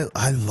 good.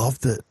 I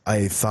loved it.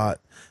 I thought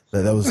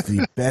that was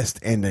the best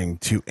ending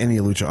to any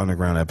Lucha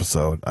Underground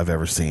episode I've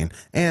ever seen.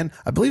 And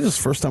I believe it's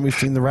the first time we've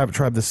seen the Rabbit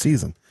Tribe this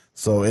season.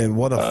 So, and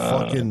what a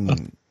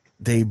fucking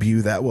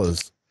debut that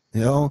was.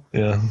 Yeah,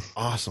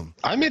 awesome.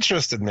 I'm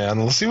interested, man.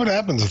 Let's see what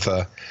happens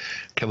with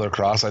Killer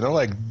Cross. I know,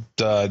 like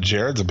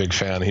Jared's a big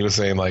fan. He was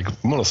saying, like,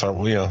 I'm gonna start.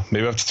 Maybe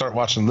I have to start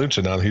watching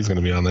Lucha now that he's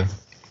gonna be on there.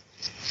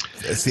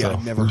 See,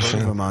 I've never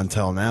heard of him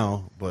until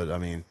now, but I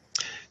mean,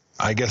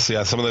 I guess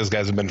some of those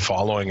guys have been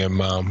following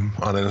him on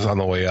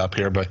the way up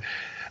here. But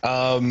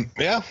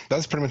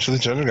that's pretty much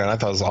Lucha Underground. I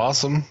thought it was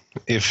awesome.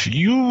 If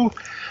you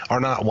are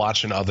not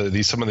watching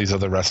some of these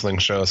other wrestling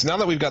shows, now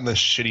that we've gotten this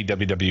shitty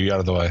WWE out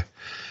of the way,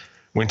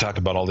 we can talk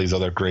about all these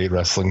other great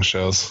wrestling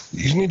shows.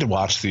 You need to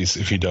watch these.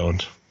 If you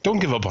don't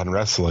give up on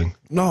wrestling.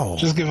 No,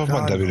 just give up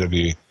on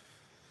WWE.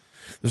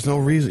 There's no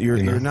reason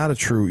you're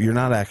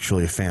not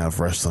actually a fan of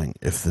wrestling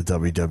if the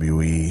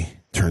WWE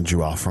turns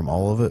you off from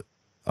all of it.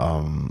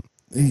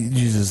 You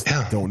just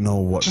don't know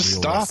what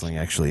real wrestling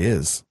actually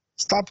is.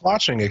 Stop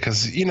watching it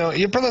because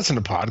your brother's in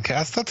the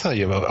podcast.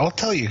 I'll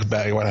tell you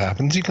back what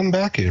happens. You come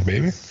back here,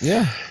 baby.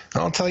 Yeah.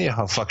 I'll tell you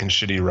how fucking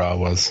shitty Raw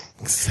was.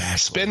 Exactly.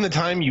 Spend the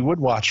time you would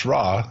watch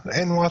Raw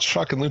and watch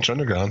fucking Lucha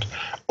Underground,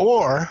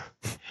 or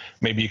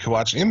maybe you could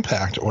watch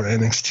Impact or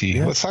NXT.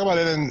 Yeah. Let's talk about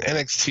it in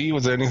NXT.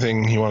 Was there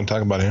anything you want to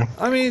talk about here?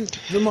 I mean,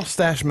 the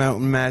Mustache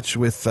Mountain match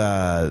with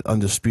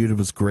Undisputed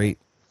was great.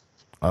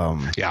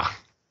 Yeah.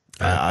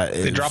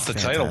 They dropped the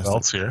title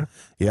belts here.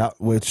 Yeah,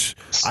 which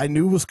I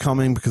knew was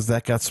coming because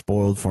that got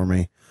spoiled for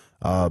me.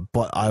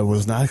 But I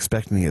was not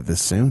expecting it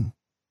this soon.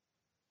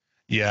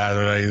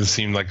 Yeah, it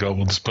seemed like,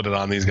 we'll just put it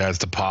on these guys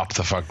to pop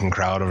the fucking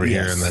crowd over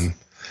here, and then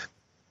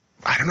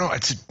I don't know.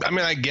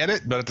 I get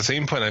it, but at the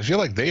same point, I feel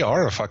like they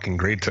are a fucking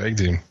great tag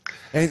team.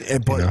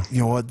 But you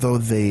know what though,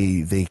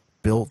 they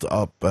built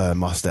up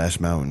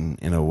Mustache Mountain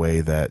in a way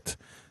that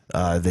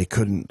they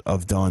couldn't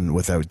have done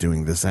without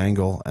doing this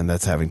angle, and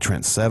that's having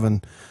Trent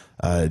Seven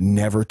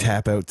never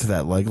tap out to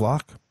that leg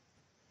lock.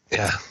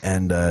 Yeah.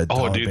 And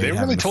dude, they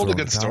really told a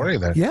good story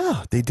there.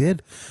 Yeah, they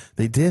did.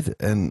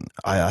 And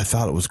I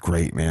thought it was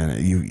great, man.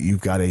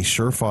 You've got a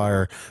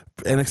surefire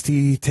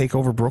NXT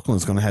Takeover Brooklyn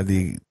is going to have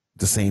the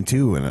same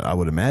too, and I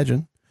would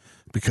imagine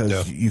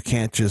because you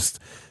can't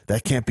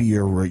that can't be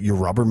your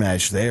rubber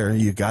match there.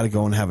 You got to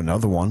go and have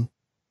another one,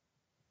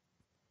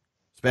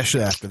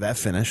 especially after that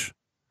finish.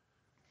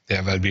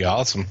 Yeah, that'd be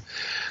awesome.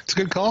 It's a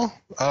good call.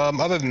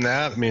 Other than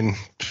that, I mean,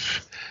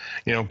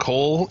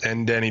 Cole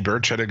and Danny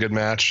Burch had a good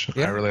match.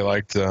 Yeah. I really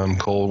liked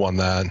Cole won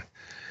that.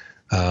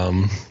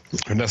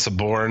 Vanessa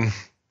Bourne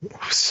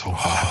was so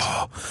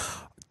hot.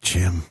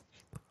 Jim,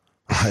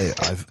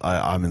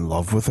 I'm in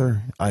love with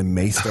her. I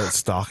may start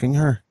stalking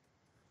her.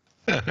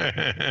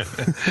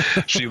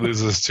 She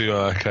loses to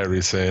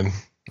Kairi Sane.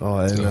 Oh,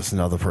 and that's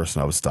another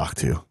person I would stalk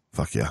too.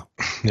 Fuck yeah.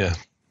 Yeah.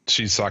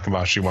 She's talking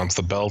about she wants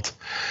the belt.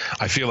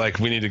 I feel like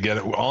we need to get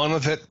it on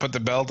with it, put the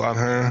belt on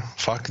her.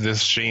 Fuck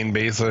this Shane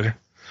Baszler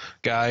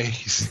guy.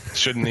 He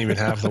shouldn't even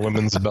have the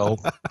women's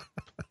belt.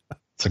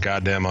 It's a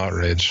goddamn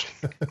outrage.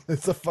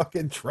 It's a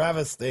fucking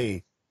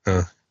travesty.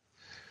 You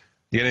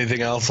got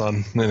anything else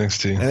on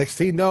NXT?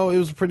 NXT, no, it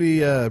was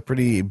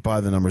pretty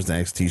by the numbers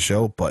NXT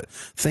show. But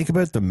think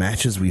about the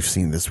matches we've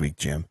seen this week,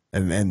 Jim,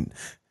 and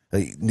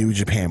New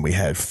Japan. We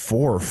had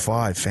 4 or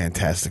 5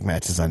 fantastic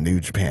matches on New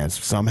Japan.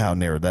 Somehow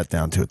narrowed that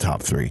down to a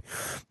top 3.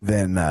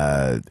 Then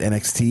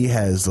NXT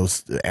has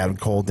those Adam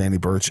Cole, Danny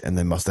Burch, and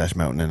then Mustache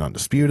Mountain and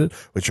Undisputed,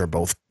 which are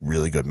both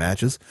really good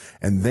matches.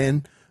 And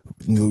then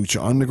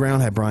Lucha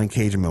Underground had Brian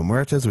Cage and Mil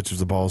Muertes, which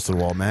was a balls to the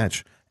wall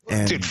match.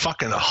 And dude,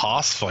 fucking a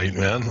Haas fight,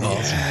 man.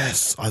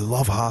 Yes, I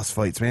love Haas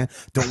fights, man.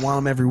 Don't want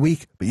them every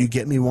week, but you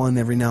get me one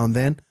every now and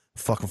then.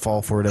 Fucking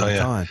fall for it every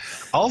time.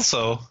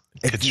 Also,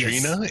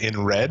 Katrina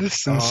in red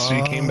since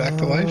she came back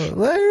to life.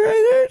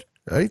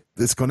 Right?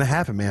 It's going to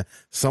happen, man.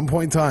 Some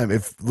point in time,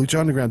 if Lucha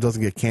Underground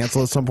doesn't get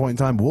canceled at some point in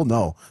time, we'll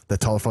know that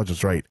Tyler Fudge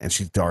was right, and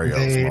she's Dario's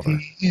mother.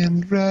 Lady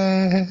in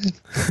red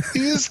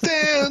is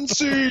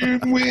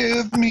dancing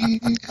with me.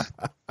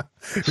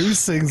 Who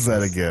sings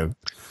that again?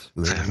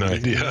 I have no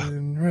idea.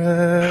 In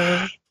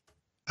red.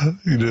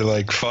 You're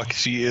like, fuck,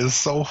 she is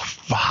so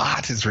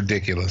hot. It's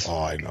ridiculous.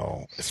 Oh, I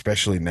know.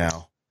 Especially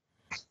now.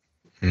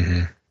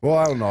 Mm-hmm. Well,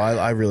 I don't know.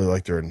 I really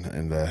liked her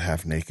in the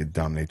half-naked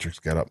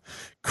dominatrix getup.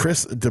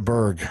 Chris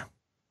DeBerg.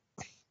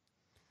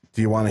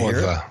 Do you want to hear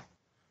it?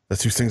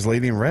 That's who sings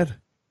Lady in Red.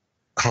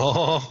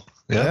 Oh,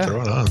 yeah,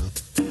 throw it on.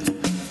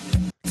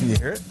 Can you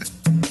hear it?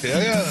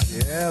 Yeah.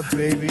 Yeah,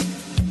 baby.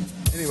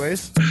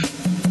 Anyways.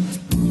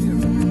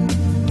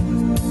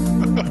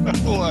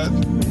 What?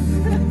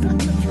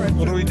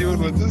 What are we doing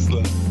with this,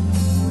 though?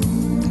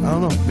 I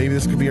don't know. Maybe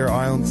this could be our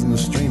islands in the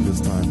stream this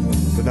time.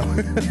 But no.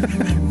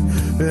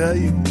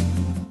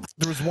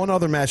 There was one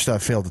other match that I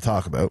failed to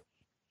talk about.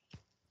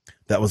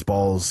 That was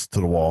balls to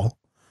the wall.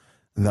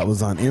 And that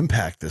was on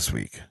Impact this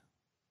week.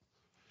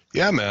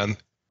 Yeah, man.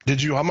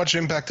 How much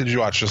Impact did you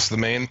watch? Just the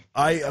main?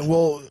 I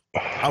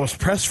was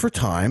pressed for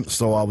time,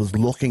 so I was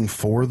looking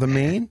for the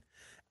main.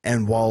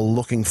 And while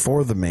looking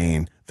for the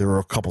main, there were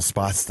a couple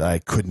spots that I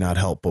could not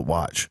help but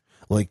watch.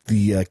 Like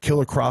the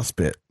Killer Cross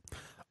bit,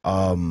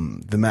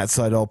 the Matt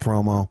Sydal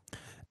promo,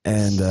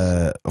 and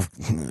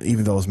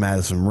even though it was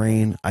Madison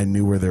Rain, I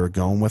knew where they were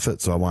going with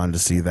it, so I wanted to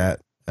see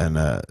that,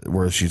 and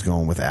where she's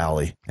going with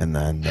Allie, and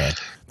then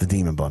the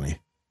Demon Bunny.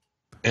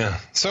 Yeah.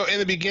 So in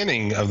the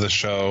beginning of the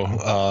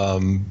show,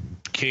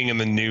 King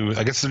and the new,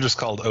 I guess they're just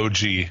called OG,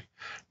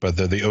 but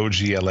they're the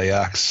OG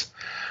LAX.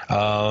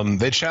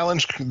 They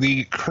challenged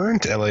the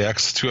current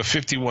LAX to a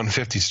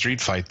 51-50 street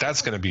fight.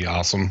 That's going to be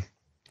awesome.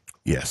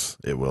 Yes,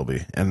 it will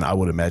be. And I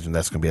would imagine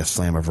that's going to be a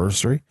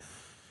Slammiversary.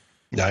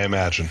 I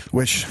imagine.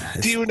 Which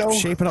is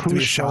shaping up to be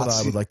a show that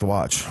I would like to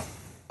watch.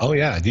 Oh,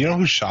 yeah. Do you know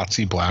who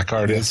Shotzi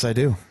Blackheart is? Yes, I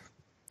do.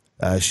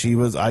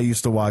 I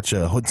used to watch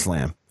Hood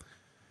Slam.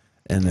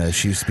 And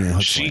she used to be in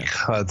Hood Slam. She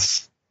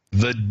cuts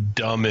the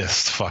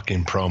dumbest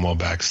fucking promo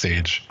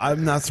backstage.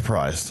 I'm not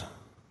surprised.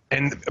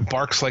 and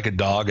barks like a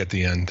dog at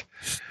the end.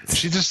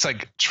 She's just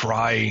like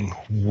trying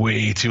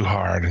way too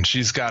hard, and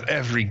she's got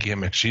every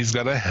gimmick. She's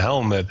got a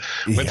helmet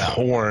with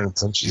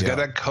horns, and she's got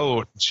a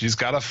coat. She's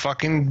got a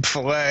fucking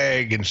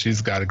flag, and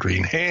she's got a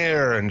green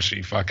hair, and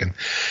she fucking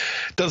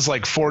does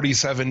like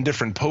 47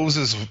 different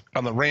poses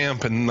on the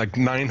ramp and like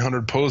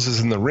 900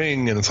 poses in the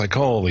ring, and it's like,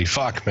 holy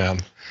fuck,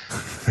 man.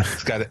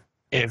 She's got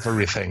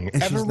everything.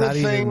 And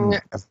everything.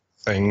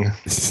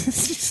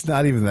 She's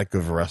not even that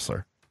good of a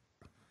wrestler.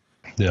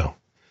 Yeah.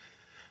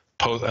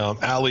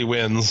 Allie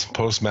wins.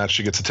 Post-match,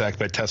 she gets attacked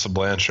by Tessa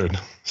Blanchard.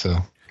 So,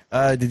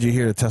 did you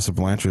hear that Tessa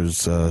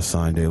Blanchard's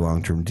signed a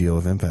long-term deal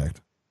with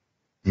Impact?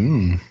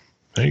 there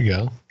you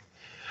go.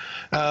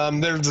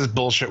 There's this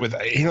bullshit with,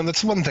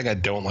 that's one thing I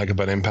don't like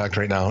about Impact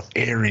right now.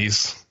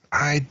 Aries.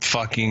 I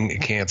fucking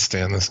can't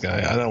stand this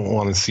guy. I don't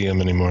want to see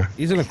him anymore.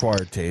 He's an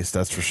acquired taste,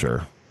 that's for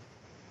sure.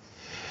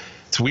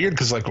 It's weird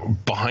because, like,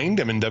 behind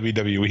him in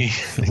WWE,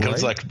 he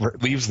goes, like,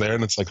 leaves there,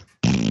 and it's like...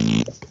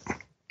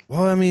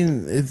 Well, I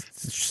mean, it's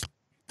just,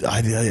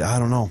 I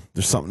don't know.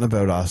 There's something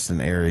about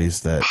Austin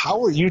Aries that...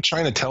 How are you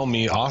trying to tell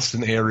me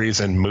Austin Aries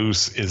and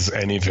Moose is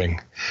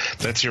anything?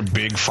 That's your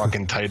big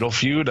fucking title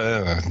feud?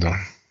 I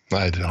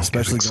don't.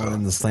 Especially going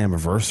in the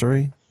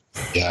Slammiversary?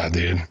 Yeah,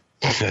 dude.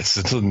 It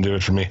doesn't do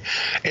it for me.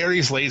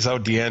 Aries lays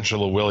out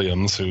D'Angelo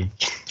Williams, who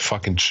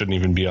fucking shouldn't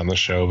even be on the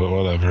show, but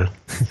whatever.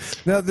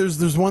 Now,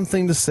 there's one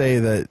thing to say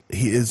that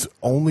his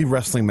only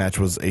wrestling match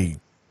was a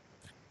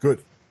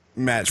good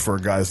match for a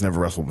guy who's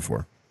never wrestled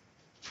before.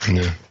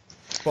 Yeah.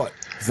 But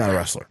he's not a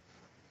wrestler.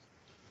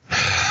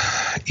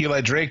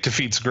 Eli Drake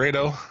defeats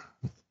Grado.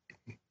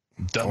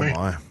 Dummy. Oh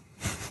my.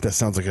 That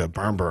sounds like a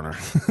barn burner.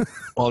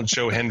 While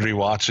Joe Hendry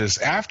watches.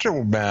 After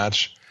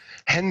match,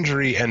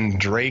 Hendry and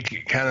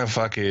Drake kind of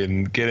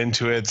fucking get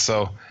into it.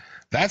 So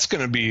that's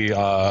going to be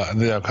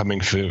the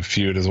upcoming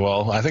feud as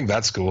well. I think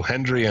that's cool.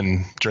 Hendry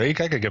and Drake,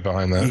 I could get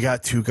behind that. You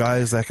got two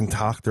guys that can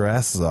talk their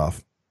asses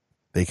off.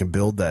 They can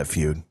build that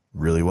feud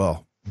really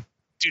well.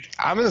 Dude,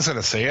 I'm just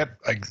going to say it.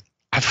 Like,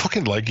 I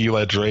fucking like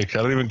Eli Drake.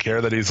 I don't even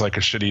care that he's like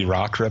a shitty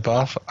rock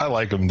ripoff. I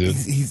like him, dude.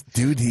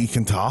 He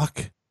can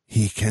talk.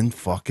 He can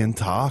fucking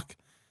talk.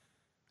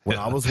 When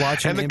I was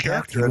watching and the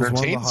Impact, character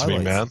entertains me,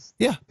 man.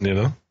 Yeah. You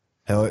know?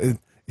 Hell,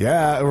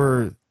 yeah,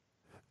 or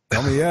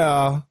tell me,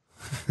 yeah.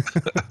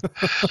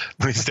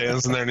 When he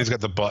stands in there and he's got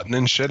the button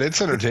and shit,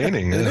 it's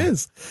entertaining. It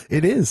is.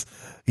 It is.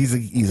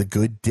 He's a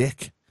good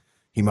dick.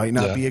 He might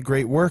not be a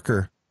great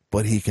worker,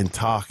 but he can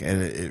talk,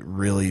 and it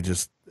really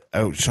just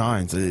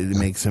outshines. It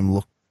makes him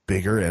look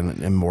bigger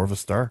and more of a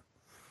star.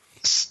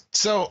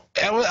 So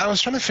I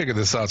was trying to figure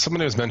this out.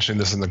 Somebody was mentioning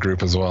this in the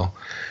group as well.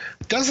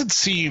 Does it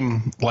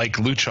seem like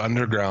Lucha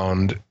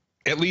Underground,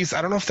 at least,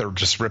 I don't know if they're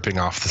just ripping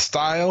off the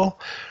style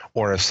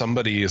or if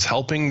somebody is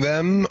helping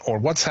them or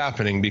what's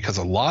happening, because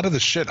a lot of the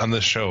shit on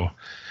this show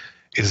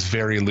is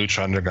very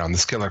Lucha Underground.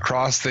 This Killer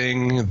Cross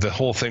thing, the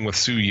whole thing with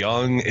Sue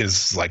Young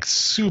is like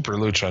super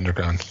Lucha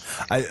Underground.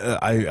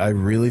 I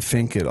really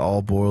think it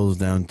all boils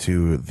down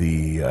to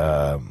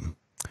the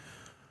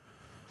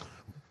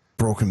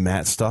broken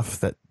mat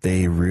stuff that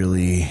they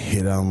really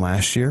hit on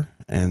last year,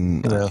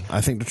 and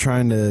I think they're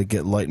trying to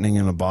get lightning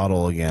in a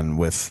bottle again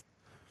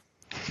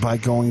by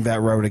going that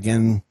route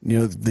again.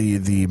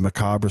 The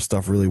macabre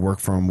stuff really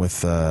worked for them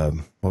with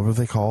what were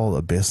they called,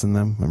 Abyss in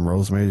them and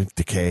Rosemary,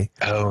 Decay.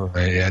 Oh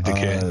yeah,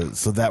 Decay.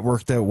 So that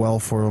worked out well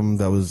for them.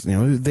 That was,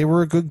 they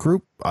were a good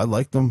group. I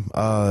liked them.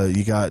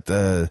 You got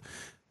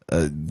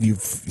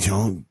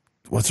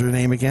what's her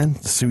name again?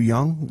 Sue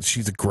Young.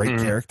 She's a great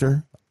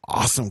character.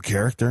 Awesome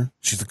character.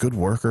 She's a good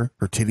worker.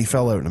 Her titty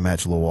fell out in a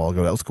match a little while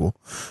ago. That was cool.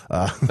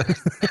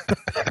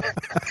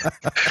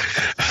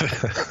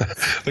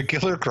 The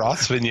Killer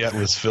Cross vignette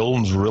was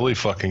filmed really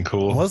fucking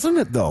cool. Wasn't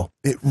it, though?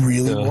 It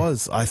really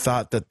was. I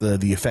thought that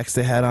the effects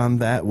they had on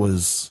that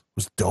was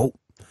dope.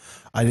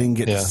 I didn't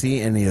get to see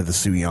any of the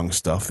Sue Young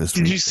stuff this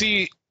week. Did you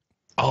see?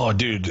 Oh,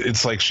 dude,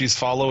 it's like she's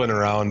following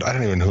around. I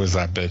don't even know who is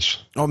that bitch.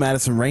 Oh,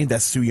 Madison Rain.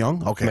 That's Sue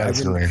Young? Okay.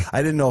 Madison Rain.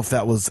 I didn't know if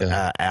that was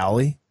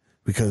Allie.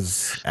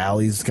 Because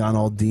Allie's gone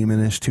all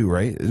demonish too,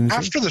 right?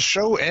 After the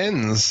show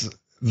ends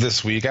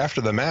this week,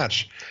 after the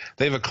match,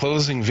 they have a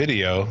closing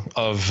video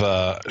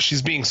of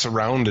she's being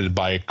surrounded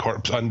by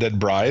undead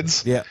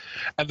brides. Yeah.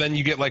 And then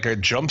you get like a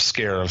jump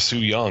scare of Sue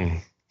Young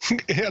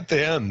at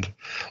the end.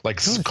 Like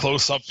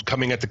close up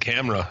coming at the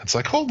camera. It's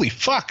like, holy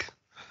fuck.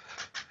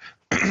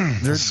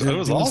 They're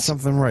doing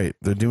something right.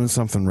 They're doing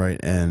something right,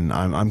 and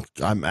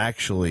I'm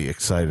actually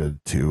excited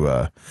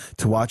to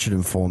watch it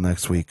in full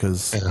next week,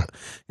 because if I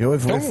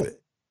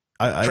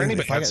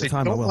get the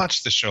time, don't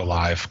watch the show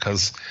live,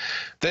 because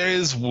there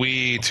is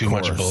way too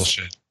much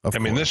bullshit. I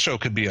mean, this show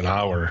could be an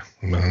hour.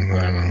 I don't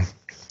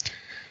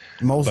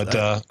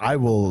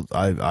know.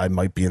 I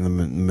might be in the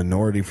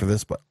minority for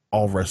this, but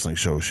all wrestling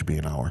shows should be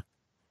an hour.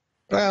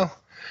 Well,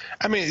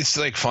 I mean, it's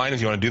like fine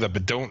if you want to do that,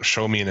 but don't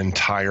show me an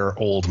entire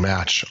old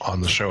match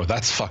on the show.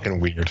 That's fucking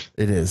weird.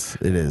 It is.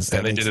 It is.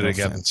 And they did it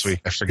again this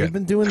week. I forget. They've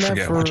been doing that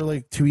for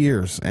like 2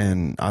 years,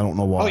 and I don't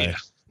know why. Oh, yeah.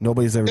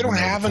 Nobody's ever. They don't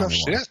have enough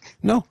shit.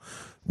 No.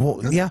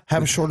 Well, yeah,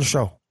 have a shorter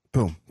show.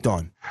 Boom,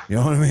 done. You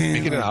know what I mean?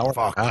 Make it an hour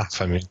Fuck. and a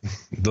half. I mean,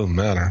 it doesn't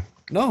matter.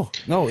 No,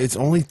 it's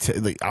only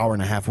like hour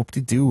and a half. What do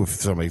you do if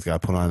somebody's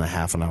got to put on a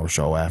half an hour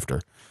show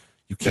after?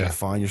 You can't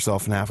find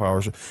yourself an half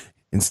hour show.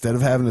 Instead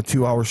of having a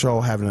 2-hour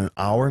show, having an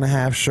hour and a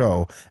half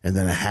show and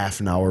then a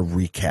half an hour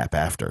recap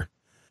after.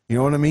 You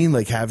know what I mean?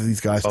 Like have these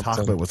guys talk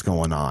about what's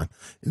going on.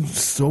 It's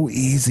so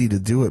easy to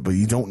do it, but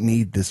you don't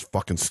need this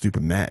fucking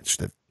stupid match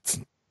that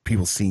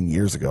people seen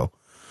years ago.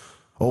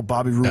 Oh,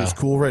 Bobby Roode is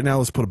cool right now.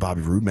 Let's put a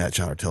Bobby Roode match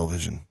on our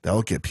television.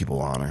 That'll get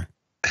people honor.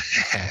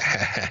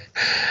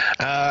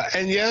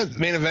 And yeah,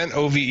 main event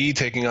OVE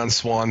taking on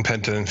Swan,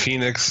 Penta, and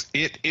Phoenix.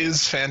 It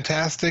is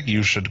fantastic.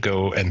 You should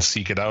go and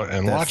seek it out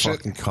and watch it.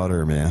 Fucking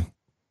cutter, man.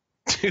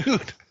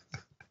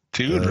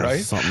 Dude,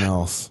 right? Something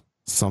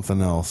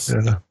else.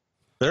 Yeah.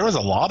 There was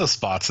a lot of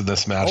spots in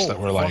this match that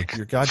were like,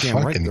 you're goddamn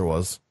right. There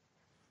was.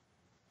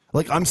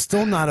 Like, I'm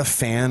still not a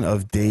fan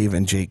of Dave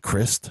and Jake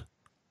Christ.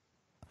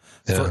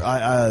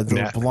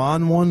 The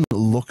blonde one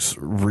looks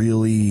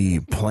really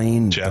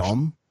plain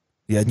dumb.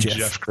 Yeah,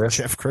 Jeff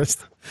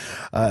Christ.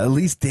 At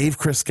least Dave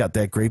Christ got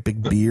that great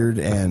big beard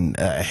and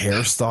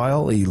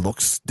hairstyle. He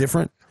looks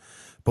different.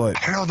 But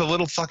I don't know, the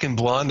little fucking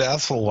blonde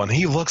asshole one,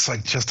 he looks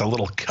like just a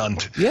little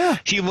cunt. Yeah.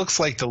 He looks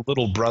like the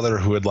little brother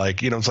who would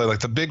like, like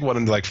the big one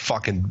and like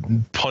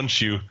fucking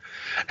punch you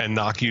and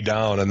knock you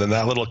down. And then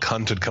that little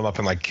cunt would come up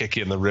and like kick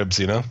you in the ribs,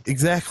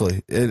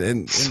 Exactly.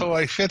 And so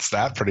he fits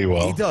that pretty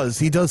well.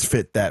 He does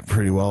fit that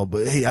pretty well.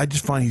 But hey, I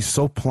just find he's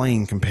so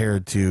plain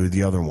compared to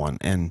the other one.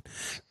 And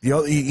the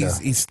other,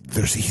 he's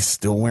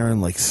still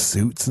wearing like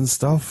suits and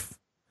stuff.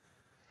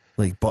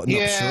 Like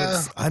button-up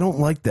shirts. I don't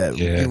like that.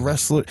 Yeah.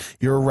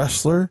 You're a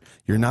wrestler.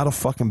 You're not a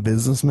fucking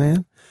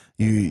businessman.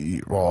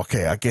 Well,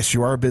 okay, I guess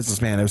you are a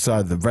businessman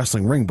outside the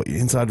wrestling ring, but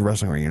inside the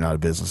wrestling ring, you're not a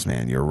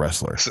businessman. You're a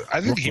wrestler. So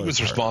I think he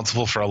was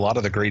responsible for a lot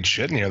of the great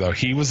shit in here, though.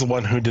 He was the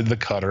one who did the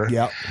cutter.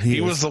 Yeah, he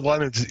was the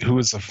one who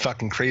was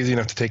fucking crazy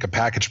enough to take a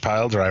package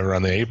pile driver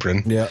on the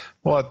apron. Yeah.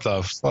 What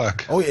the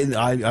fuck? Oh, and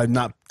I'm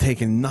not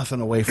taking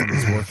nothing away from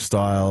his work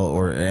style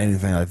or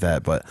anything like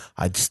that, but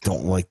I just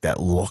don't like that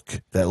look.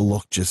 That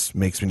look just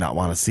makes me not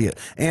want to see it.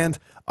 And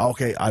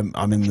okay, I'm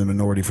in the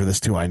minority for this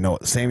too. I know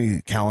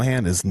Sami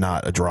Callihan is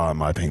not a draw in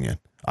my opinion.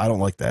 I don't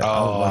like that. I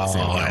don't like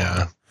Sami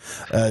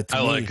Callihan.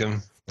 I like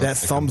him. That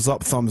thumbs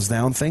up, thumbs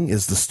down thing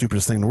is the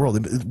stupidest thing in the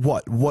world.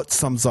 What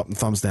thumbs up and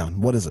thumbs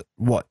down? What is it?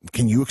 What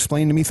can you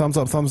explain to me? Thumbs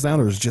up, thumbs down,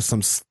 or is it just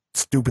some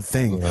stupid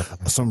thing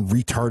some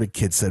retarded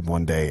kid said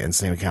one day and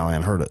Sami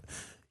Callihan heard it?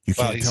 You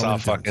can't he tell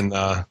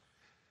saw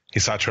he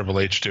saw Triple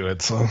H do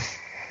it. So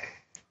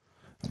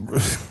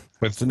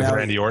with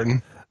Randy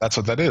Orton, that's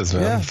what that is,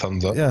 man. Yeah,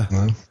 thumbs up. Yeah.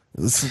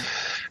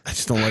 I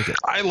just don't like it.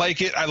 I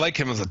like it. I like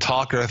him as a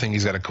talker. I think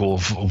he's got a cool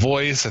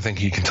voice. I think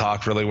he can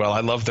talk really well. I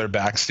love their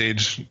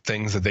backstage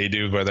things that they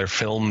do where they're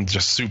filmed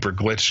just super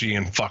glitchy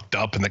and fucked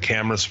up and the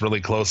camera's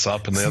really close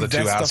up and the other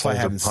two assholes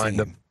are behind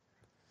them.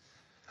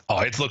 Oh,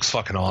 it looks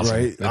fucking awesome.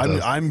 Right.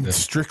 I'm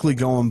strictly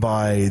going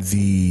by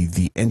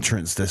the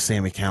entrance that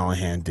Sami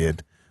Callihan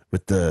did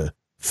with the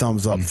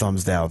thumbs up,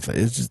 thumbs down.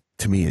 It's just,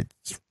 to me,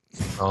 it's...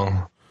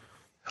 Oh.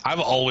 I've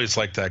always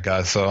liked that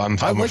guy, so I'm a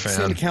fan.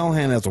 Sami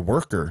Callihan as a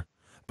worker,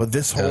 but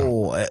this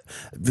whole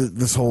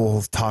this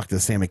whole talk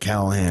that Sami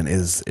Callihan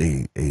is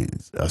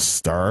a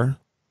star.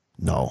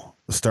 No,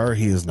 a star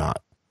he is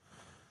not.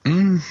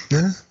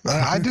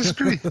 I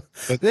disagree.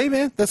 Hey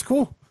man, that's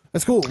cool.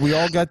 That's cool. We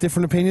all got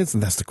different opinions,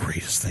 and that's the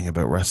greatest thing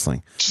about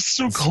wrestling. Just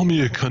don't call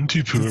me a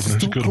cunty poo when I have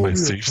to go to my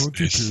safe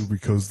space.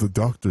 Because the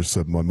doctor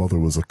said my mother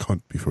was a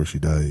cunt before she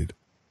died.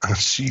 Oh,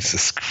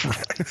 Jesus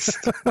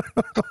Christ.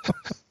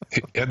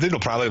 I think he'll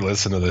probably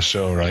listen to this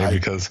show, right?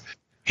 Because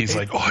he's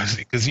like,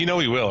 because he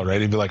will, right?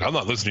 He'd be like, I'm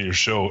not listening to your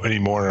show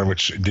anymore,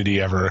 which did he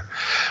ever?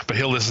 But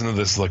he'll listen to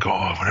this like,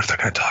 I wonder if they're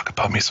going to talk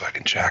about me so I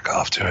can jack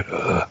off to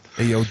it.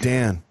 Hey, yo,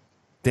 Dan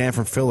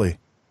from Philly.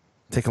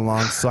 Take a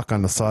long suck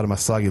on the side of my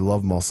soggy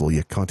love muscle,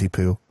 you cunty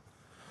poo.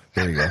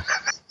 There you go.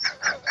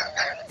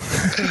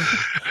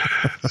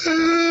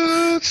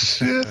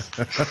 Shit.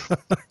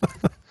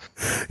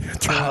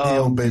 Turning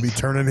heel, baby.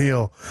 Turning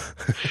heel.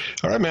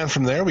 All right, man.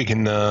 From there, we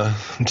can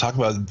talk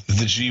about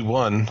the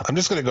G1. I'm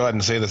just going to go ahead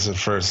and say this at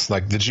first.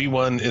 Like, the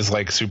G1 is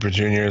like Super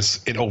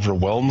Juniors. It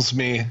overwhelms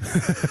me.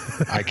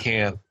 I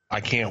can't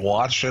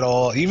watch it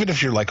all. Even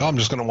if you're like, I'm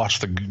just going to watch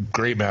the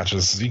great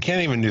matches. You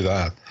can't even do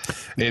that.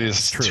 It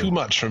is too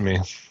much for me.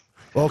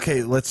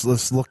 Okay,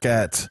 let's look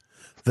at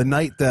the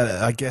night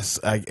that I guess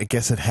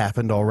it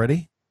happened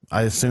already.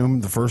 I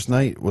assume the first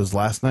night was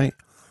last night.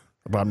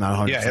 But I'm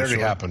not 100% Yeah, it already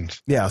sure.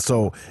 happened. Yeah,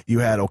 so you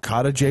had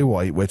Okada Jay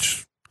White,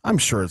 which I'm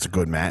sure it's a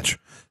good match.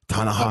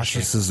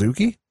 Tanahashi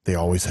Suzuki, they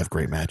always have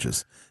great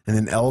matches. And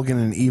then Elgin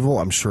and Evil,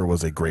 I'm sure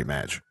was a great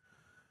match.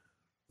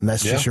 And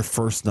that's just your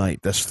first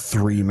night. That's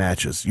 3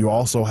 matches. You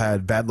also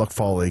had Bad Luck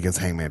Fale against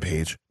Hangman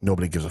Page.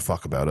 Nobody gives a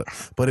fuck about it.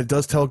 But it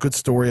does tell a good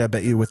story, I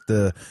bet you, with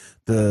the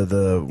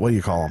what do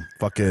you call them?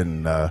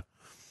 Fucking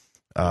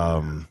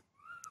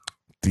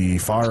the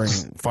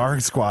firing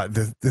squad.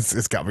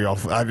 It's got me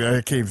off. I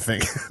can't even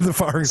think. The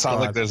firing squad.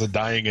 Sounds like there's a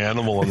dying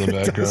animal in the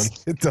background.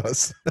 It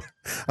does.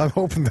 I'm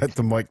hoping that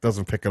the mic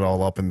doesn't pick it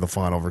all up in the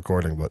final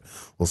recording, but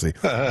we'll see.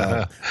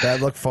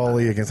 Bad Luck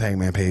Foley against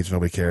Hangman Page.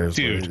 Nobody cares.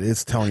 Dude,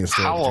 it's telling a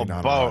story. How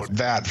about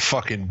that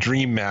fucking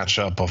dream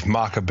matchup of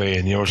Makabe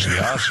and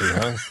Yoshihashi,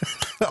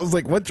 huh? I was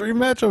like, what dream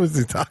matchup is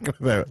he talking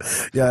about?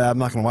 Yeah, I'm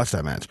not going to watch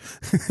that match.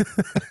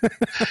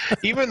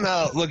 Even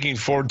looking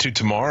forward to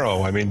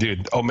tomorrow. I mean,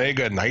 dude,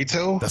 Omega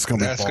Naito. That's going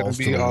to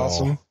be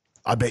awesome.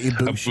 I bet you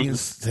Bushi and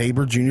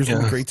Sabre Jr. is going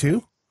to be great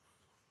too.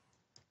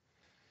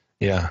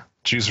 Yeah.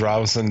 Juice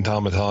Robinson,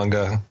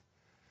 Tamatanga.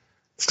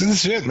 It's good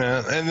shit,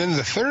 man. And then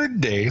the third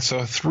day,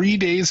 so 3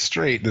 days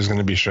straight, there's going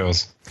to be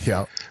shows.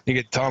 Yeah. You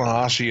get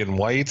Tanahashi and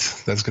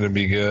White. That's going to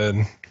be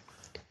good.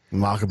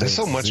 There's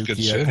so much good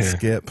shit here.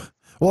 Skip.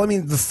 Well, I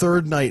mean, the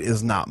third night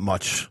is not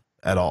much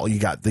at all. You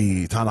got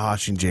the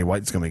Tanahashi and Jay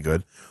White. It's going to be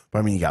good. But,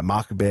 I mean, you got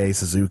Makabe,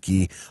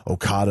 Suzuki,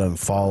 Okada and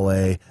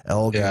Fale,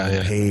 Elgin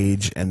and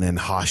Page, and then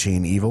Hashi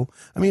and Evil.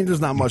 I mean,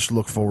 there's not much to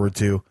look forward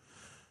to.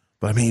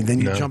 But, I mean, then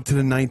you jump to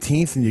the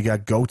 19th, and you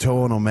got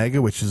Goto and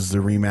Omega, which is the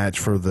rematch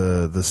for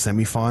the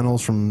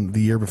semifinals from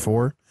the year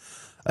before.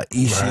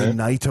 Ishii and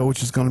Naito,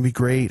 which is going to be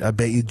great. I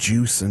bet you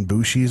Juice and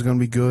Bushi is going to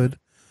be good.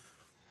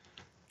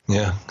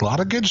 Yeah, a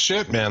lot of good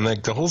shit, man.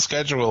 Like, the whole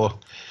schedule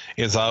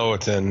is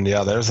out, and,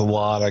 yeah, there's a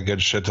lot of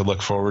good shit to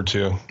look forward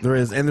to. There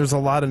is, and there's a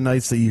lot of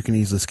nights that you can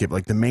easily skip.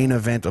 Like, the main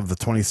event of the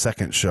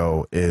 22nd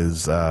show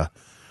is,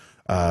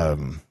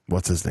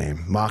 what's his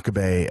name?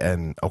 Makabe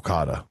and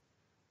Okada.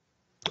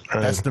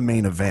 That's the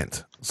main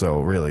event.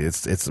 So really,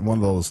 it's one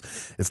of those.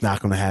 It's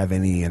not going to have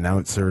any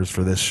announcers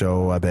for this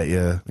show. I bet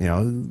you. You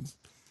know,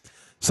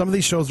 some of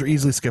these shows are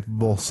easily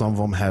skippable. Some of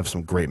them have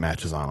some great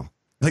matches on them.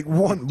 Like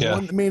one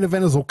main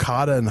event is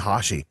Okada and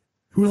Hashi.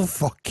 Who the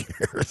fuck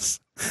cares?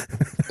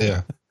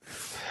 Yeah,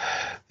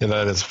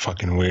 that is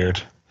fucking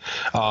weird.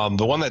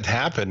 The one that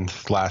happened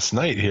last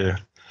night here,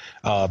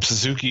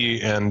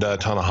 Suzuki and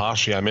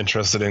Tanahashi. I'm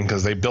interested in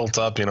because they built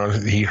up. You know,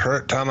 he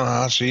hurt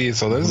Tanahashi,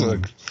 so there's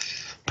a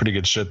pretty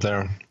good shit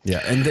there. Yeah,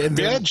 and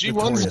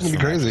G1's gonna be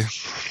crazy.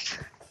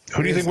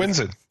 Who do you think wins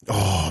it?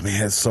 Oh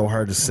man, it's so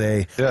hard to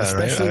say. Yeah,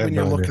 especially when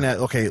you're looking at.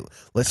 Okay,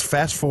 let's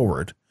fast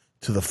forward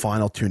to the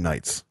final two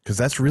nights because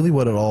that's really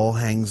what it all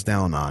hangs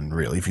down on.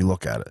 Really, if you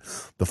look at it,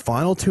 the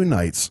final two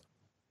nights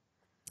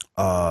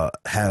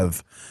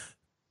have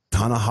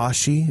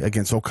Tanahashi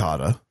against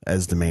Okada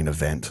as the main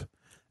event,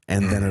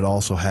 and then it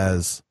also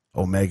has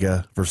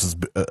Omega versus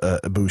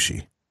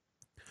Ibushi.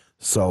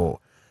 So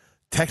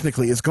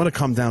technically, it's going to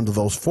come down to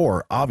those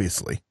four,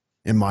 obviously,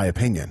 in my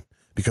opinion,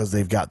 because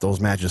they've got those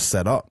matches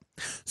set up.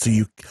 So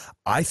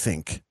I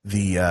think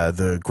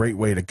the great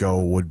way to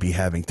go would be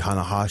having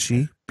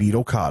Tanahashi beat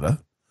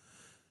Okada,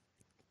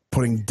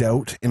 putting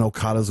doubt in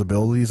Okada's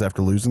abilities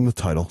after losing the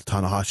title.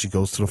 Tanahashi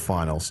goes to the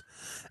finals,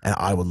 and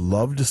I would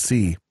love to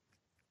see.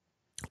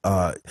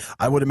 I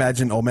would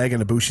imagine Omega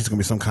and Ibushi is going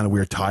to be some kind of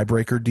weird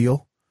tiebreaker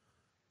deal.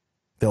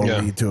 They'll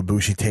lead to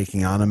Ibushi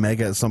taking on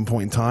Omega at some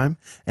point in time,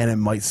 and it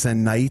might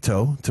send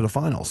Naito to the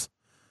finals.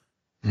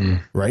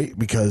 Right?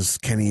 Because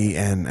Kenny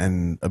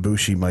and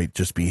Ibushi might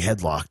just be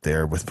headlocked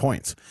there with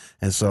points.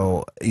 And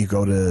so you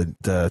go to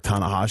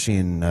Tanahashi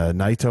and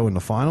Naito in the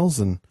finals,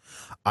 and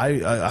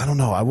I don't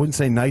know. I wouldn't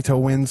say Naito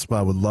wins, but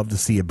I would love to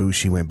see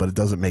Ibushi win. But it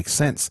doesn't make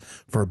sense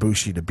for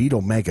Ibushi to beat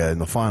Omega in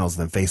the finals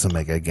and then face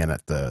Omega again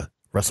at the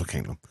Wrestle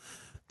Kingdom.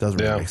 Doesn't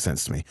really make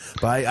sense to me.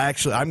 But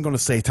I'm going to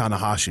say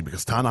Tanahashi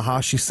because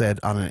Tanahashi said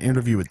on an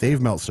interview with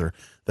Dave Meltzer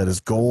that his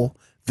goal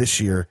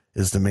this year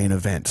is the main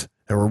event.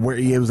 Or where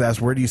he was asked,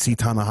 where do you see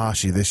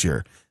Tanahashi this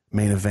year?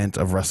 Main event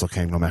of Wrestle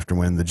Kingdom after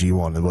winning the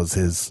G1. It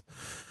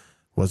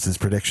was his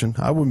prediction.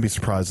 I wouldn't be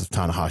surprised if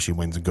Tanahashi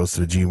wins and goes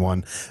to the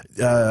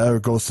G1 or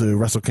goes to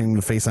Wrestle Kingdom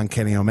to face on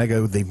Kenny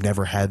Omega. They've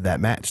never had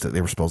that match that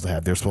they were supposed to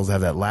have. They were supposed to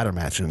have that ladder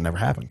match and it never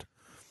happened.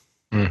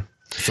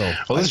 So,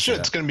 this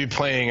shit's going to be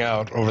playing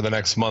out over the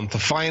next month. The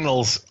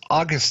finals,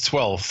 August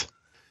 12th,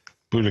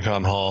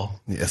 Budokan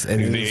Hall. Yes,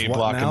 and the A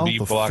block and B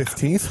block.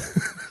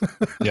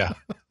 15th? Yeah.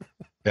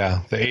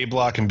 The A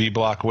block and B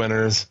block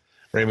winners,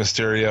 Rey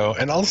Mysterio,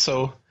 and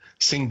also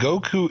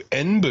Sengoku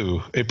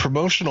Enbu, a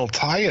promotional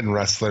tie-in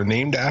wrestler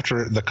named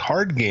after the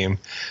card game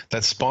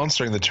that's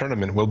sponsoring the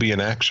tournament, will be in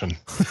action.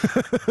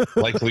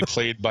 Likely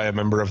played by a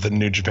member of the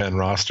New Japan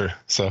roster.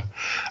 So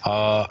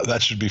that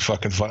should be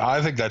fucking fun.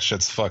 I think that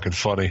shit's fucking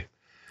funny.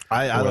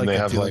 I like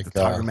it too, like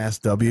the Tiger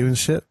Mask W and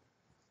shit.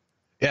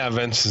 Yeah,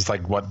 Vince is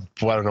like I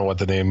don't know what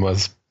the name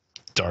was.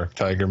 Dark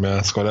Tiger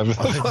Mask, whatever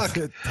the fuck.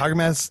 Tiger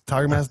Mask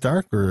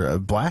Dark or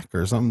Black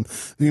or something.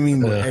 You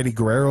mean Eddie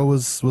Guerrero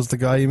was the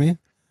guy you mean?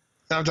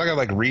 No, I'm talking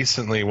like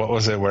recently, what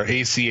was it, where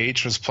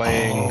ACH was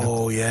playing?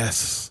 Oh,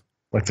 yes.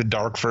 Like the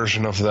dark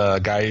version of the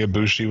guy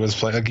Ibushi was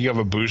playing. Like you have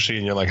Ibushi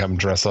and you're like, I'm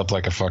dressed up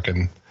like a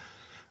fucking,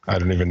 I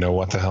don't even know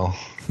what the hell.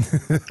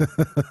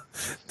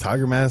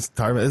 Tiger Mask.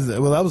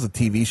 Well, that was a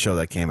TV show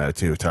that came out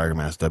too, Tiger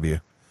Mask W.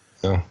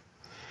 Yeah.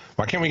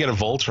 Why can't we get a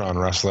Voltron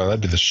wrestler?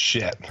 That'd be the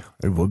shit.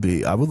 It would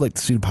be. I would like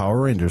to see the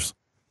Power Rangers.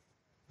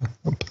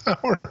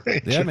 Power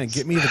Rangers. Yeah, man,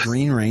 get me the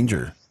Green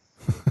Ranger.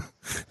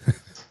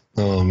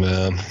 Oh,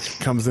 man.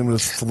 Comes in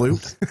with his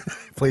flute,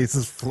 plays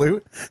his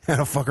flute, and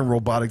a fucking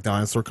robotic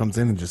dinosaur comes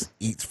in and just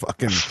eats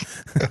fucking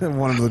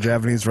one of the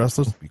Japanese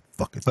wrestlers. Be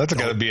fucking That's dope.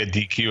 got to be a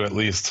DQ at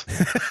least.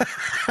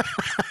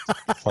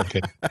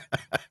 Fucking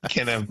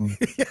can't have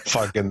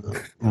fucking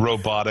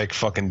robotic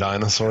fucking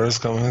dinosaurs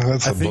coming.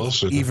 That's I a think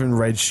bullshit. even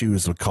Red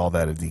Shoes would call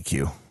that a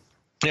DQ.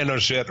 Yeah, no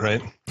shit,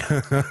 right?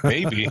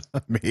 Maybe.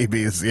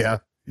 Maybe it's, yeah.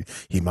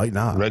 He might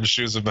not. Red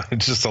Shoes would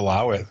just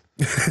allow it.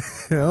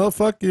 Oh,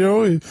 fuck, you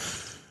know,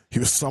 he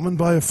was summoned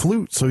by a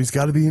flute, so he's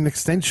got to be an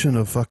extension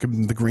of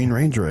fucking the Green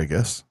Ranger, I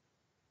guess.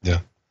 Yeah.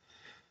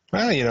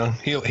 Well, you know,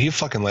 he'll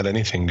fucking let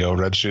anything go,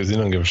 Red Shoes. He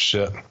don't give a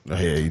shit. Oh,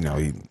 yeah, you know,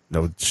 he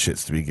no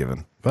shits to be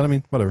given. But, I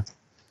mean, whatever.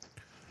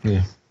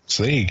 Yeah.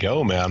 So there you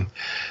go, man.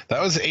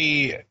 That was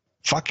a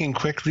fucking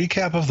quick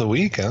recap of the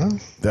week, huh?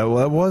 That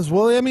was,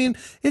 well, I mean,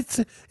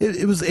 it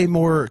was a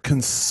more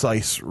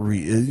concise,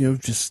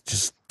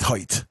 just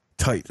tight.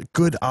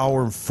 Good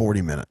hour and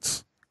 40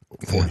 minutes.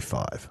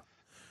 45. Yeah.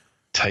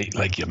 Tight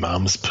like your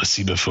mom's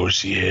pussy before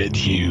she had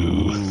you.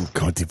 Ooh,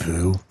 cunty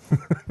poo.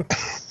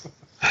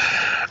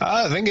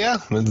 I think, yeah,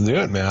 let's do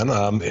it, man.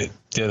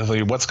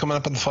 Definitely, what's coming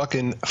up in the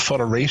fucking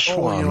Federation?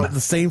 Oh, you know, the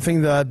same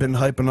thing that I've been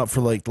hyping up for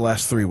like the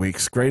last 3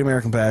 weeks. Great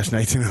American Bash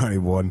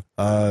 1991.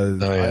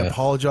 I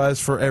apologize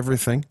for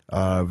everything.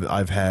 I've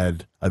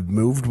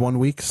moved 1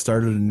 week,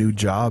 started a new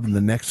job in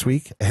the next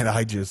week, and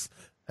I just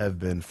have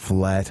been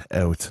flat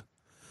out.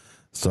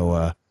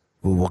 So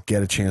we'll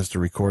get a chance to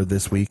record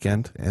this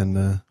weekend,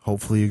 and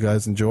hopefully you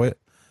guys enjoy it.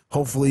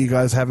 Hopefully you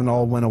guys haven't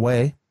all went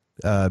away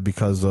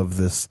because of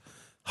this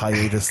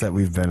hiatus that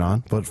we've been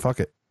on. But fuck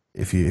it.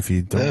 If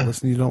you don't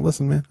listen, you don't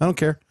listen, man. I don't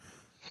care.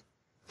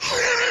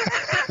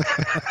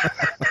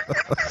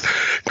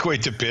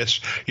 Quite a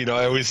bitch. You know,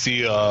 I always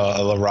see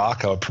La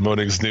Rock out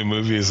promoting his new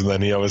movies, and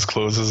then he always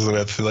closes and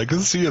it's like,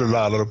 see it or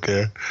not, I don't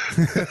care.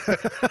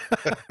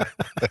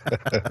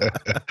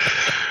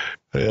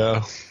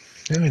 Yeah.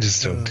 I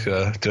just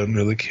don't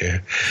really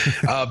care.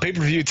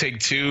 Pay-per-view Take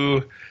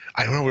Two.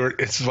 I don't know.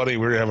 It's funny.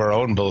 We have our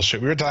own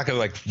bullshit. We were talking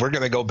like we're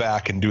gonna go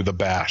back and do the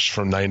Bash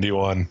from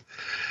 '91,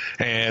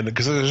 and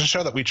because there's a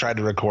show that we tried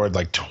to record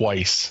like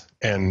twice,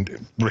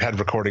 and we had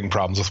recording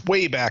problems with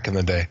way back in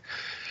the day.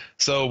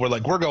 So we're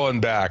like, we're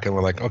going back, and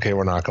we're like, okay,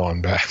 we're not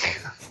going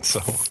back. So,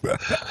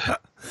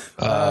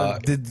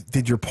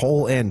 did your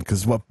poll end?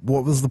 Because what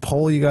was the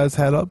poll you guys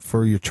had up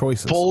for your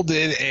choices? Poll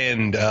did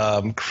end.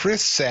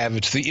 Chris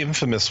Savage, the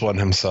infamous one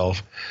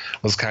himself,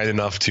 was kind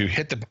enough to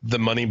hit the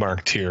money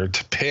mark tier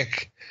to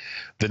pick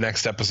the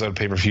next episode of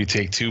Pay-Per-View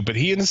Take Two, but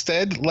he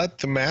instead let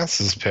the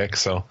masses pick.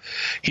 So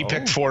he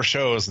picked 4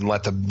 shows and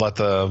let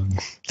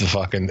the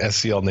fucking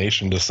SCL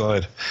Nation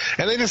decide,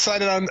 and they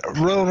decided on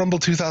Royal Rumble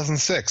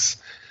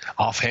 2006.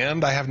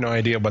 Offhand, I have no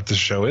idea what the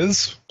show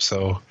is,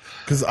 so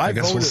because I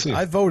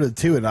voted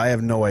too, and I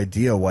have no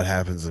idea what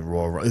happens in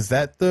Royal Rumble. Is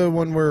that the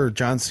one where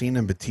John Cena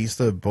and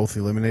Batista both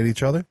eliminate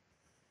each other?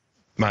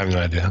 I have no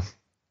idea.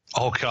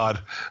 Oh God,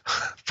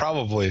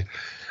 probably.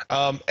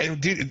 And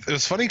dude, it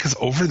was funny because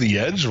Over the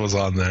Edge was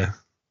on there.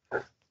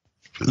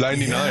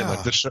 99, Yeah.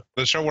 like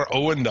the show where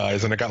Owen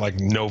dies, and it got like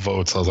no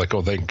votes. I was like,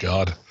 oh, thank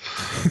God.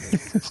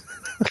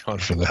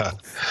 God for that.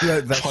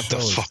 Yeah, that What show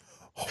the is fuck?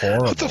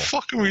 horrible. What the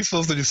fuck are we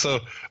supposed to do? So,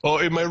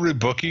 in my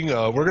rebooking,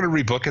 we're gonna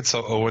rebook it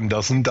so Owen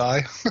doesn't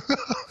die.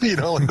 You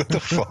know, like what the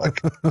fuck?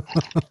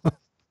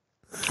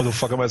 What the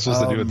fuck am I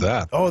supposed to do with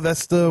that? Oh,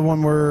 that's the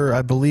one where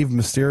I believe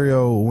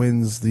Mysterio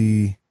wins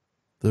the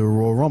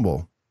Royal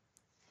Rumble.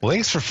 Well,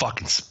 thanks for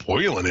fucking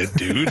spoiling it,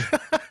 dude.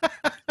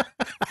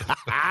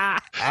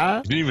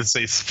 You didn't even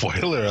say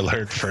spoiler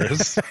alert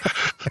first.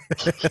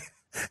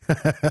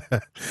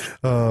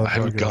 I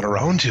haven't got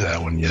around to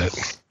that one yet.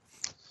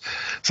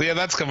 So yeah,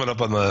 that's coming up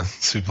on the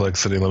Suplex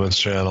City Limits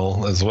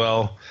channel as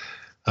well.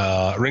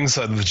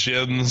 Ringside of the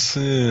Gyms,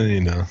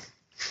 you know,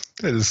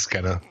 it is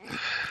kind of.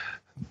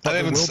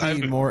 There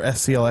will be more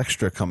SCL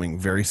Extra coming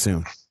very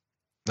soon.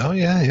 Oh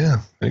yeah,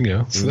 there you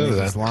go. So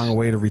It's long a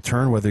way to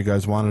return, whether you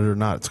guys want it or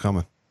not. It's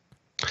coming.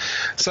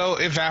 So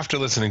if after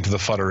listening to the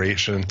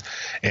Federation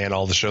and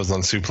all the shows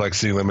on Suplex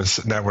City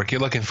Limits Network, you're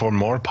looking for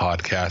more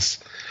podcasts,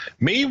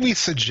 may we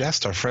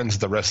suggest our friends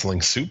at the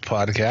Wrestling Soup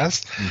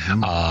podcast?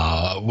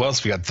 What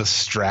else we got? The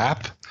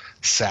Strap,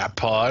 Sap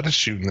Pod,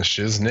 Shooting the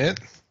Shiznit.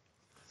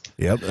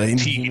 Yep.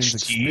 Inhuman's THT.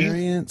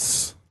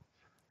 Experience.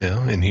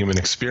 Yeah, Inhuman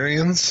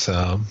Experience.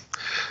 So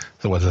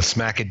was a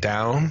Smack It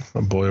Down,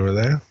 a boy over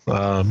there.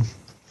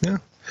 Yeah.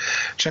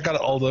 Check out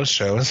all those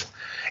shows.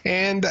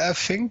 And I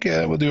think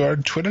we'll do our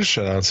Twitter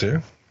shout-outs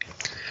here.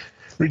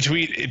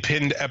 Retweet a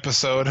pinned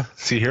episode.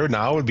 See, here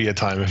now would be a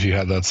time if you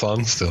had that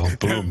song still.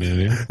 Boom,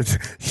 baby.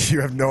 You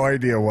have no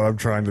idea what I'm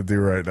trying to do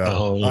right now.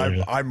 Oh,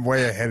 yeah. I'm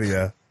way ahead of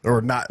you. Or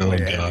not way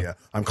ahead of you.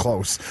 I'm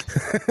close.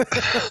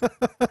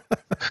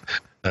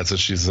 That's what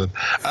she said.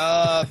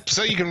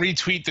 So you can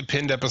retweet the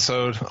pinned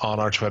episode on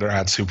our Twitter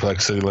at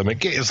Suplex City Limit.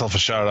 Get yourself a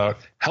shout-out.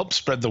 Help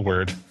spread the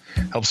word.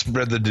 Help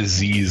spread the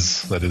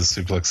disease that is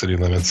Suplex City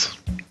Limits.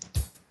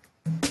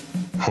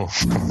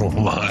 Oh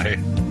my.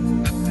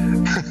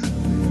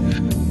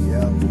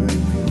 Yeah, baby,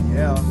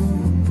 yeah.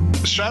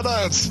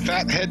 Shoutouts,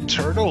 Fathead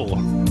Turtle,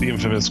 the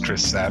infamous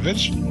Chris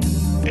Savage,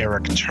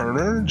 Eric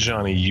Turner,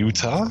 Johnny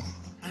Utah,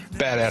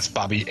 Badass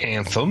Bobby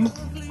Anthem,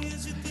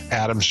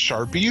 Adam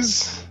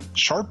Sharples,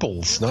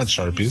 not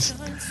Sharpies,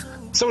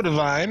 So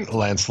Divine,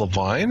 Lance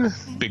Levine,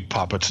 Big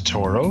Papa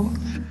Totoro,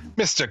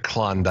 Mr.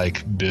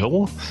 Klondike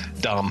Bill,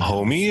 Dom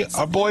Homie,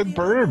 our boy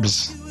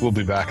Burbs will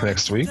be back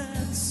next week.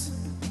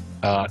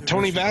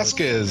 Tony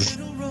Vasquez,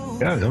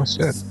 yeah, no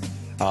shit.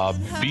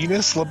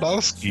 Venus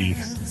Lebowski,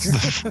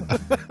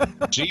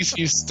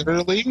 JC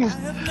Sterling,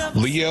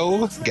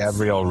 Leo,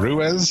 Gabriel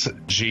Ruiz,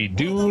 J.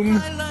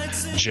 Dune,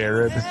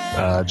 Jared,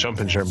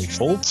 Jumpin' Jeremy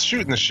Foltz,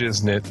 Shooting the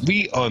Shiznit,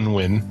 Lee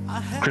Unwin,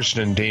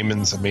 Christian and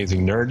Damon's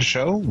Amazing Nerd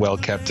Show, Well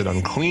Kept and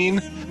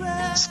Unclean,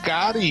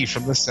 Scotty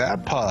from the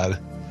Sad Pod,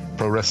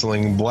 Pro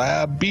Wrestling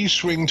Blab,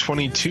 B-Swing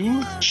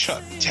 22,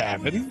 Chuck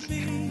Tavin,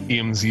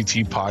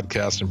 EMZT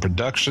Podcast and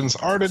Productions,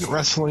 Ardent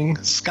Wrestling,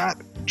 Scott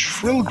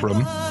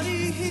Trilgram,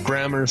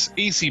 Grammars,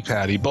 AC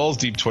Patty, Balls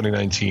Deep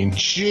 2019,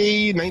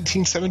 J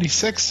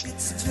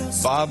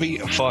 1976, Bobby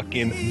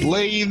fucking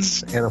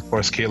Blades, and of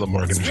course Caleb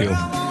Morganfield.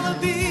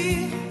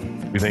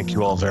 We thank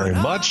you all very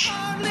much.